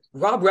said it.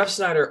 Rob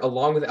Refsnyder,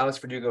 along with Alex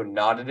Verdugo,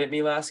 nodded at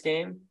me last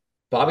game.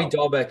 Bobby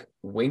Dahlbeck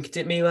winked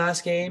at me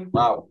last game.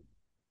 Wow.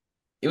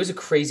 It was a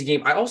crazy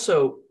game. I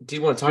also did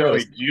want to talk about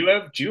this. Do you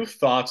have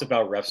thoughts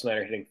about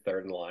Refsnyder hitting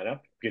third in the lineup?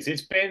 Because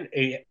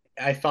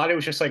I thought it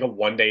was just like a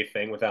one-day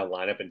thing with that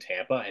lineup in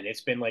Tampa, and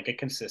it's been like a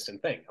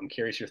consistent thing. I'm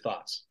curious your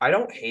thoughts. I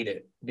don't hate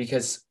it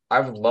because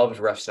I've loved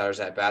Refsnyder's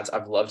at-bats.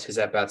 I've loved his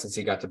at-bats since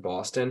he got to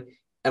Boston.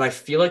 And I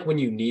feel like when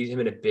you need him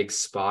in a big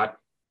spot,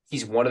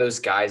 he's one of those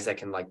guys that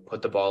can like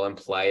put the ball in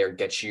play or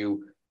get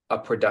you a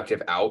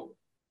productive out.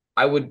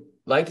 I would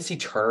like to see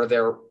Turner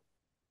there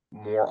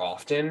more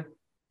often.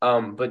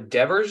 But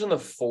Devers in the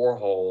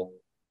 4-hole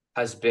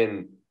has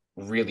been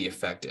really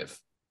effective,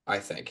 I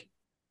think.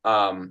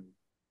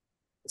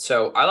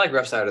 So I like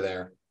Refsnyder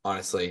there,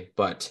 honestly,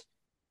 but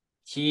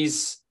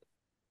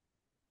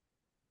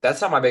that's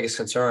not my biggest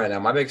concern right now.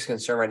 My biggest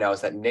concern right now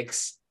is that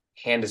Nick's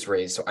hand is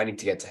raised, so I need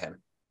to get to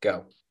him.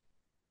 Go.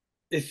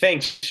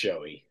 Thanks,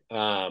 Joey.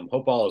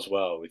 Hope all is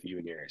well with you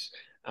and yours.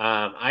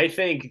 I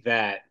think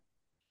that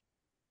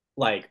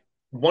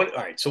one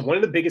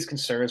of the biggest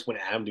concerns when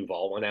Adam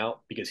Duvall went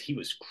out, because he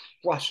was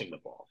crushing the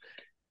ball.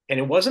 And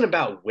it wasn't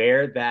about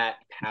where that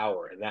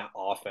power and that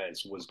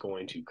offense was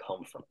going to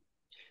come from.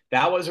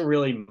 That wasn't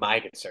really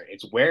my concern.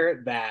 It's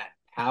where that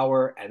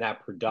power and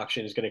that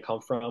production is going to come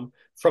from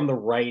the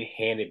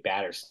right-handed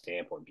batter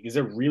standpoint, because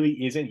there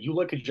really isn't. You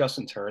look at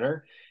Justin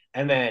Turner,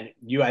 and then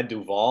you had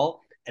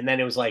Duvall, and then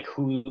it was like,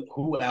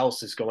 who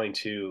else is going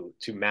to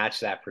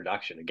match that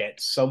production and get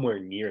somewhere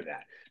near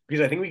that?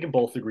 Because I think we can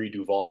both agree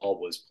Duvall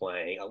was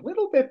playing a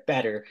little bit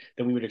better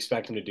than we would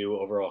expect him to do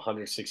over a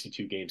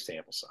 162-game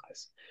sample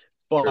size.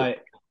 But sure.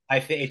 I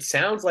think it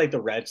sounds like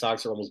the Red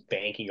Sox are almost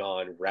banking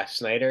on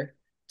Refsnyder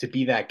to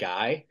be that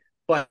guy.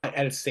 But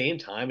at the same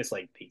time, it's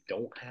like they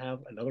don't have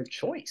another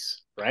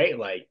choice, right?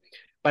 Like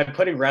by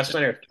putting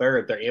Refsnyder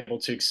third, they're able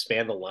to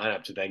expand the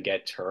lineup to then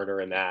get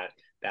Turner in that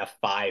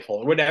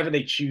 5-hole, whatever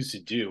they choose to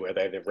do,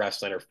 whether they have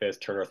Refsnyder fifth,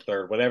 Turner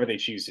third, whatever they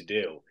choose to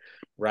do.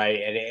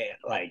 right?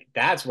 And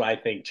that's what I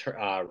think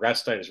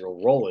Refsnyder's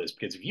real role is,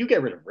 because if you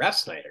get rid of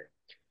Refsnyder,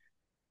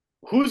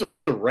 who's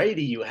the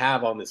righty you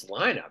have on this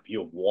lineup?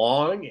 You have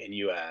Wong and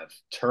you have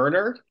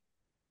Turner,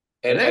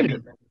 And I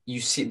then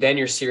mean, then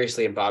you're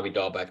seriously, and Bobby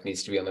Dahlbeck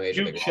needs to be on the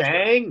major Yu league roster.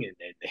 Chang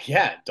and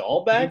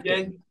Dahlbeck.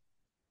 PK?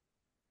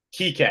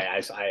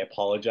 Kike, I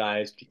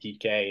apologize to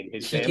Kike and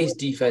his family. Kike's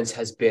defense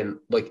has been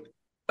like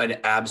an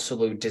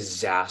absolute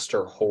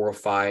disaster,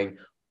 horrifying.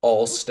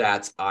 All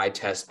stats eye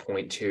test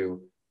point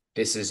to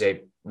this is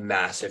a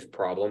massive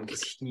problem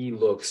because he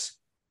looks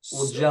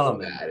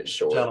bad at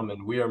short.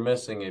 Gentlemen, we are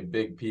missing a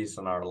big piece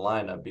in our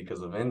lineup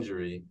because of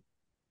injury.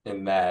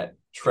 In that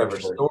Trevor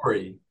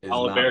Story is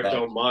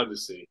Alberto not back.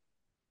 Mondesi.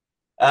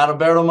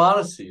 Adalberto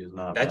Mondesi is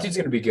not that back. dude's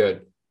gonna be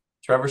good.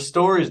 Trevor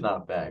Story's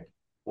not back.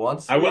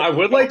 I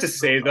would like to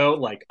say though,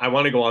 like, I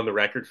want to go on the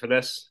record for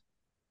this.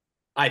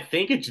 I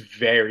think it's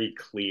very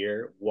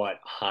clear what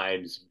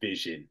Heim's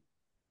vision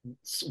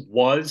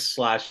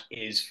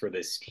was/is for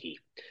this team,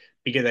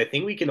 because I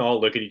think we can all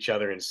look at each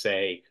other and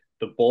say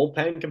the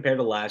bullpen compared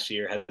to last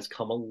year has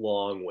come a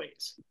long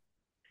ways.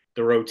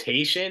 The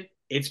rotation,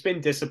 it's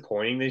been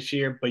disappointing this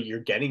year, but you're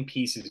getting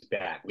pieces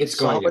back. It's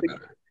going to get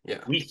better. Yeah.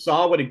 We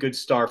saw what a good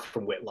start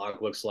from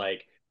Whitlock looks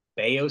like.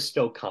 Bayo's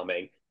still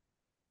coming.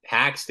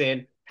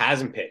 Paxton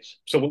hasn't pitched.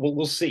 So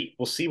we'll see.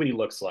 We'll see what he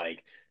looks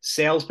like.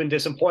 Sale's been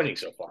disappointing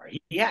so far.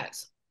 He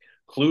has.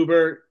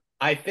 Kluber,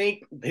 I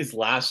think his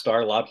last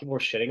start, a lot of people were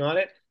shitting on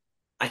it.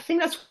 I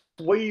think that's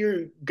what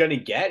you're going to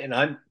get, and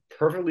I'm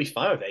perfectly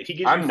fine with that. If he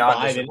gives I'm you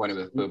not disappointed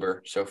with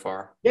Kluber so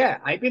far. Yeah,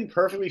 I've been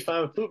perfectly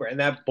fine with Kluber, and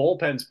that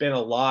bullpen's been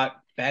a lot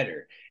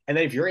better. And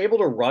then if you're able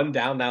to run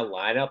down that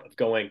lineup of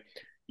going,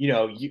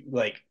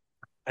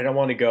 I don't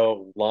want to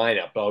go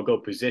lineup, but I'll go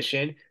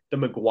position. The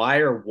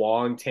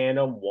McGuire-Wong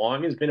tandem,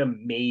 Wong has been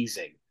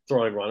amazing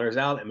throwing runners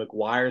out, and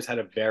McGuire's had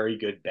a very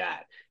good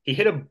bat. He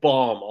hit a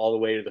bomb all the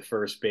way to the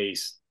first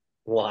base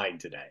line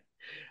today.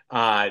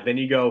 Then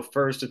you go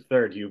first to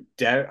third. You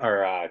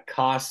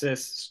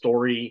Casas,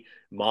 Story,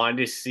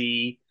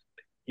 Mondesi,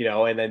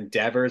 and then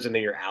Devers, and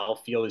then your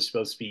outfield is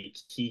supposed to be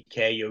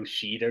Kike,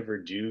 Yoshida,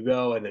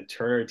 Verdugo, and then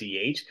Turner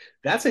DH.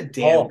 That's a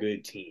damn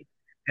good team.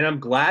 And I'm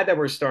glad that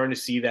we're starting to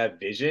see that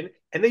vision.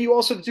 And then you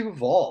also have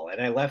Duvall, and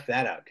I left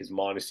that out because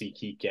Mondesi,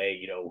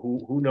 Kike,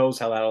 who knows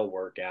how that'll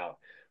work out.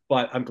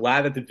 But I'm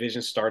glad that the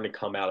vision's starting to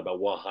come out about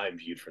what Heim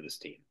viewed for this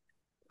team.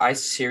 I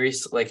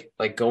seriously,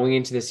 like going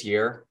into this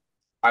year,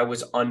 I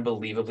was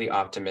unbelievably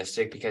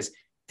optimistic because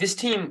this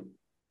team's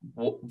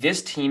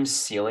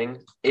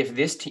ceiling,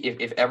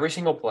 if every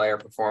single player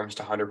performs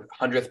to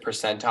 100th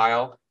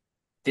percentile,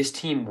 this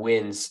team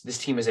wins. This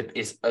team is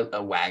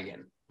a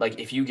wagon. Like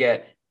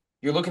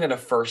you're looking at a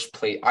first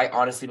place. I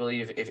honestly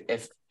believe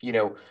if you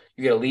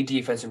get a lead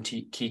defense from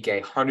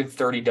Kike,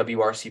 130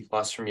 WRC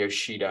plus from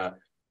Yoshida,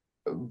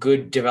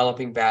 good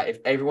developing bat. If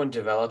everyone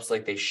develops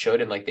like they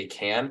should and like they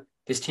can,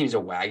 this team's a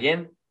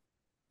wagon.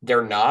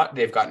 They're not.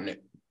 They've gotten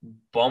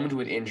bummed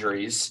with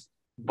injuries,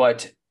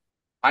 but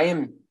I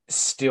am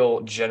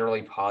still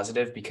generally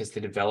positive because the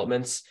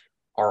developments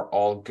are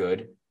all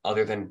good,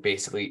 other than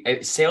basically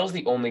Sale's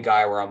the only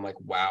guy where I'm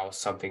like, wow,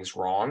 something's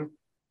wrong.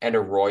 And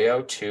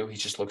Arroyo too. He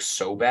just looks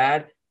so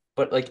bad.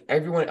 But like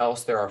everyone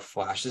else, there are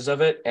flashes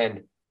of it.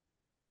 And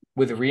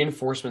with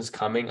reinforcements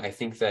coming, I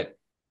think that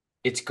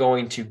it's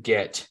going to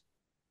get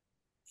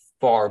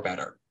far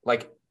better.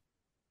 Like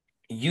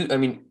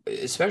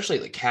especially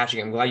like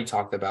catching. I'm glad you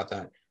talked about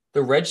that.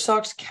 The Red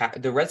Sox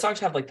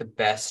have like the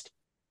best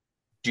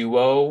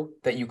duo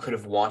that you could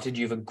have wanted.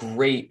 You have a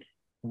great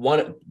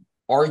one,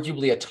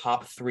 arguably a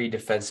top 3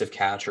 defensive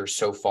catcher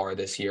so far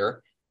this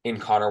year in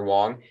Connor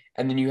Wong.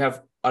 And then you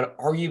have an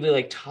arguably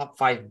like top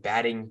 5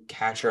 batting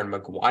catcher in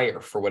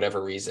McGuire for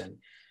whatever reason.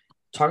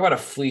 Talk about a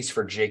fleece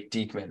for Jake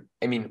Diekman.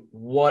 I mean,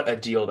 what a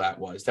deal that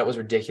was. That was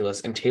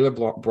ridiculous. And Taylor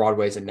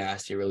Broadway's a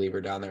nasty reliever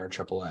down there in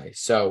AAA.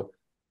 So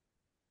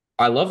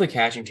I love the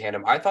catching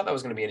tandem. I thought that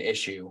was going to be an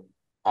issue,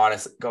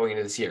 honestly, going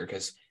into this year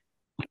because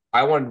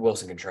I wanted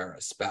Wilson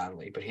Contreras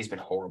badly, but he's been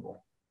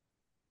horrible.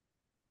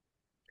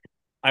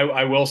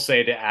 I will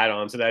say, to add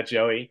on to that,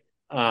 Joey,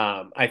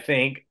 I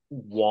think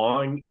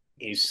Wong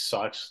is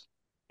such,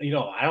 I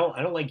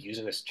don't like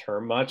using this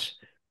term much,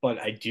 but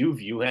I do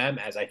view him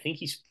as, I think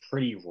he's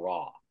pretty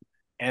raw.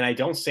 And I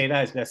don't say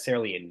that as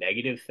necessarily a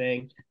negative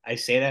thing. I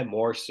say that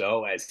more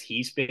so as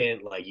he's been,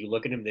 like, you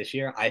look at him this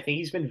year, I think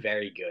he's been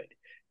very good.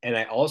 And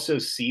I also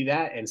see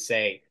that and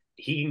say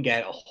he can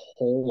get a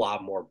whole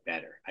lot more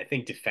better. I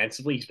think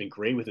defensively, he's been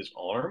great with his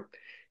arm.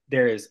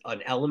 There is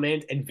an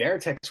element, and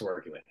Veritek's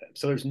working with him.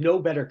 So there's no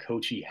better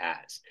coach he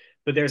has.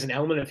 But there's an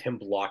element of him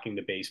blocking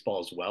the baseball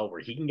as well,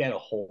 where he can get a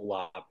whole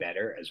lot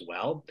better as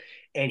well.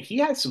 And he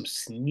has some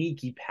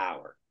sneaky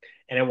power.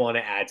 And I want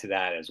to add to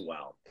that as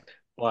well.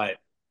 But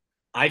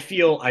I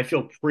feel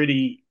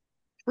pretty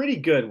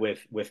good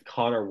with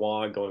Connor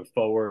Wong going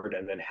forward,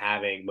 and then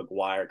having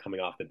McGuire coming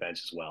off the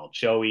bench as well.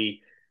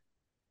 Joey,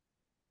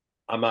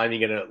 I'm not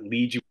even going to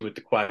lead you with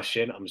the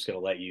question. I'm just going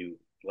to let you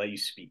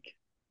speak.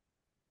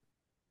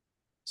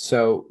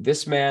 So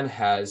this man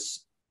has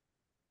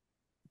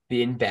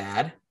been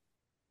bad.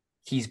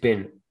 He's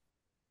been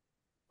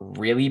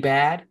really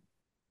bad.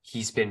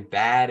 He's been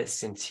bad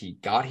since he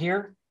got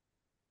here.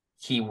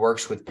 He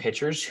works with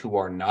pitchers who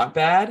are not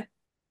bad.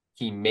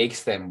 He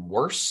makes them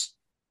worse.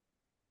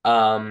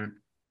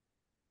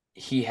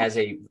 He has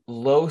a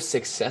low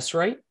success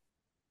rate.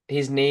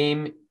 His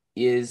name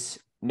is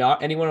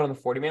not anyone on the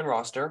 40-man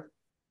roster.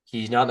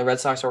 He's not in the Red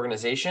Sox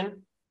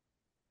organization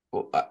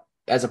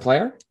as a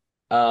player.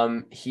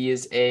 He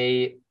is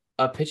a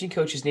pitching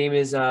coach. His name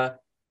is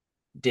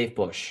Dave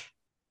Bush.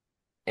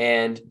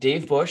 And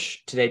Dave Bush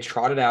today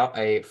trotted out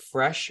a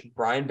fresh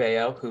Brian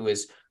Bayo, who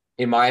is,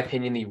 in my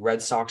opinion, the Red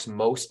Sox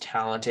most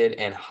talented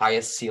and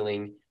highest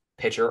ceiling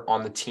pitcher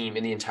on the team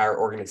in the entire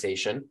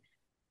organization,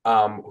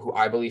 who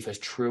I believe has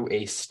true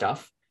ace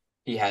stuff.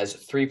 He has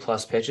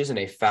 3+ pitches and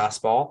a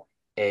fastball,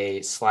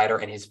 a slider,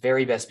 and his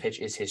very best pitch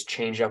is his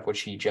changeup,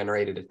 which he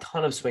generated a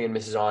ton of swing and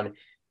misses on.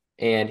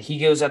 And he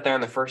goes out there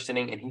in the first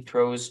inning and he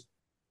throws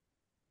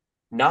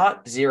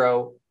not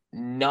 0,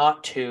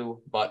 not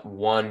 2, but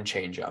 1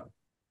 changeup.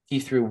 He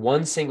threw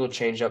 1 single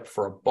changeup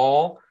for a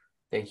ball.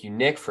 Thank you,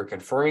 Nick, for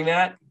confirming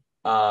that.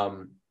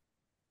 And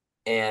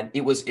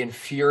it was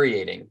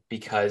infuriating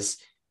because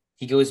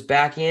he goes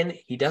back in.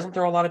 He doesn't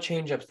throw a lot of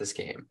changeups this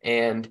game.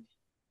 And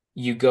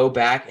you go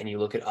back and you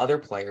look at other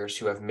players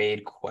who have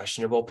made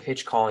questionable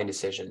pitch calling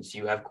decisions.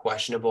 You have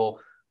questionable,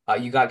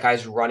 you got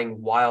guys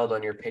running wild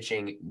on your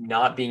pitching,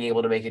 not being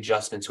able to make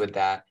adjustments with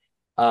that.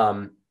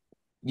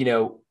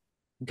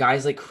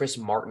 Guys like Chris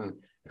Martin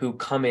who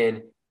come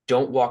in,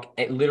 don't walk.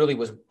 It literally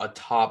was a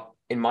top,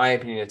 in my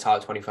opinion, a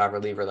top 25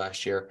 reliever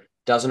last year.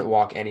 Doesn't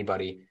walk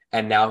anybody.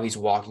 And now he's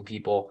walking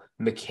people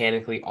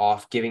mechanically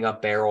off, giving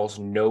up barrels,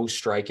 no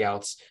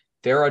strikeouts.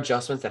 There are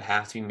adjustments that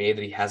have to be made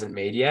that he hasn't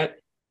made yet.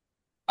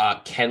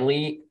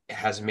 Kenley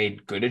has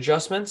made good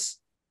adjustments,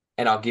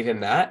 and I'll give him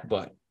that.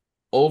 But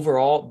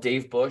overall,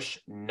 Dave Bush,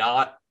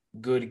 not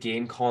good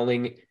game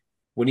calling.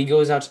 When he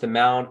goes out to the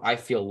mound, I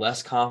feel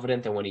less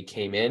confident than when he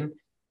came in.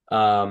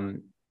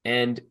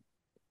 And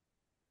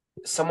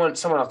someone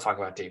else talk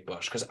about Dave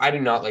Bush, because I do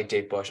not like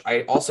Dave Bush.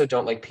 I also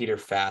don't like Peter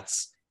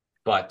Fatz,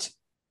 but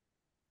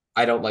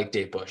I don't like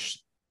Dave Bush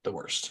the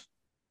worst.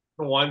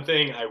 One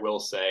thing I will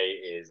say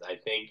is I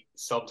think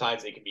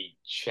sometimes it can be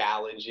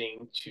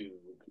challenging to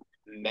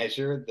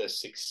measure the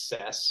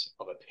success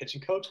of a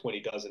pitching coach when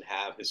he doesn't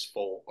have his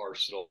full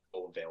arsenal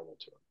available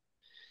to him.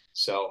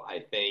 So I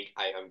think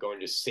I'm going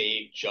to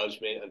save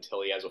judgment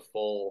until he has a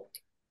full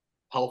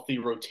healthy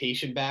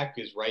rotation back,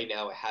 because right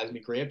now it hasn't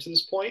been great up to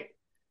this point.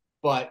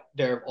 But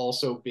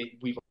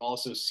we've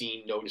also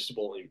seen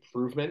noticeable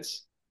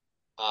improvements.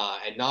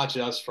 And not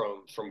just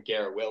from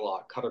Garrett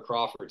Whitlock. Cutter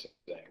Crawford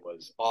today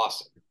was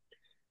awesome.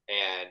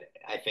 And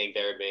I think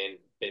there have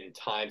been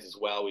times as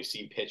well we've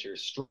seen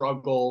pitchers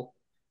struggle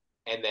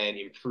and then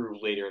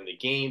improve later in the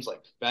games,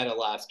 like Pivetta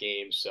last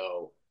game.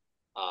 So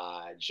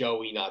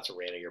Joey, not to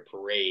rain on your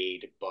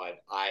parade, but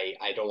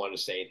I don't want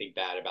to say anything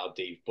bad about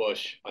Dave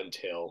Bush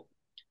until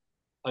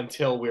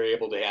we're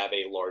able to have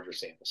a larger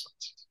sample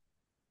size.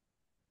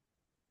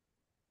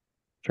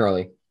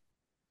 Charlie,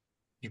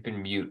 you've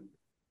been mute.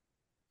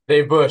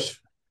 Dave Bush.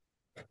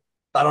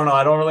 I don't know.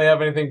 I don't really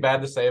have anything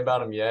bad to say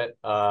about him yet.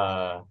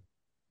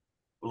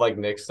 Like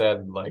Nick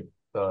said, like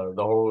the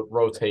whole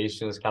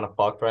rotation is kind of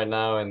fucked right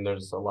now, and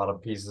there's a lot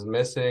of pieces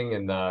missing,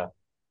 and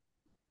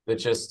it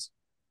just,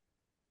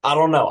 I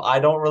don't know. I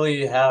don't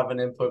really have an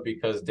input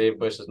because Dave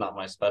Bush is not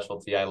my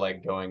specialty. I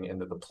like going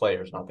into the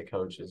players, not the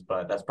coaches,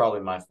 but that's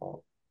probably my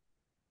fault.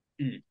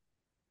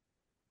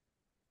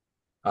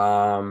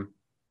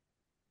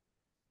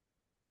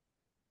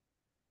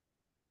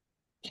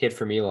 Kid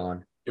from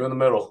Elon. You in the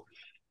middle.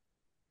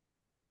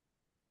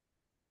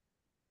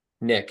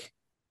 Nick,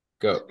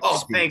 go. Oh,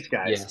 Speak. thanks,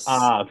 guys. Yes.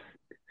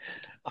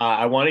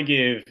 I want to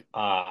give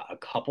a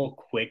couple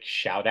quick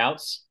shout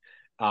outs.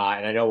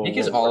 And I know Nick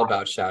is all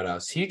about shout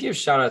outs. He gives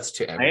shout outs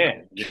to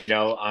everyone.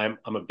 I am.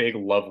 I'm a big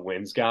love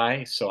wins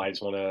guy, so I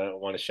just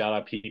want to shout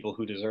out people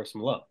who deserve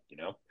some love,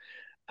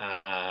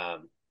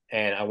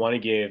 and I want to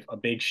give a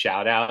big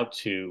shout out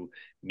to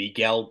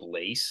Miguel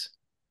Bleis,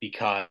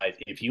 because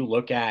if you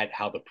look at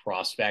how the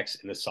prospects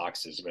in the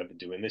Sox system have been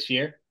doing this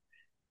year,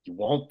 you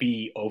won't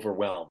be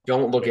overwhelmed.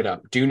 Don't look it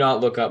up. Do not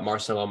look up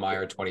Marcelo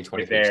Meyer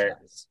 2023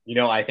 stats.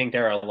 I think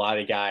there are a lot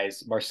of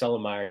guys. Marcelo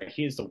Meyer,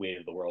 he has the weight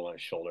of the world on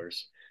his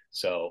shoulders.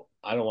 So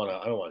I don't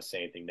want to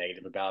say anything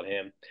negative about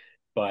him.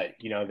 But,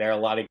 there are a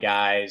lot of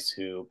guys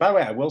who, by the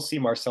way, I will see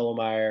Marcelo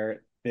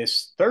Meyer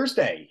this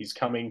Thursday. He's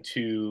coming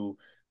to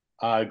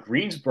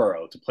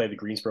Greensboro to play the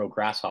Greensboro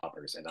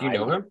Grasshoppers. And do you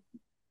know him?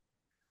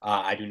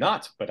 I do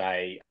not, but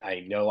I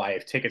know I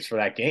have tickets for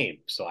that game,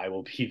 so I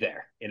will be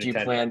there. Do you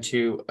plan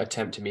to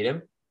attempt to meet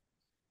him?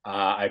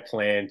 I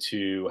plan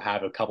to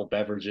have a couple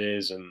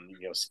beverages and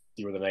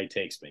see where the night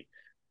takes me.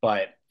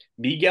 But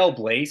Miguel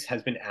Bleis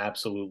has been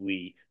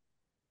absolutely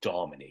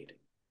dominating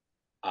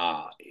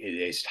in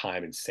his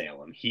time in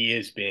Salem. He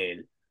has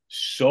been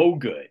so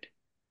good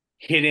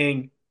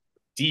hitting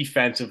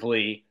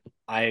defensively.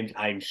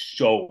 I'm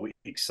so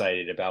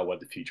excited about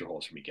what the future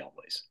holds for Miguel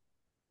Bleis.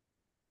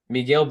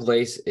 Miguel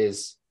Blaze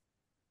is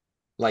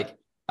like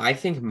I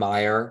think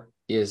Meyer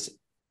is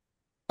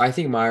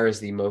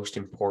the most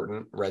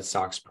important Red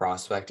Sox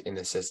prospect in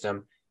the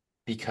system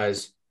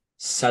because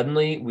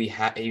suddenly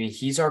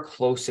he's our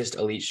closest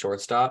elite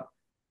shortstop.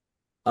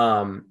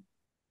 But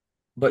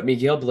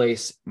Miguel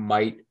Blaze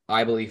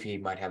I believe he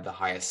might have the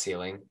highest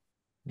ceiling.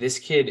 This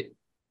kid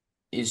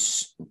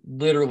is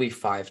literally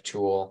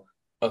five-tool,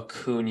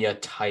 Acuna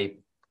type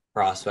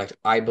prospect.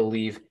 I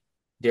believe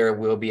there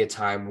will be a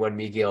time when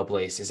Miguel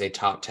Blaze is a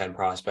top 10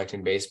 prospect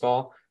in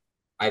baseball.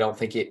 I don't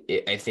think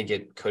I think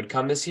it could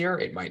come this year.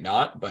 It might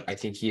not, but I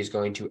think he is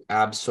going to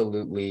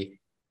absolutely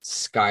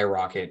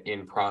skyrocket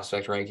in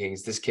prospect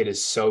rankings. This kid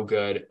is so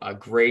good. A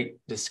great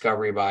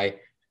discovery by,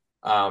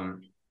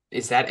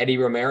 is that Eddie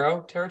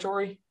Romero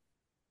territory?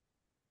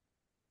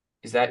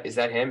 Is that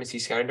him? Is he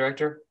scouting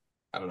director?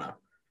 I don't know.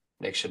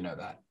 Nick should know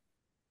that.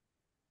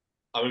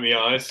 I'm gonna be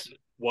honest,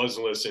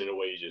 wasn't listening to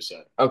what you just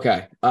said.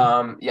 Okay.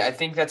 Yeah, I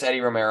think that's Eddie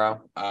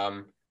Romero,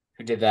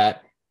 who did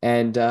that.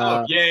 And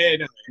No,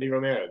 Eddie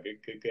Romero,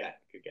 good guy.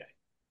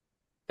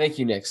 thank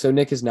you, Nick. So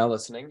Nick is now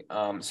listening.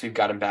 So we've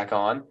got him back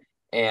on.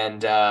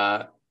 And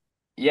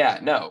yeah,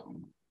 no,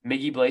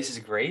 Miggy Blaze is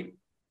great.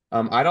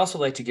 I'd also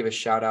like to give a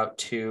shout out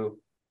to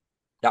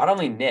not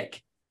only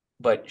Nick,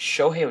 but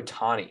Shohei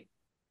Ohtani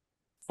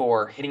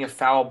for hitting a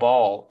foul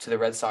ball to the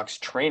Red Sox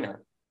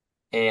trainer.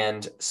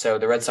 And so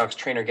the Red Sox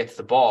trainer gets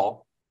the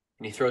ball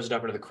and he throws it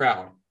up into the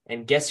crowd.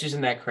 And guess who's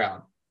in that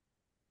crowd?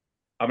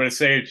 I'm gonna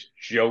say it's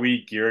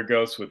Joey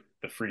Girgos with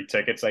the free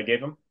tickets I gave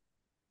him.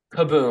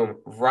 Kaboom,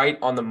 right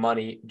on the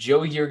money.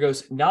 Joey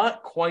Girgos,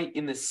 not quite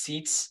in the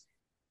seats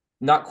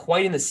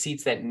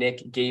that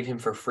Nick gave him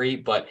for free,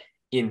 but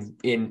in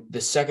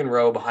the second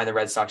row behind the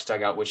Red Sox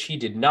dugout, which he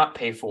did not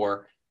pay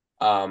for.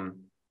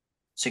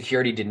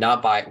 Security did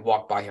not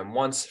walk by him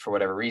once for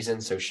whatever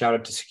reason. So shout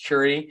out to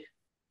security.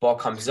 Ball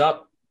comes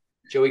up.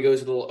 Joey goes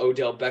with a little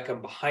Odell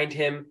Beckham behind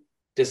him.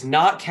 Does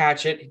not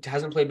catch it. He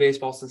hasn't played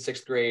baseball since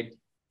 6th grade.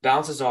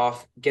 Bounces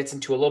off. Gets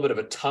into a little bit of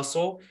a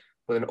tussle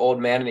with an old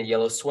man in a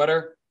yellow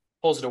sweater.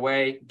 Pulls it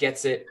away.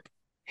 Gets it.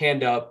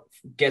 Hand up.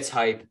 Gets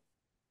hype.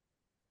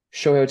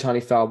 Shohei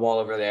Ohtani foul ball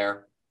over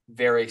there.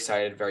 Very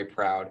excited. Very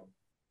proud.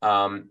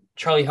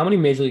 Charlie, how many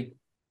Major League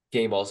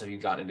game balls have you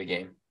gotten into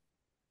game?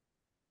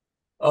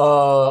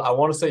 I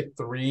want to say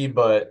 3,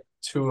 but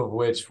 2 of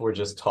which were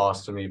just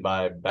tossed to me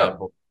by bad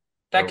boy.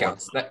 That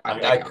counts.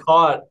 I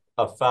caught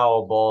a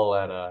foul ball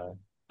at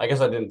I guess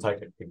I didn't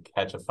technically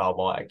catch a foul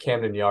ball at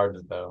Camden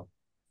Yards though.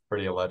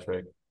 Pretty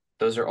electric.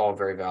 Those are all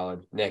very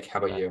valid. Nick, how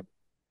about you?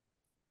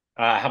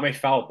 How many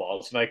foul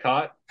balls have I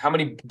caught? How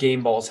many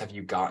game balls have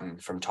you gotten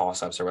from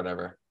toss-ups or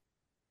whatever?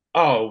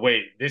 Oh,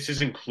 wait, this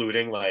is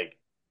including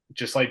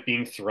just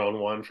being thrown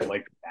one from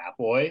the bat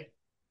boy.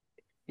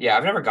 Yeah,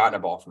 I've never gotten a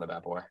ball from the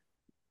bat boy.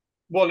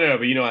 Well, no,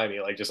 but you know what I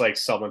mean, just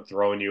someone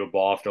throwing you a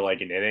ball after an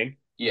inning.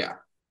 Yeah.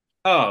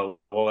 Oh,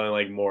 well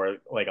then more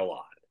a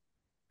lot.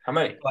 How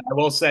many? But I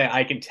will say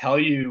I can tell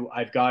you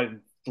I've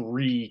gotten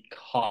 4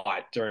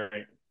 caught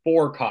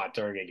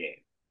during a game.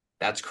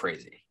 That's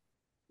crazy.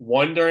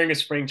 1 during a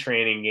spring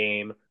training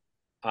game,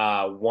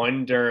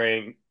 1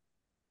 during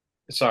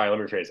sorry, let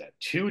me rephrase that.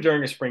 2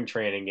 during a spring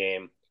training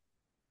game,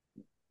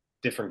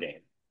 different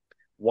game.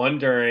 1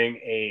 during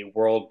a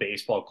World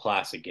Baseball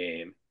Classic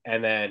game,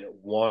 and then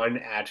 1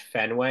 at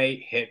Fenway,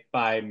 hit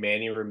by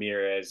Manny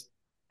Ramirez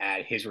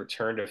at his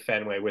return to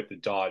Fenway with the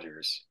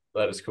Dodgers.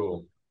 That is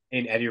cool.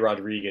 In Eddie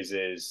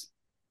Rodriguez's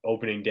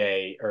opening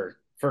day or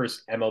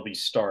first MLB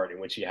start, in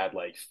which he had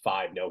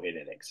 5 no-hit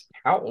innings.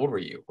 How old were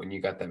you when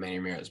you got that Manny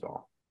Ramirez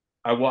ball?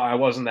 I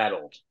wasn't that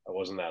old.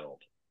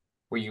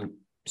 Were you?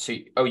 So,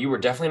 you were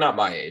definitely not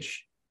my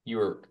age. You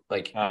were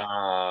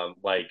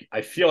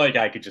I feel like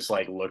I could just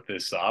look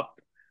this up,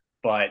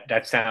 but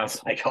that sounds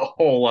like a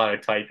whole lot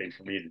of typing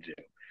for me to do.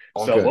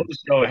 So good. we'll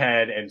just go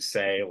ahead and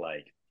say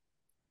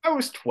I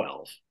was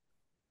 12.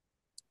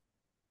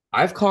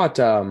 I've caught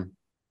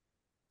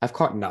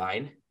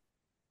 9,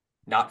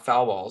 not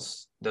foul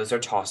balls. Those are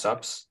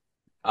toss-ups.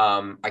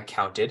 I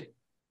counted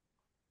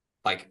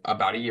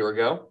about a year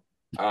ago.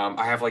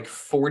 I have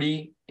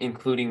 40,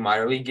 including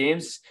minor league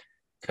games,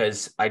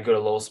 because I'd go to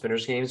Lowell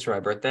Spinners games for my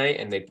birthday,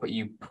 and they'd put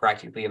you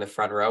practically in the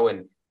front row,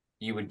 and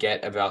you would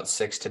get about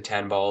 6 to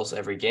 10 balls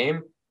every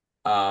game,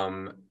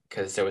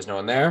 because there was no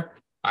one there.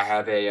 I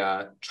have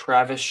a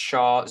Travis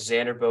Shaw,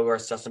 Xander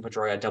Bogaerts, Dustin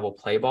Pedroia double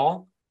play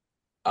ball.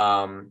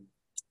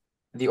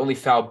 The only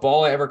foul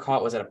ball I ever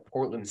caught was at a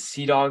Portland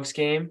Sea Dogs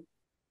game.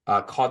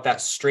 Caught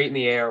that straight in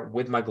the air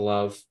with my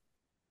glove.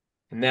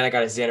 And then I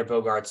got a Xander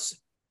Bogaerts,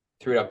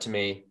 threw it up to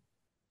me,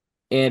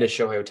 and a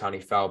Shohei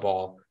Ohtani foul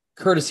ball,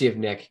 courtesy of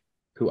Nick,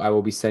 who I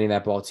will be sending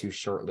that ball to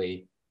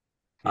shortly.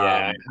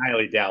 Yeah, I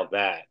highly doubt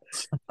that.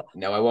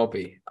 No, I won't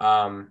be.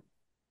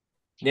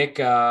 Nick,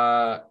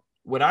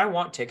 when I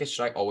want tickets,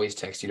 should I always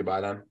text you to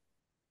buy them?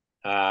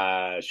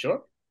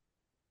 Sure.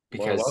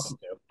 Because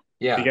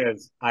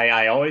because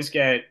I always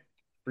get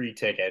free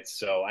tickets,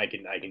 so I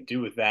can do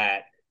with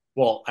that.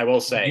 Well, I will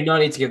You say, do not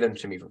need to give them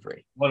to me for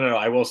free. well, no,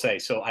 I will say,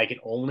 so I can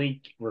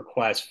only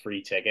request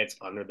free tickets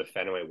under the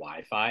Fenway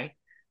Wi-Fi.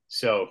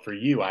 So for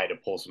you, I had to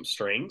pull some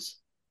strings.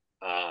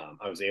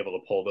 I was able to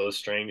pull those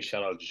strings.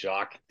 Shout out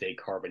Jacques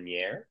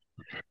Descarbonniere.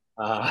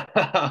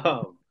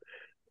 Uh,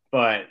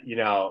 but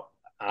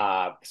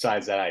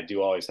besides that, I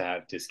do always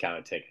have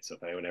discounted tickets. So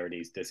if anyone ever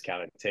needs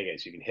discounted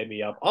tickets, you can hit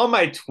me up on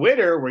my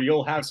Twitter where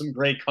you'll have some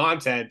great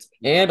content.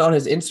 And on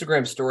his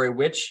Instagram story,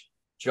 which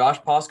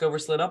Josh Poscover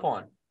slid up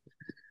on.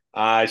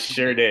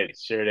 Sure did.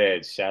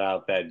 Shout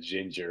out that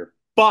ginger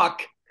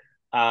fuck.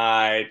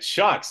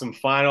 Chuck, some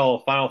final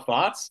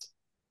thoughts?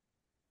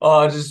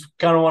 I just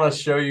kind of want to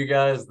show you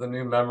guys the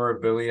new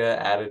memorabilia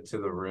added to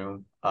the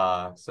room.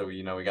 So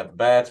we got the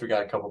bats, we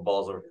got a couple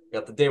balls, we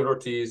got the David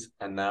Ortiz,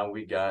 and now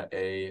we got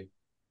a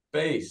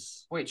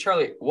base. Wait,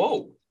 Charlie,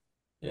 whoa.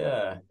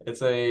 Yeah,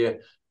 it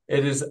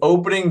is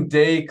opening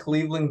day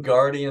Cleveland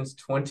Guardians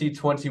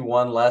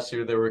 2021. Last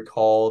year they were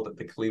called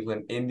the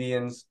Cleveland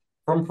Indians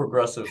from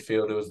Progressive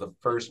Field. It was the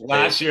first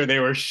Last year they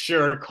were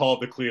sure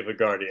called the Cleveland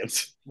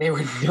Guardians. They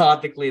were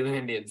not the Cleveland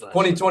Indians last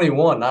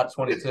 2021, not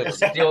 22. year.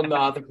 Still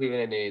not the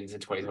Cleveland Indians in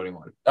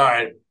 2021. All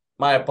right,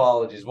 my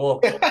apologies.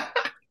 Well,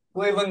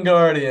 Cleveland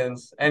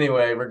Guardians.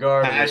 Anyway,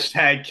 regardless.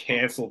 Hashtag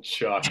canceled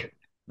Chuck.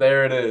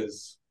 There it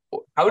is.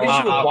 How did you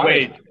acquire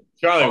wait, that?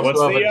 Charlie,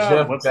 Also have a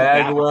Jeff what's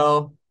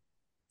Bagwell.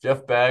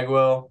 Jeff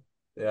Bagwell.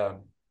 Yeah.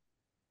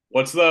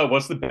 What's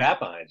the bat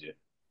behind you?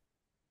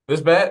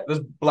 This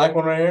black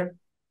one right here.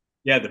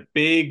 Yeah, the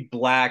big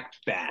black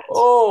bat.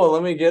 Oh,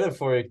 let me get it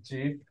for you,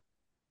 Chief.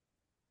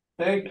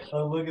 Take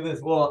a look at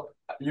this. Well,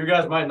 you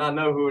guys might not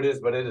know who it is,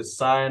 but it is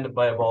signed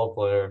by a ball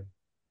player.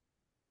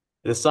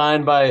 It is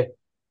signed by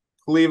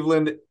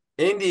Cleveland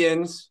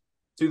Indians,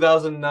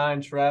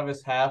 2009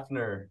 Travis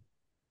Hafner.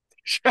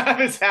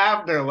 Travis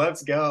Hafner,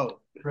 let's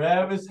go.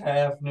 Travis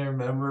Hafner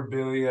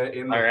memorabilia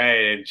in the All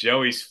right, and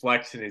Joey's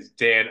flexing his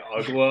Dan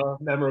Uggla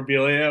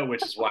memorabilia,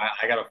 which is why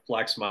I got to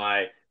flex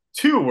my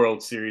 2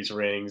 World Series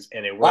rings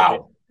and a World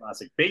Baseball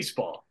Classic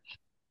baseball.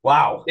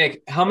 Wow.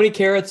 Nick, how many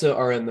carats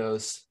are in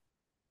those?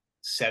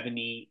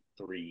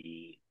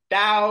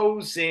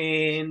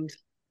 73,000.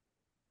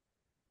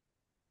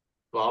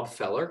 Bob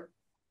Feller?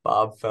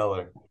 Bob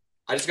Feller.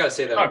 I just got to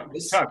say that.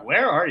 Chuck,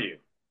 where are you?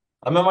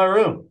 I'm in my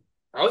room.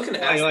 I was going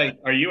to ask.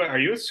 Are you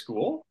at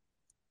school?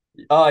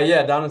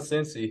 Yeah, down in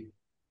Cincy.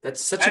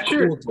 That's such a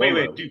cool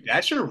wait, dude,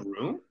 that's your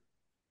room?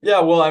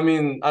 Yeah, well, I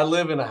mean, I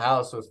live in a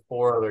house with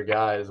 4 other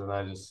guys, and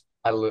I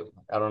don't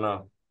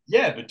know.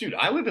 Yeah, but dude,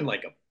 I live in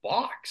like a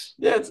box.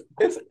 Yeah,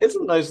 it's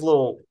a nice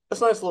little. Wait,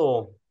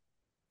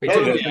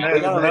 Oh, dude,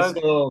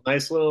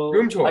 nice little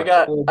room tour. I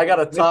got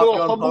a Top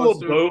Gun humble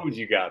poster. abode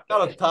you got.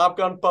 Got a Top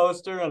Gun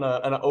poster and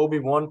an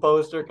Obi-Wan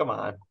poster. Come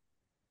on.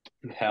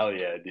 Hell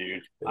yeah,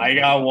 dude. I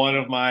got one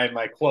of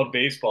my club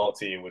baseball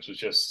team, which was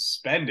just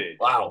suspended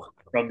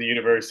from the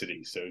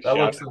university. So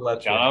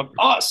That shout out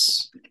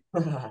us.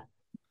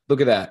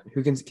 Look at that.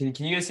 Can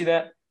you guys see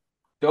that?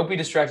 Don't be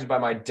distracted by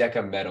my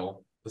Deca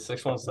medal. The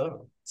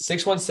 617.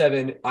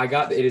 617. I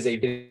got it. Is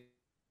a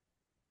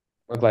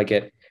look like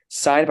it.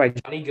 Signed by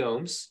Johnny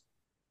Gomes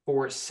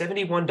for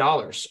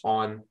 $71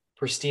 on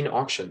Pristine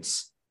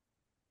Auctions.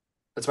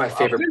 That's my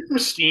favorite.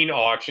 Pristine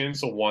Auctions,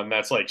 the one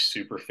that's like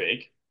super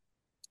fake.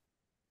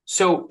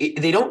 So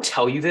they don't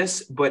tell you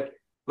this, but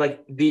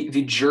like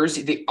the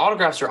jersey, the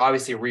autographs are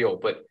obviously real,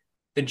 but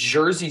the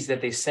jerseys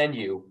that they send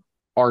you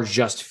are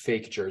just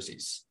fake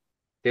jerseys.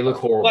 They look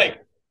horrible.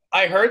 Like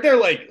I heard they're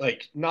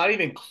like not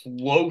even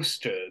close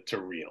to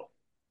real.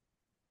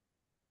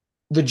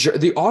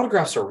 The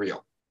autographs are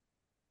real.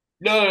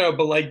 No,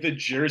 but like the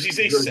jerseys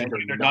they send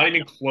you, they're not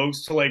even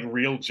close to like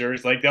real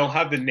jerseys. Like they'll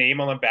have the name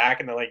on the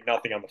back and then like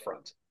nothing on the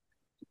front.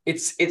 It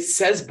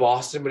says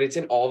Boston, but it's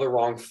in all the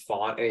wrong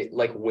font and it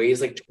like weighs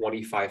like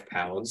 25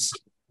 pounds.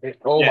 My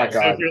God.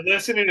 So if you're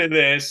listening to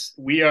this,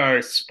 we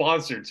are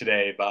sponsored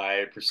today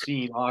by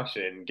Pristine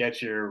Auction.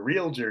 Get your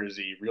real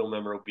jersey, real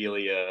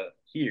memorabilia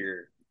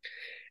here.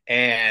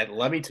 And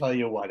let me tell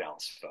you what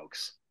else,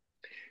 folks.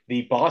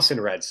 The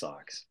Boston Red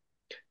Sox,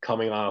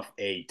 coming off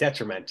a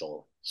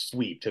detrimental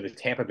sweep to the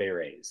Tampa Bay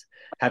Rays,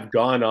 have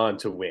gone on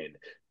to win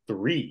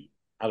 3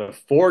 out of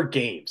 4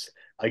 games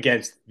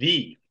against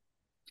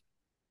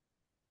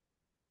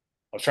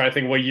I was trying to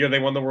think what year they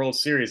won the World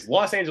Series.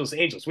 Los Angeles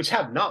Angels, which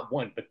have not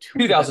won, but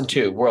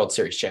 2002 World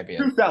Series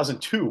champion.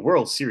 2002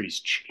 World Series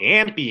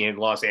champion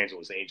Los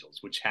Angeles Angels,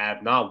 which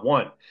have not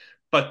won,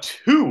 but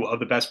 2 of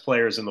the best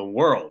players in the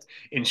world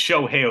in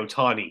Shohei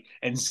Ohtani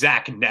and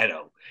Zach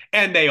Neto.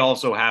 And they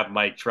also have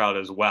Mike Trout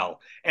as well.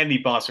 And the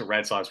Boston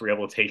Red Sox were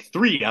able to take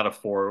 3 out of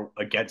 4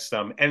 against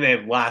them. And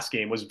their last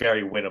game was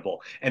very winnable.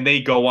 And they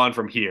go on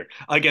from here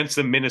against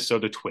the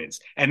Minnesota Twins.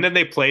 And then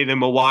they play the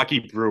Milwaukee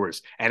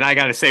Brewers. And I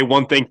got to say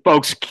one thing,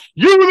 folks.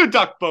 You the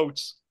Duck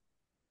Boats.